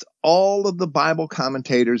most all of the Bible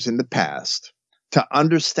commentators in the past to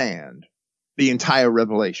understand the entire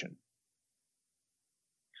Revelation.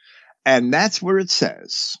 And that's where it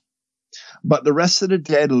says, "But the rest of the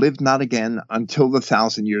dead lived not again until the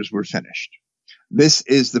 1,000 years were finished." This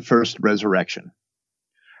is the first resurrection.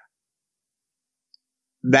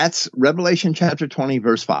 That's Revelation chapter 20,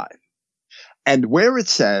 verse 5. And where it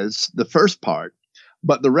says, the first part,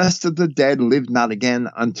 "But the rest of the dead lived not again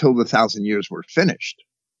until the 1,000 years were finished,"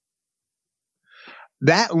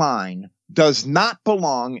 that line does not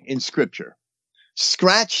belong in Scripture.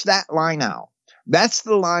 Scratch that line out. That's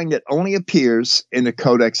the line that only appears in the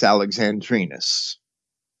Codex Alexandrinus.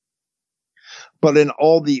 But in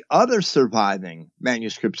all the other surviving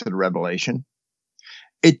manuscripts of the Revelation,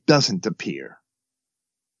 it doesn't appear.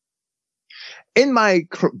 In my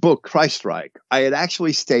book, Christreich, I had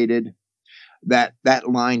actually stated that that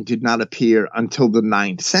line did not appear until the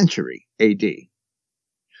 9th century AD.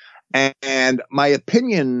 And my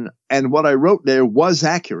opinion and what I wrote there was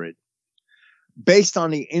accurate based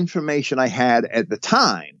on the information I had at the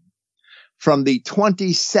time from the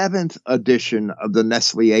 27th edition of the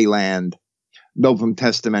Nestle Aland Novum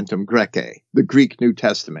Testamentum Graece, the Greek New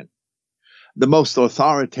Testament, the most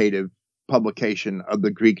authoritative publication of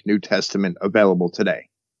the Greek New Testament available today.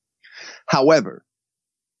 However,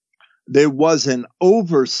 there was an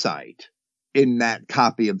oversight in that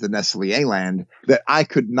copy of the Nestle Aland that I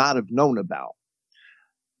could not have known about.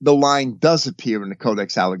 The line does appear in the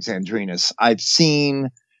Codex Alexandrinus. I've seen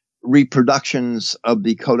reproductions of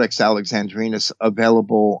the Codex Alexandrinus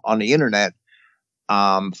available on the internet,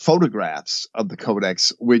 photographs of the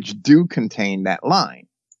Codex, which do contain that line.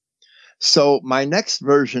 So my next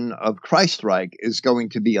version of Christreich is going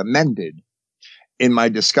to be amended in my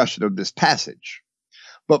discussion of this passage.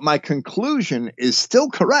 But my conclusion is still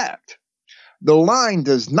correct. The line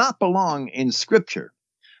does not belong in Scripture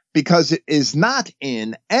because it is not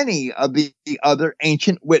in any of the other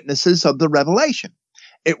ancient witnesses of the Revelation.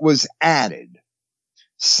 It was added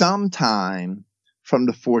sometime from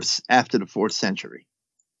after the 4th century.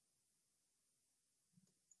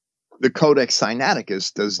 The Codex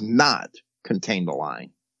Sinaiticus does not contain the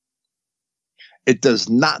line. It does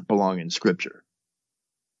not belong in Scripture.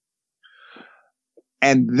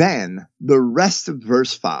 And then the rest of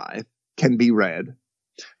verse 5 can be read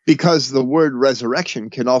because the word resurrection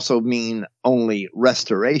can also mean only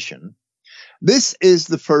restoration. This is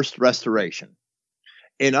the first restoration.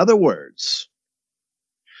 In other words,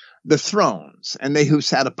 the thrones and they who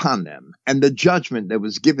sat upon them and the judgment that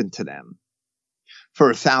was given to them for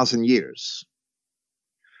 1,000 years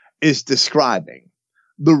is describing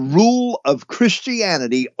the rule of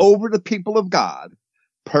Christianity over the people of God,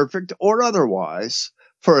 perfect or otherwise,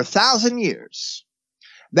 for 1,000 years.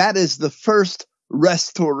 That is the first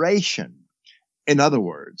restoration. In other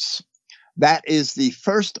words, that is the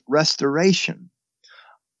first restoration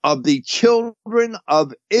of the children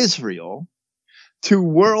of Israel to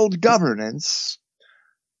world governance,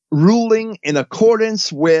 ruling in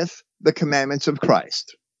accordance with the commandments of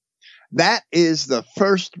Christ. That is the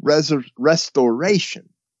first restoration.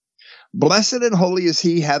 Blessed and holy is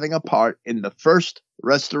he having a part in the first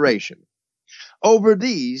restoration. Over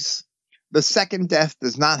these, the second death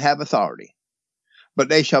does not have authority, but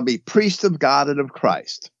they shall be priests of God and of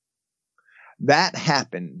Christ. That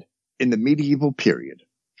happened in the medieval period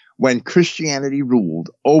when Christianity ruled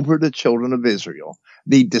over the children of Israel,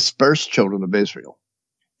 the dispersed children of Israel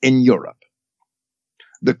in Europe,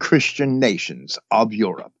 the Christian nations of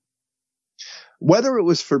Europe. Whether it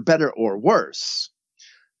was for better or worse,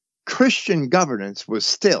 Christian governance was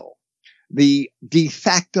still the de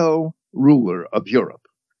facto ruler of Europe.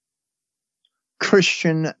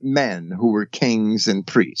 Christian men who were kings and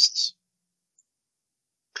priests.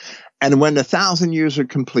 And when 1,000 years are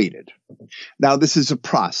completed, now this is a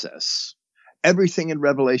process. Everything in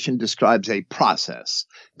Revelation describes a process.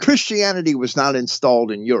 Christianity was not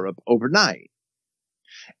installed in Europe overnight.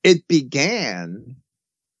 It began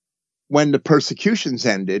when the persecutions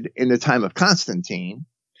ended in the time of Constantine,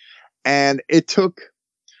 and it took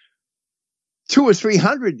 200 or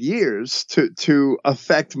 300 years to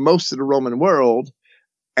affect most of the Roman world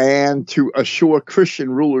and to assure Christian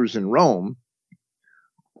rulers in Rome.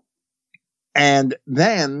 And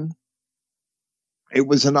then it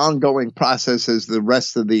was an ongoing process as the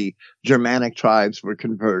rest of the Germanic tribes were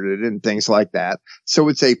converted and things like that. So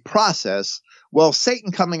it's a process. Well,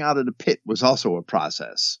 Satan coming out of the pit was also a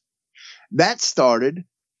process. That started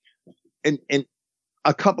in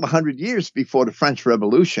a couple of hundred years before the French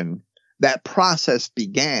Revolution. That process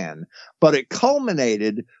began, but it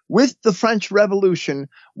culminated with the French Revolution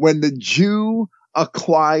when the Jew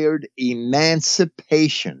acquired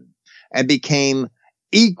emancipation and became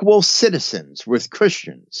equal citizens with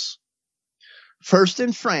Christians. First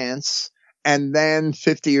in France, and then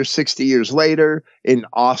 50 or 60 years later in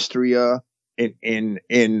Austria,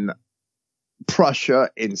 in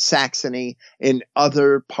Prussia, in Saxony, in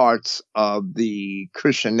other parts of the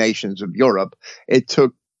Christian nations of Europe. It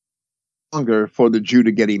took longer for the Jew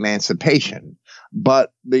to get emancipation.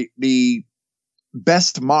 But the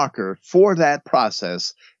best marker for that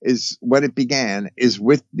process is when it began is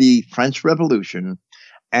with the French Revolution,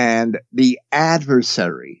 and the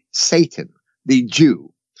adversary, Satan, the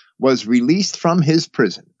Jew, was released from his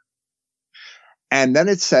prison. And then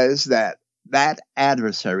it says that that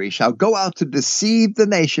adversary shall go out to deceive the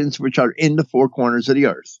nations which are in the four corners of the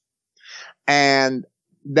earth. And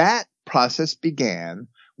that process began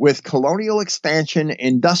with colonial expansion,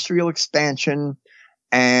 industrial expansion,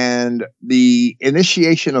 and the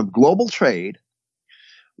initiation of global trade,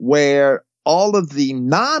 where all of the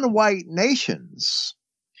non-white nations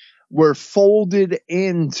were folded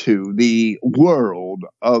into the world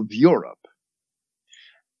of Europe.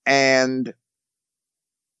 And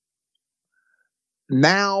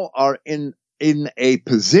now are in a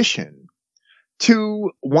position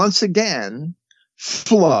to once again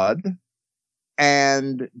flood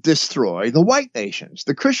and destroy the white nations,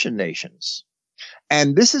 the Christian nations.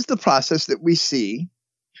 And this is the process that we see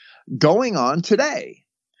going on today,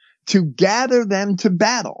 to gather them to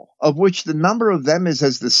battle, of which the number of them is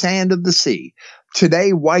as the sand of the sea.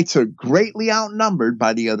 Today, whites are greatly outnumbered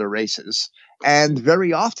by the other races, and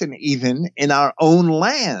very often even in our own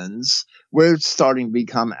lands, we're starting to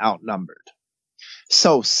become outnumbered.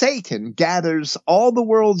 So Satan gathers all the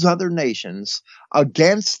world's other nations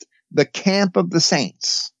against the camp of the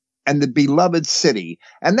saints and the beloved city.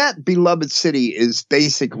 And that beloved city is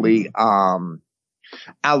basically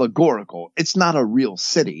allegorical. It's not a real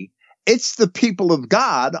city. It's the people of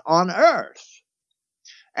God on earth.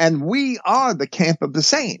 And we are the camp of the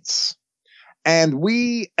saints. And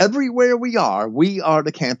we, everywhere we are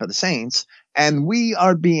the camp of the saints. And we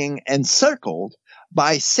are being encircled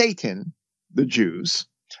by Satan, the Jews,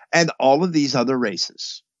 and all of these other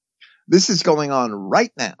races. This is going on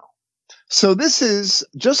right now. So this is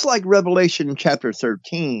just like Revelation chapter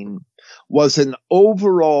 13 was an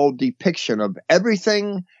overall depiction of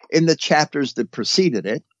everything in the chapters that preceded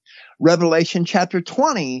it. Revelation chapter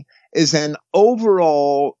 20 is an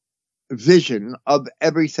overall vision of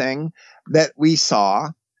everything that we saw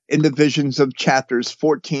in the visions of chapters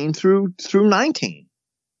 14 through 19.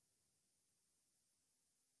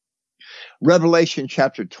 Revelation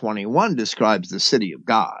chapter 21 describes the city of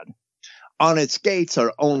God. On its gates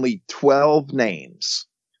are only 12 names.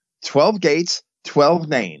 12 gates, 12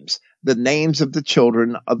 names. The names of the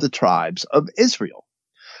children of the tribes of Israel.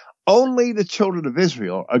 Only the children of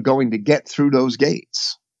Israel are going to get through those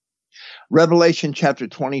gates. Revelation chapter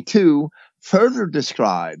 22 further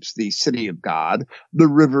describes the city of God, the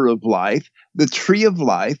river of life, the tree of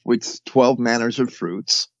life with 12 manners of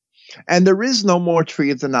fruits. And there is no more tree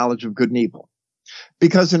of the knowledge of good and evil.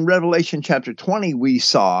 Because in Revelation chapter 20, we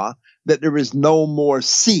saw that there is no more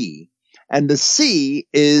sea. And the sea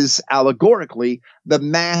is allegorically the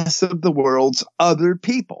mass of the world's other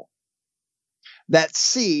people. That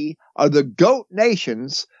sea are the goat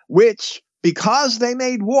nations, which, because they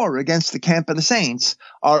made war against the camp of the saints,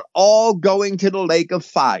 are all going to the lake of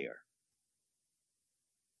fire.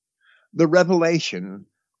 The Revelation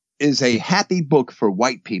is a happy book for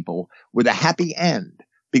white people with a happy end,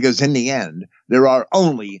 because in the end, there are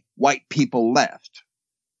only white people left.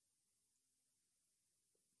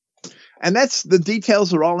 And that's, the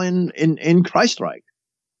details are all in Christrike.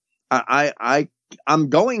 I'm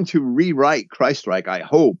going to rewrite Christrike, I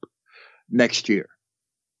hope, next year,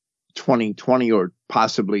 2020 or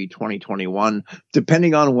possibly 2021,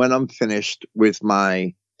 depending on when I'm finished with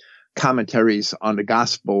my commentaries on the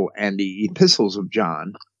gospel and the epistles of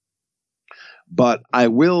John. But I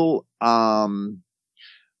will, I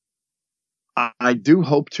do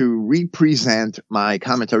hope to represent my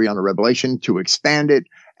commentary on the Revelation, to expand it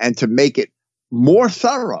and to make it more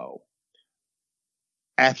thorough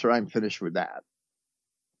after I'm finished with that.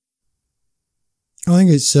 I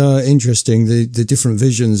think it's interesting, the different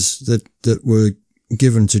visions that were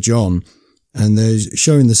given to John, and they're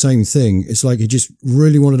showing the same thing. It's like he just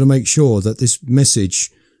really wanted to make sure that this message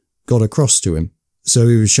got across to him. So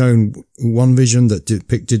he was shown one vision that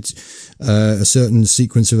depicted a certain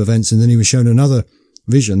sequence of events, and then he was shown another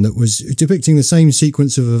vision that was depicting the same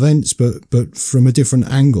sequence of events, but from a different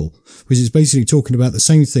angle, which is basically talking about the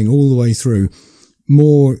same thing all the way through,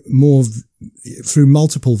 more through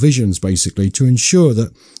multiple visions, basically, to ensure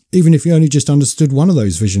that even if he only just understood one of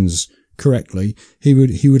those visions correctly, he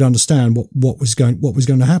would understand what was going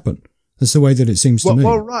to happen. That's the way that it seems to me.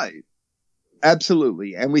 Well, right.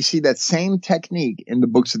 Absolutely. And we see that same technique in the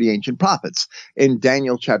books of the ancient prophets. In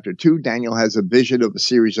Daniel chapter 2, Daniel has a vision of a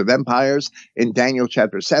series of empires. In Daniel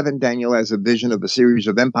chapter 7, Daniel has a vision of a series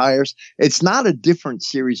of empires. It's not a different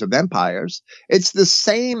series of empires. It's the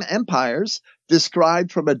same empires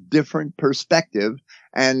described from a different perspective.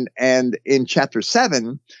 And in chapter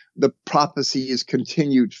 7, the prophecy is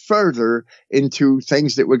continued further into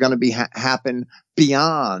things that were going to be happen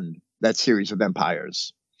beyond that series of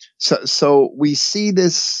empires. So we see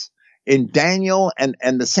this in Daniel, and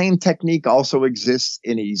the same technique also exists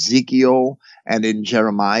in Ezekiel and in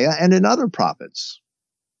Jeremiah and in other prophets.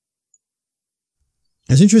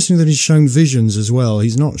 It's interesting that he's shown visions as well.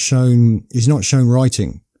 He's not shown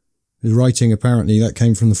writing. The writing, apparently, that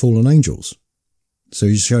came from the fallen angels. So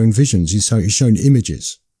he's shown visions. He's shown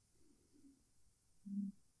images.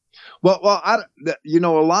 Well, a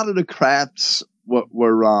lot of the crafts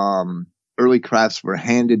were early crafts were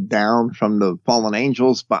handed down from the fallen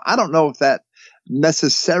angels, but I don't know if that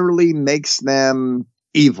necessarily makes them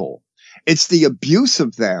evil. It's the abuse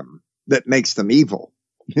of them that makes them evil,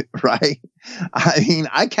 right? I mean,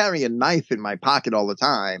 I carry a knife in my pocket all the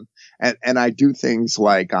time, and I do things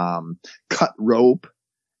like cut rope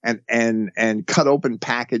and cut open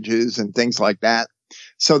packages and things like that.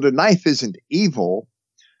 So the knife isn't evil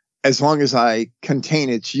as long as I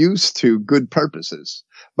contain its use to good purposes.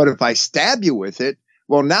 But if I stab you with it,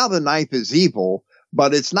 well, now the knife is evil,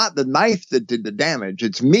 but it's not the knife that did the damage.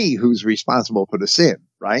 It's me who's responsible for the sin,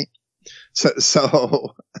 right?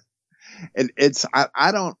 So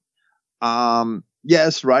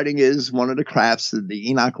yes, writing is one of the crafts that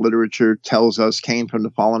the Enoch literature tells us came from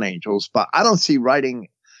the fallen angels, but I don't see writing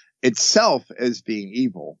itself as being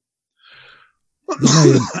evil.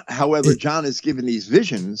 However, John is given these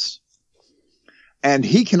visions, and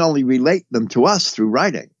he can only relate them to us through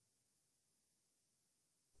writing.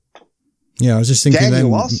 Yeah, I was just thinking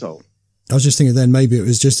Daniel also. I was just thinking then maybe it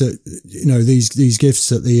was just that, these gifts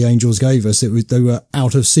that the angels gave us, they were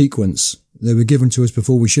out of sequence. They were given to us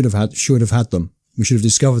before we should have had them. We should have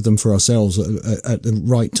discovered them for ourselves at the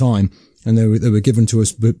right time, and they were given to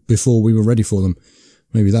us before we were ready for them.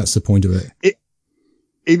 Maybe that's the point of it.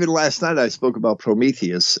 Even last night I spoke about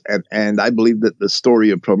Prometheus, and I believe that the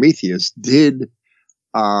story of Prometheus did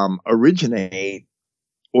originate,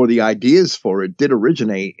 or the ideas for it did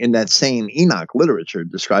originate in that same Enoch literature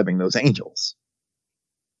describing those angels.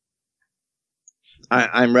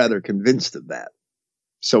 I'm rather convinced of that.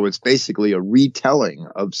 So it's basically a retelling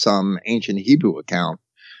of some ancient Hebrew account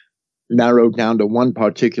narrowed down to one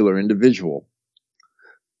particular individual.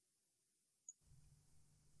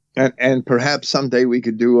 And perhaps someday we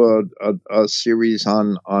could do a series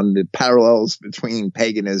on the parallels between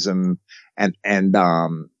paganism and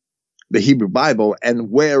the Hebrew Bible,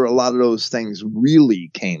 and where a lot of those things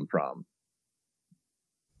really came from.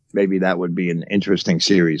 Maybe that would be an interesting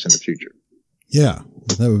series in the future. Yeah,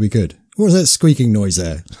 that would be good. What was that squeaking noise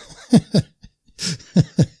there?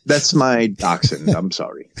 That's my dachshund. I'm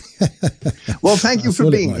sorry. Well, thank you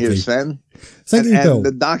for being here, Sven. Thank you, Bill. And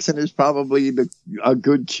the dachshund is probably a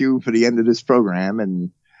good cue for the end of this program.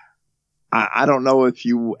 And I don't know if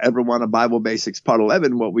you ever want a Bible Basics Part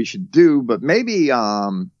 11, what we should do, but maybe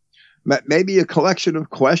a collection of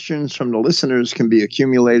questions from the listeners can be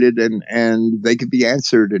accumulated and they could be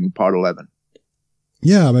answered in Part 11.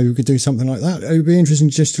 Yeah, maybe we could do something like that. It would be interesting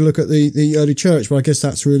just to look at the early church, but I guess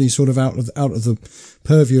that's really sort of out of the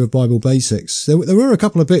purview of Bible Basics. There were a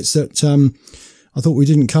couple of bits that I thought we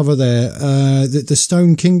didn't cover there. The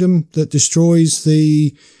Stone Kingdom that destroys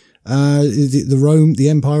the Rome, the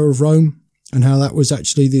Empire of Rome, and how that was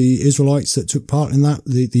actually the Israelites that took part in that,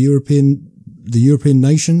 the European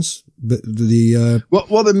nations. But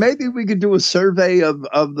well, then maybe we could do a survey of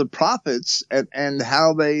the prophets and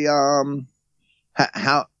how they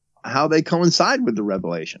how they coincide with the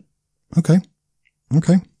revelation. Okay.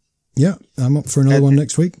 Yeah, I'm up for another one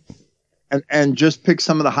next week. And just pick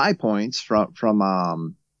some of the high points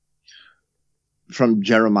from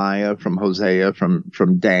Jeremiah, from Hosea,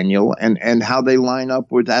 from Daniel, and how they line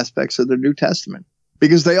up with aspects of the New Testament,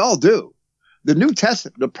 because they all do. The New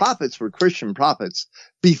Testament, the prophets were Christian prophets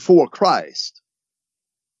before Christ,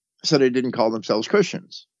 so they didn't call themselves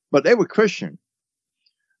Christians, but they were Christian.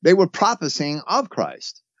 They were prophesying of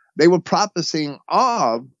Christ. They were prophesying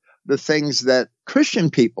of the things that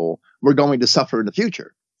Christian people were going to suffer in the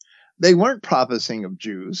future. They weren't prophesying of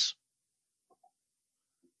Jews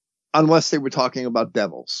unless they were talking about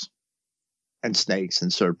devils and snakes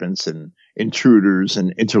and serpents and intruders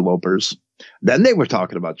and interlopers. Then they were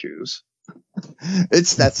talking about Jews.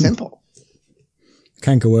 It's that simple.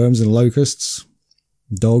 Cankerworms and locusts,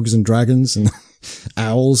 dogs and dragons and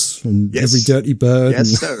owls and every dirty bird.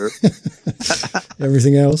 Yes, and sir.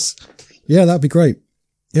 everything else. Yeah, that'd be great.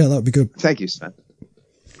 Yeah, that'd be good. Thank you, Sven.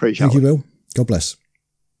 Thank you, Bill. God bless.